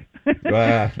long.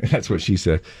 That's what she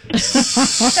said.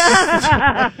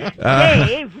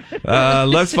 Dave.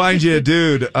 Let's find you a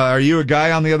dude. Are you a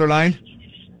guy on the other line?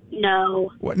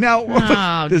 No. What?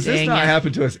 Now, does this not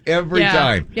happen to us every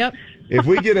time? Yep. If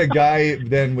we get a guy,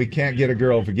 then we can't get a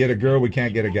girl. If we get a girl, we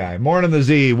can't get a guy. Morning, the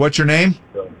Z. What's your name?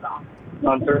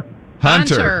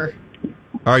 Hunter.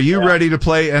 Are you ready to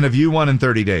play? And have you won in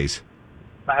 30 days?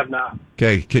 I have not.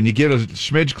 Okay. Can you get a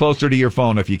smidge closer to your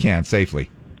phone if you can, safely?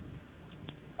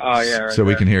 Oh, yeah, right so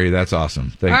we can hear you. That's awesome.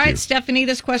 Thank you. All right, Stephanie,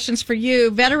 this question's for you.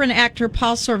 Veteran actor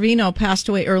Paul Sorvino passed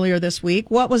away earlier this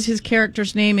week. What was his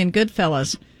character's name in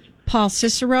Goodfellas? Paul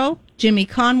Cicero, Jimmy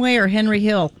Conway, or Henry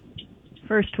Hill?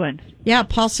 First one. Yeah,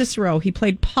 Paul Cicero. He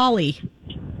played Paulie.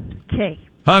 Okay.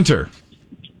 Hunter,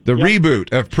 the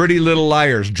reboot of Pretty Little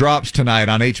Liars drops tonight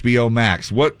on HBO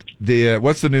Max. What's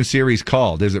the new series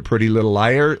called? Is it Pretty Little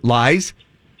Lies?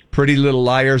 Pretty Little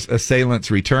Liars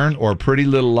Assailants Return, or Pretty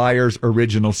Little Liars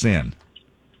Original Sin?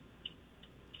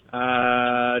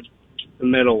 The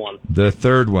middle one. The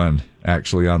third one,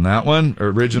 actually, on that one,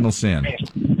 Original Sin.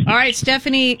 All right,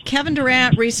 Stephanie, Kevin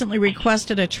Durant recently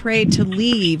requested a trade to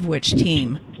leave which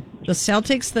team? The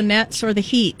Celtics, the Nets, or the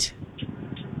Heat?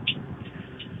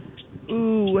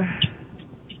 Ooh.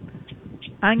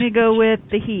 I'm going to go with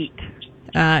the Heat.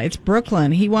 It's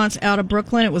Brooklyn. He wants out of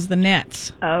Brooklyn. It was the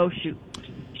Nets. Oh, shoot.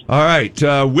 All right.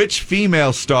 Which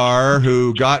female star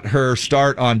who got her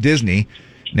start on Disney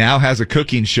now has a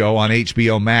cooking show on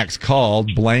HBO Max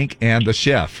called Blank and the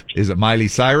Chef. Is it Miley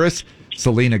Cyrus,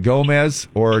 Selena Gomez,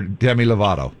 or Demi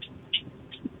Lovato?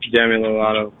 Demi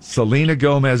Lovato. Selena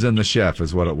Gomez and the Chef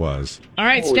is what it was. All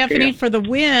right, Holy Stephanie, crap. for the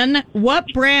win, what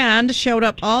brand showed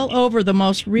up all over the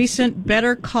most recent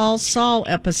Better Call Saul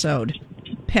episode?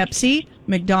 Pepsi,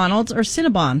 McDonald's, or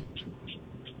Cinnabon?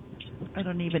 I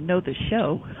don't even know the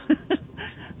show.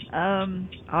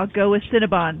 I'll go with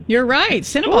Cinnabon. You're right,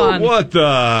 Cinnabon. Oh, what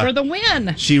the? For the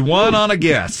win. She won on a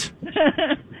guess,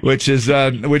 which is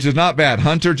not bad.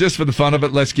 Hunter, just for the fun of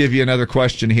it, let's give you another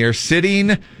question here.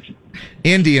 Sitting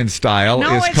Indian style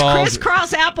No, is it's called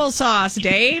crisscross applesauce,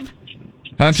 Dave.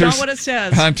 Hunter's, That's not what it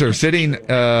says. Hunter, sitting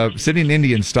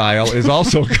Indian style is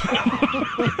also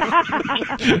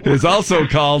is also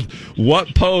called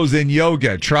what pose in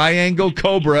yoga? Triangle,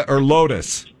 cobra, or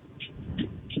lotus?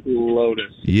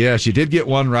 Lotus. Yes, you did get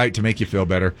one right to make you feel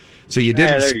better. So you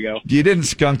didn't. there you go. You didn't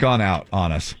skunk on out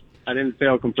on us. I didn't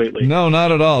fail completely. No,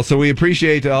 not at all. So we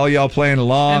appreciate all y'all playing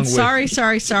along. And with, sorry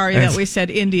that we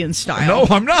said Indian style. No,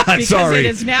 I'm not because sorry. It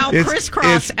is now It's-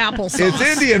 crisscross it's- applesauce. It's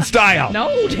Indian style.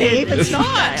 No, Dave, it's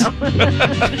not.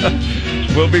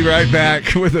 We'll be right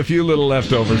back with a few little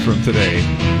leftovers from today.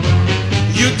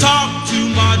 You talk too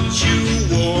much, you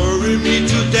worry me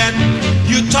to death.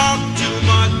 You talk too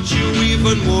much, you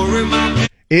even worry my pet.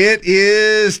 It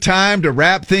is time to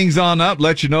wrap things on up.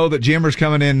 Let you know that Jimmer's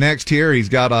coming in next here. He's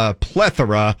got a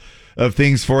plethora of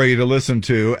things for you to listen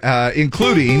to,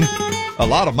 including a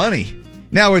lot of money.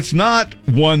 Now, it's not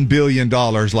 $1 billion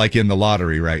like in the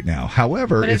lottery right now.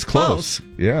 However, But it's close.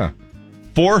 Yeah.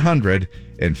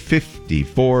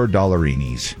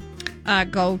 $454.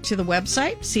 Go to the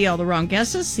website, see all the wrong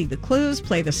guesses, see the clues,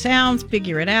 play the sounds,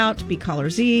 figure it out, be caller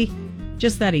Z.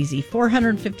 Just that easy.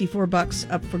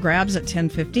 $454 up for grabs at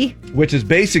 $10.50. Which is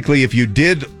basically if you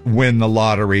did win the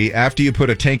lottery, after you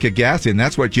put a tank of gas in,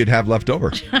 that's what you'd have left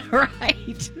over.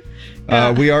 Right.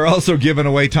 We are also giving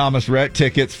away Thomas Rhett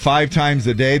tickets 5 times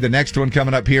a day. The next one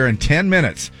coming up here in 10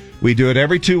 minutes. We do it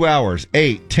every 2 hours,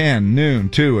 8, 10, noon,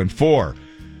 2, and 4.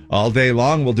 All day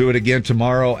long. We'll do it again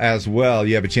tomorrow as well.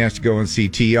 You have a chance to go and see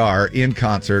TR in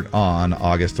concert on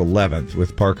August 11th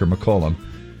with Parker McCollum.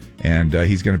 And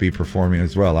he's going to be performing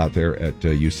as well out there at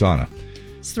USANA.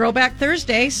 It's Throwback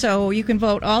Thursday, so you can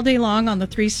vote all day long on the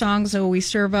 3 songs that we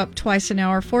serve up twice an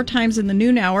hour, 4 times in the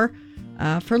noon hour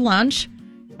for lunch.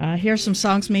 Here's some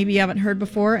songs maybe you haven't heard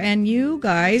before, and you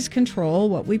guys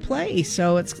control what we play,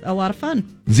 so it's a lot of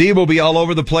fun. Z will be all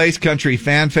over the place. Country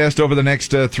Fan Fest over the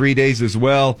next 3 days as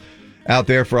well. Out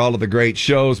there for all of the great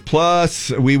shows. Plus,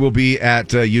 we will be at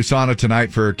USANA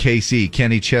tonight for KC,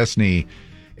 Kenny Chesney.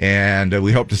 And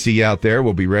we hope to see you out there.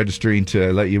 We'll be registering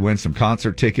to let you win some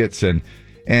concert tickets, and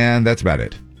that's about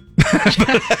it.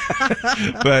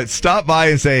 But stop by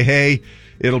and say, hey,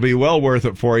 it'll be well worth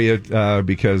it for you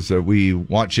because we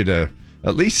want you to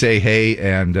at least say hey,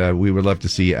 and we would love to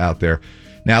see you out there.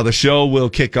 Now, the show will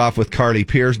kick off with Carly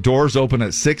Pierce. Doors open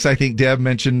at 6, I think Deb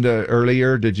mentioned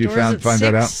earlier. Did you find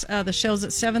that out? The show's at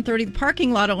 7:30. The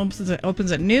parking lot opens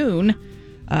at noon.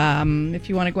 If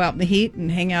you want to go out in the heat and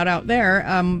hang out there,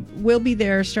 we'll be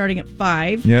there starting at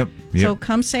 5. Yep. So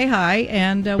come say hi,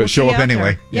 and But we'll show see you up out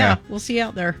anyway. there. Yeah, we'll see you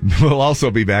out there. We'll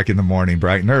also be back in the morning,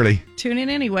 bright and early. Tune in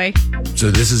anyway. So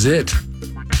this is it.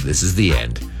 This is the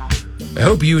end. I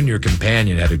hope you and your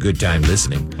companion had a good time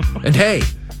listening. And hey,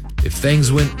 if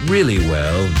things went really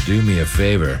well, do me a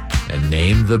favor and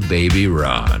name the baby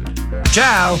Ron.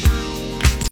 Ciao!